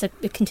 it's a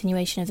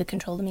continuation of the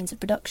control the means of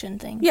production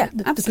thing. Yeah,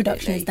 absolutely. The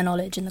production is the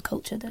knowledge and the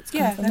culture that's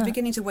coming from they're that.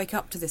 beginning to wake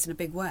up to this in a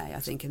big way, I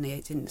think, in the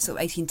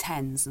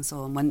 1810s and so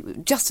on,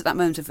 when just at that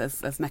moment of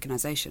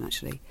mechanisation,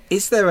 actually.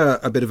 Is there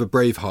a bit of a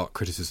Braveheart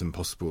criticism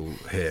possible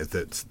here,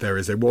 that there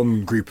is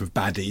one group of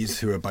baddies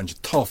who are a bunch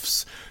of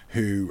toffs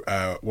who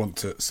want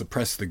to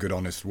suppress the good,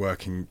 honest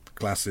working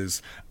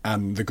classes,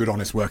 and the good,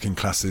 honest working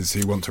classes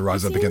who want to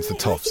rise up against the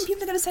toffs? I think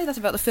people are going to say that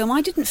about the film.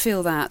 I didn't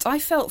feel that. I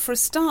felt, for a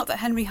start, that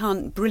Henry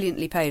Hunt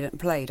brilliantly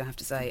played, I have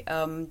to say.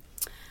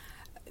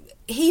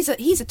 He's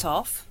a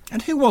toff.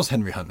 And who was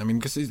Henry Hunt? I mean,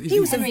 because he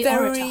was Henry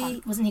Orator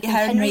Hunt, wasn't he?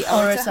 Henry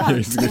Orator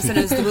Hunt, also known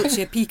as the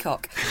Wiltshire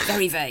Peacock.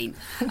 Very vain,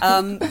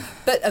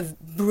 but a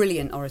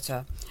brilliant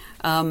orator.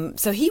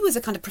 So he was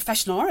a kind of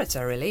professional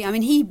orator, really. I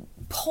mean, he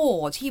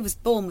was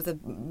born with a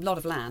lot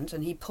of land,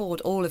 and he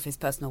poured all of his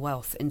personal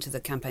wealth into the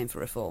campaign for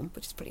reform,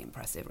 which is pretty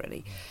impressive,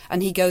 really.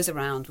 And he goes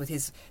around with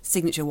his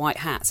signature white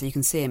hat, so you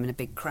can see him in a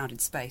big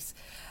crowded space,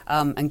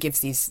 and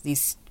gives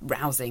these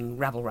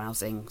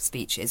rabble-rousing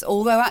speeches.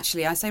 Although,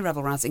 actually, I say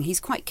rabble-rousing,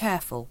 he's quite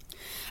careful.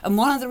 And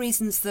one of the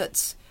reasons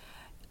that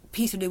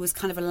Peterloo was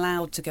kind of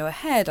allowed to go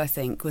ahead, I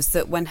think, was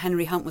that when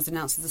Henry Hunt was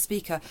announced as the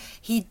Speaker,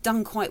 he'd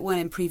done quite well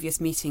in previous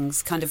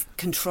meetings, kind of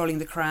controlling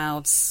the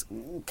crowds,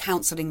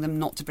 counselling them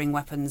not to bring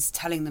weapons,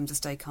 telling them to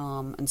stay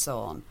calm, and so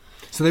on.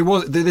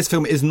 So this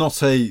film is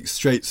not a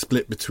straight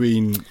split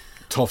between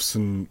toffs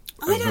and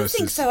I don't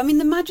think so. I mean,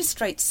 the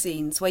magistrates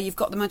scenes, where you've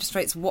got the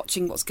magistrates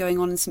watching what's going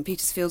on in St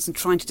Peter's Fields and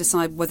trying to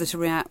decide whether to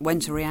react, when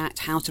to react,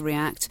 how to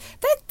react,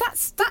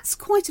 that's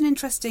quite an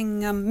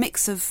interesting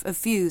mix of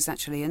views,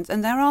 actually. And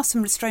there are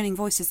some restraining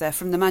voices there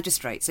from the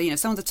magistrates. So,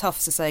 some of the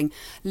toughs are saying,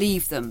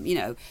 leave them,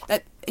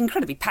 they're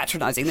incredibly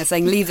patronising. They're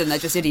saying, leave them, they're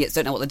just idiots,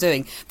 don't know what they're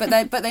doing. But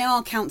they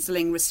are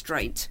counselling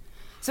restraint.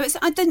 So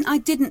I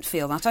didn't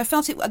feel that. I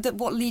felt that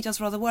what Lee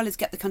does rather well is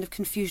get the kind of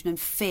confusion and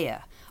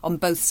fear on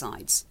both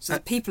sides. So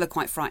the people are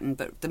quite frightened,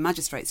 but the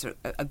magistrates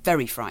are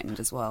very frightened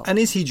as well. And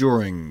is he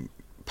drawing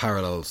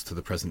parallels to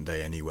the present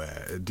day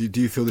anywhere? Do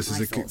you feel this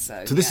is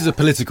this is a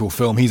political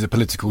film? He's a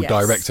political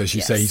director, as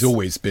you say. He's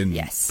always been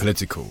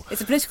political.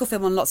 It's a political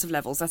film on lots of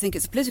levels. I think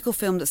it's a political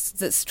film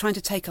that's trying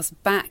to take us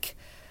back,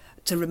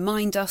 to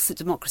remind us that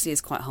democracy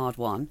is quite hard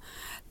won,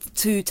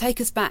 to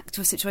take us back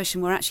to a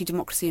situation where actually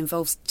democracy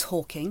involves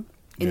talking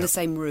in the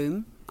same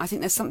room. I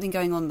think there's something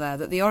going on there,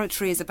 that the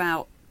oratory is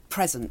about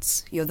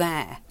presence. You're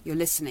there, you're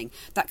listening.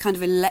 That kind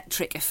of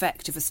electric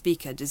effect of a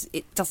speaker,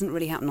 it doesn't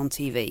really happen on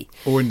TV.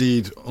 Or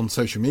indeed on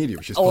social media,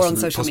 which is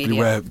possibly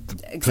where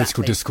the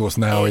political discourse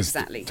now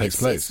takes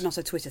place. It's not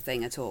a Twitter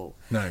thing at all.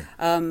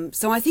 No.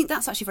 So I think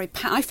that's actually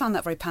I found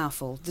that very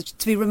powerful,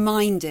 to be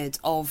reminded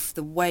of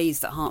the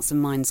ways that hearts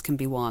and minds can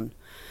be won.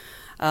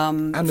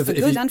 And for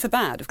good and for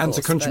bad, of course. And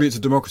to contribute to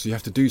democracy, you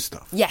have to do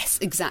stuff. Yes,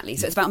 exactly.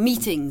 So it's about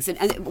meetings.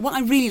 And what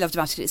I really loved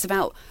about it's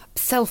about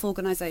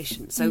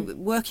self-organisation. So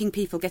working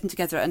people getting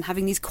together and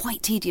having these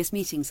quite tedious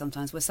meetings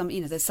sometimes, where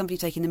there's somebody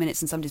taking the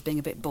minutes and somebody's being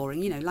a bit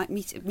boring, like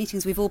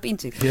meetings we've all been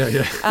to.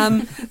 Yeah.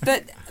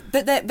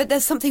 But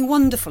there's something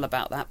wonderful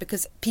about that,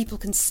 because people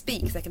can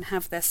speak, they can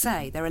have their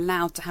say, they're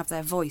allowed to have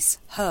their voice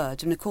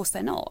heard, and of course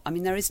they're not. I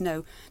mean, there's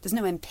no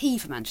MP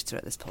for Manchester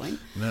at this point.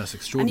 No, that's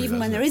extraordinary. And even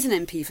when there is an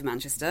MP for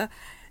Manchester,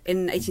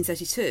 in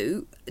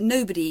 1832,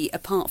 nobody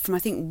apart from, I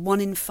think,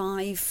 1 in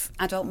 5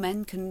 adult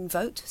men can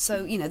vote.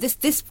 So,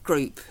 this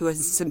group who are in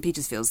St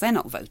Peter's Fields, they're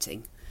not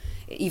voting,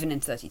 even in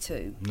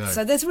 32. No.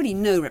 So there's really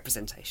no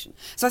representation.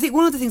 So I think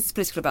one of the things that's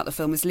political about the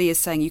film is Lee is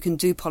saying you can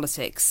do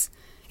politics.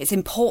 It's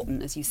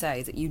important, as you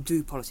say, that you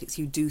do politics,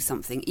 you do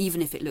something,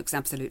 even if it looks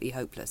absolutely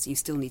hopeless. You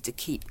still need to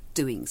keep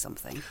doing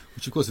something.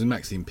 Which, of course, is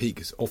Maxine Peake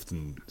has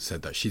often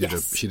said that. She did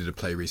a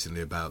play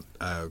recently about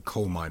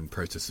coal mine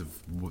protests of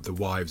the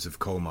wives of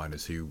coal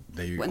miners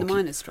when the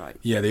miners' strike.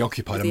 Yeah, they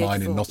occupied a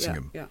mine in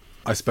Nottingham. Yeah.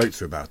 I spoke to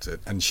her about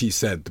it, and she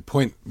said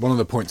one of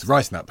the points of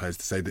writing that play is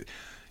to say that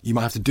you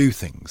might have to do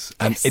things.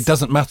 And it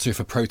doesn't matter if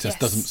a protest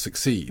doesn't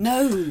succeed.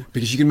 No.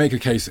 Because you can make a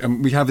case,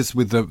 and we have this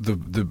with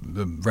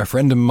the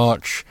referendum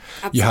march,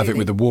 Absolutely. you have it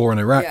with the war in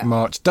Iraq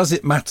march. Does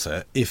it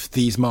matter if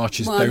these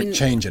marches don't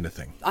change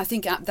anything? I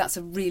think that's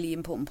a really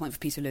important point for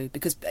Peterloo,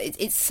 because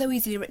it's so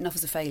easily written off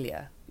as a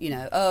failure. You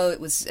know, oh,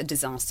 it was a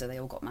disaster, they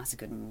all got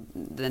massacred and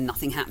then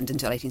nothing happened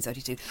until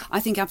 1832.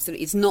 I think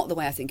absolutely, it's not the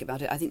way I think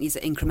about it. I think these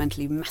are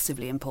incrementally,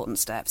 massively important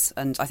steps,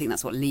 and I think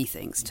that's what Lee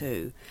thinks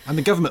too. And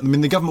the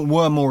government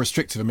were more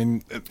restrictive. I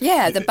mean...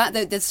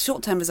 the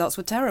short-term results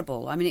were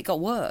terrible. I mean, it got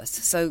worse.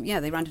 So,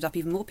 they rounded up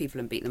even more people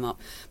and beat them up,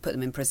 put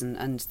them in prison.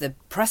 And the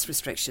press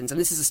restrictions,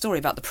 and this is a story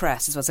about the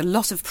press as well. There's a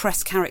lot of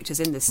press characters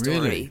in this story.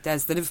 Really?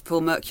 There's the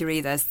Liverpool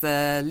Mercury, there's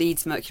the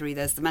Leeds Mercury,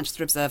 there's the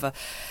Manchester Observer,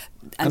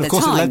 and of the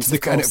course Times,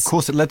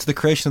 it led to the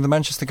creation of the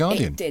Manchester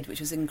Guardian. It did,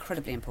 which was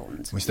incredibly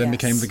important. Which then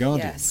became the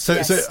Guardian. Yes,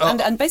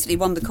 and basically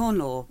won the Corn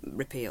Law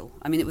repeal.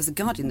 I mean, it was the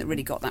Guardian that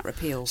really got that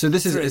repeal. So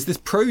is this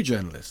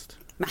pro-journalist?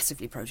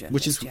 Massively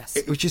pro-journalist,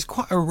 which is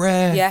quite a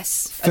rare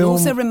film. And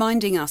also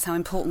reminding us how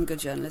important good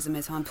journalism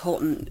is, how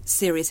important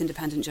serious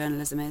independent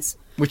journalism is.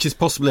 Which is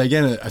possibly,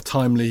 again, a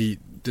timely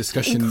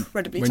discussion.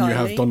 Incredibly when timely.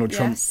 You have Donald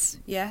Trump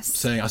yes.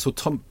 saying, I saw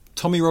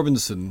Tommy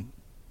Robinson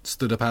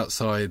stood up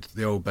outside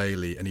the Old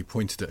Bailey and he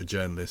pointed at a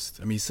journalist.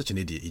 I mean, he's such an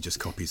idiot, he just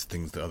copies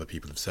things that other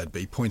people have said, but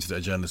he pointed at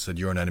a journalist and said,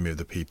 you're an enemy of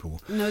the people.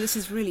 No, this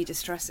is really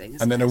distressing.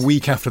 And then a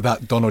week after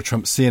that, Donald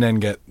Trump, CNN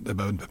get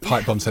a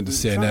pipe bomb sent to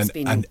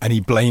CNN, and he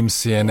blames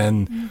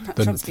CNN.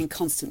 Trump's been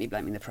constantly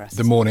blaming the press.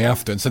 The morning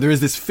after. And so there is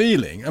this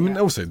feeling, I mean,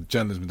 also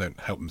journalism don't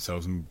help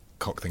themselves and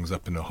cock things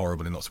up in a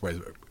horrible in lots of ways.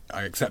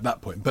 I accept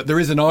that point, but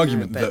there is an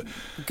argument that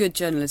good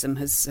journalism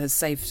has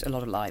saved a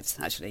lot of lives,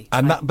 actually.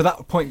 And but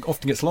that point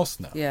often gets lost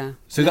now. Yeah.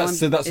 So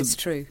it's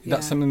true.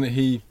 That's something that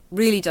he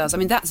really does. I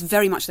mean, that's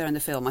very much there in the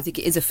film. I think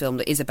it is a film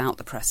that is about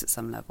the press at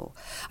some level.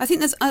 I think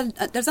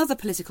there's other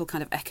political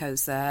kind of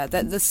echoes there.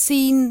 The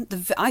scene,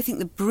 I think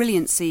the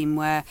brilliant scene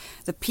where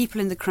the people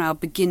in the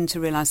crowd begin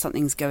to realise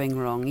something's going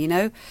wrong. You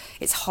know,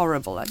 it's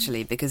horrible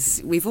actually,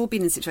 because we've all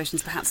been in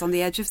situations perhaps on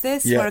the edge of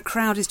this, where a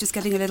crowd is just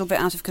getting a little bit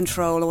out of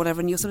control or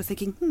whatever, and you're sort of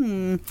thinking,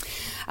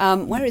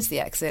 where is the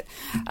exit?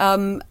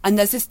 And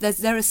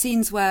there are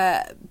scenes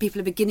where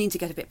people are beginning to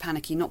get a bit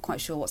panicky, not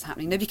quite sure what's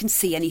happening. Nobody can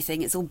see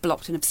anything. It's all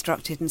blocked and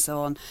obstructed and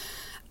so on.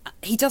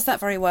 He does that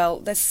very well.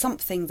 There's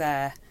something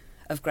there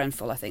of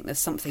Grenfell, I think. There's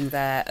something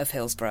there of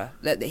Hillsborough.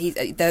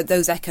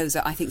 Those echoes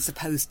are, I think,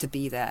 supposed to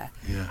be there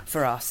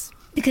for us.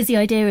 Because the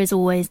idea is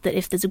always that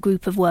if there's a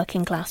group of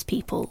working class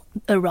people,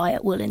 a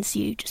riot will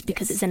ensue just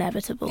because it's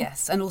inevitable.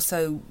 Yes, and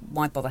also,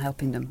 why bother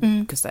helping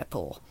them? Because they're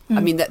poor. I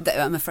mean,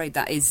 I'm afraid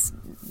that is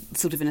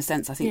sort of, in a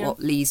sense, I think what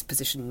Lee's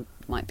position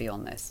might be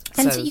on this.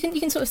 And so you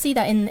can sort of see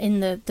that in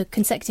the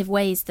consecutive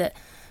ways that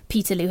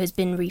Peterloo has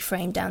been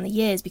reframed down the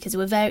years, because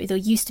there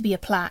used to be a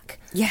plaque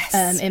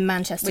in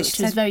Manchester which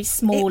was very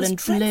small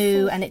and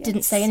blue, and it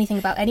didn't say anything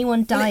about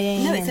anyone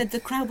dying. It said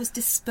the crowd was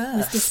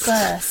dispersed.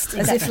 Exactly.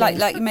 As if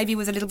like maybe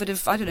with a little bit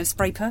of, I don't know,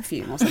 spray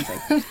perfume or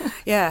something.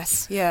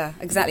 Yes,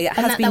 exactly. It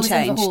has been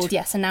changed. Overhauled,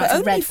 yes, and now it's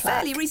a red plaque.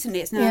 Fairly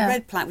recently it's now a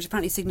red plaque, which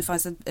apparently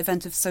signifies an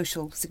event of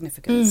social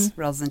significance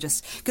rather than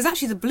just... Because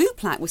actually the blue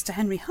plaque was to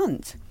Henry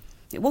Hunt.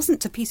 It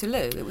wasn't to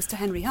Peterloo, it was to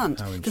Henry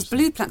Hunt. Because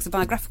blue plaques are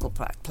biographical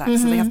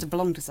plaques, so they have to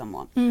belong to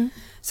someone.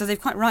 So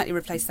they've quite rightly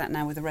replaced that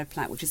now with a red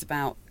plaque, which is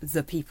about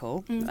the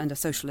people and a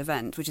social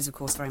event, which is, of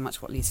course, very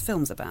much what Lee's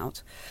film's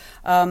about.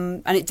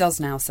 And it does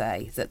now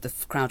say that the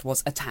crowd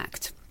was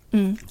attacked.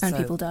 And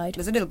people died.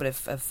 There's a little bit of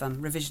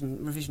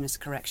revisionist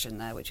correction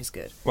there, which is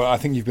good. Well, I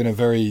think you've been a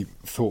very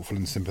thoughtful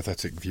and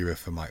sympathetic viewer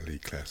for Mike Leigh,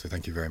 Claire, so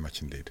thank you very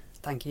much indeed.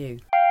 Thank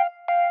you.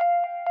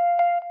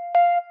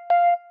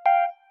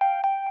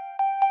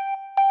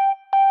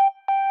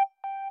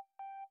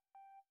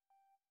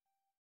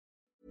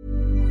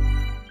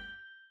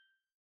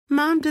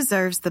 Mom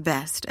deserves the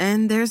best,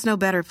 and there's no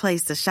better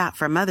place to shop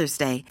for Mother's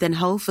Day than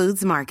Whole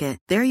Foods Market.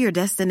 They're your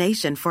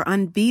destination for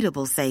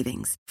unbeatable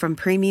savings, from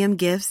premium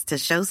gifts to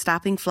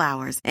show-stopping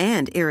flowers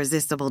and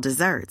irresistible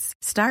desserts.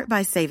 Start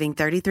by saving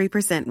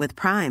 33% with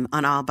Prime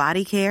on all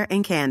body care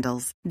and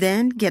candles.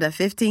 Then get a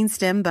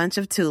 15-stem bunch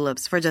of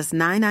tulips for just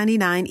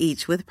 $9.99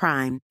 each with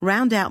Prime.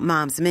 Round out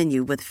Mom's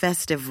menu with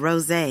festive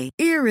rosé,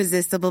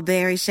 irresistible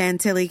berry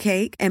chantilly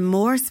cake, and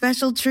more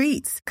special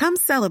treats. Come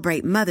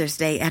celebrate Mother's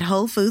Day at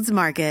Whole Foods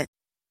Market.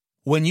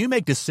 When you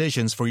make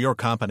decisions for your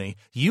company,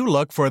 you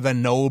look for the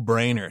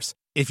no-brainers.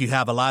 If you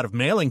have a lot of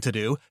mailing to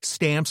do,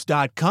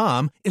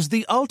 Stamps.com is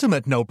the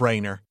ultimate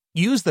no-brainer.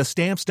 Use the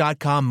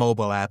Stamps.com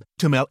mobile app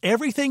to mail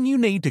everything you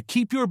need to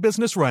keep your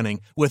business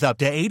running with up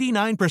to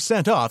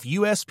 89% off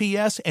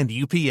USPS and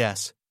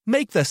UPS.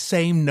 Make the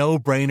same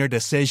no-brainer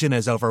decision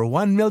as over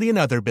 1 million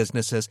other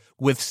businesses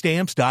with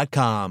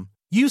Stamps.com.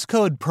 Use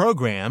code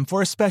PROGRAM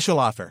for a special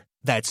offer.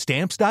 That's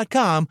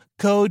Stamps.com,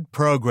 code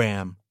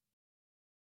PROGRAM.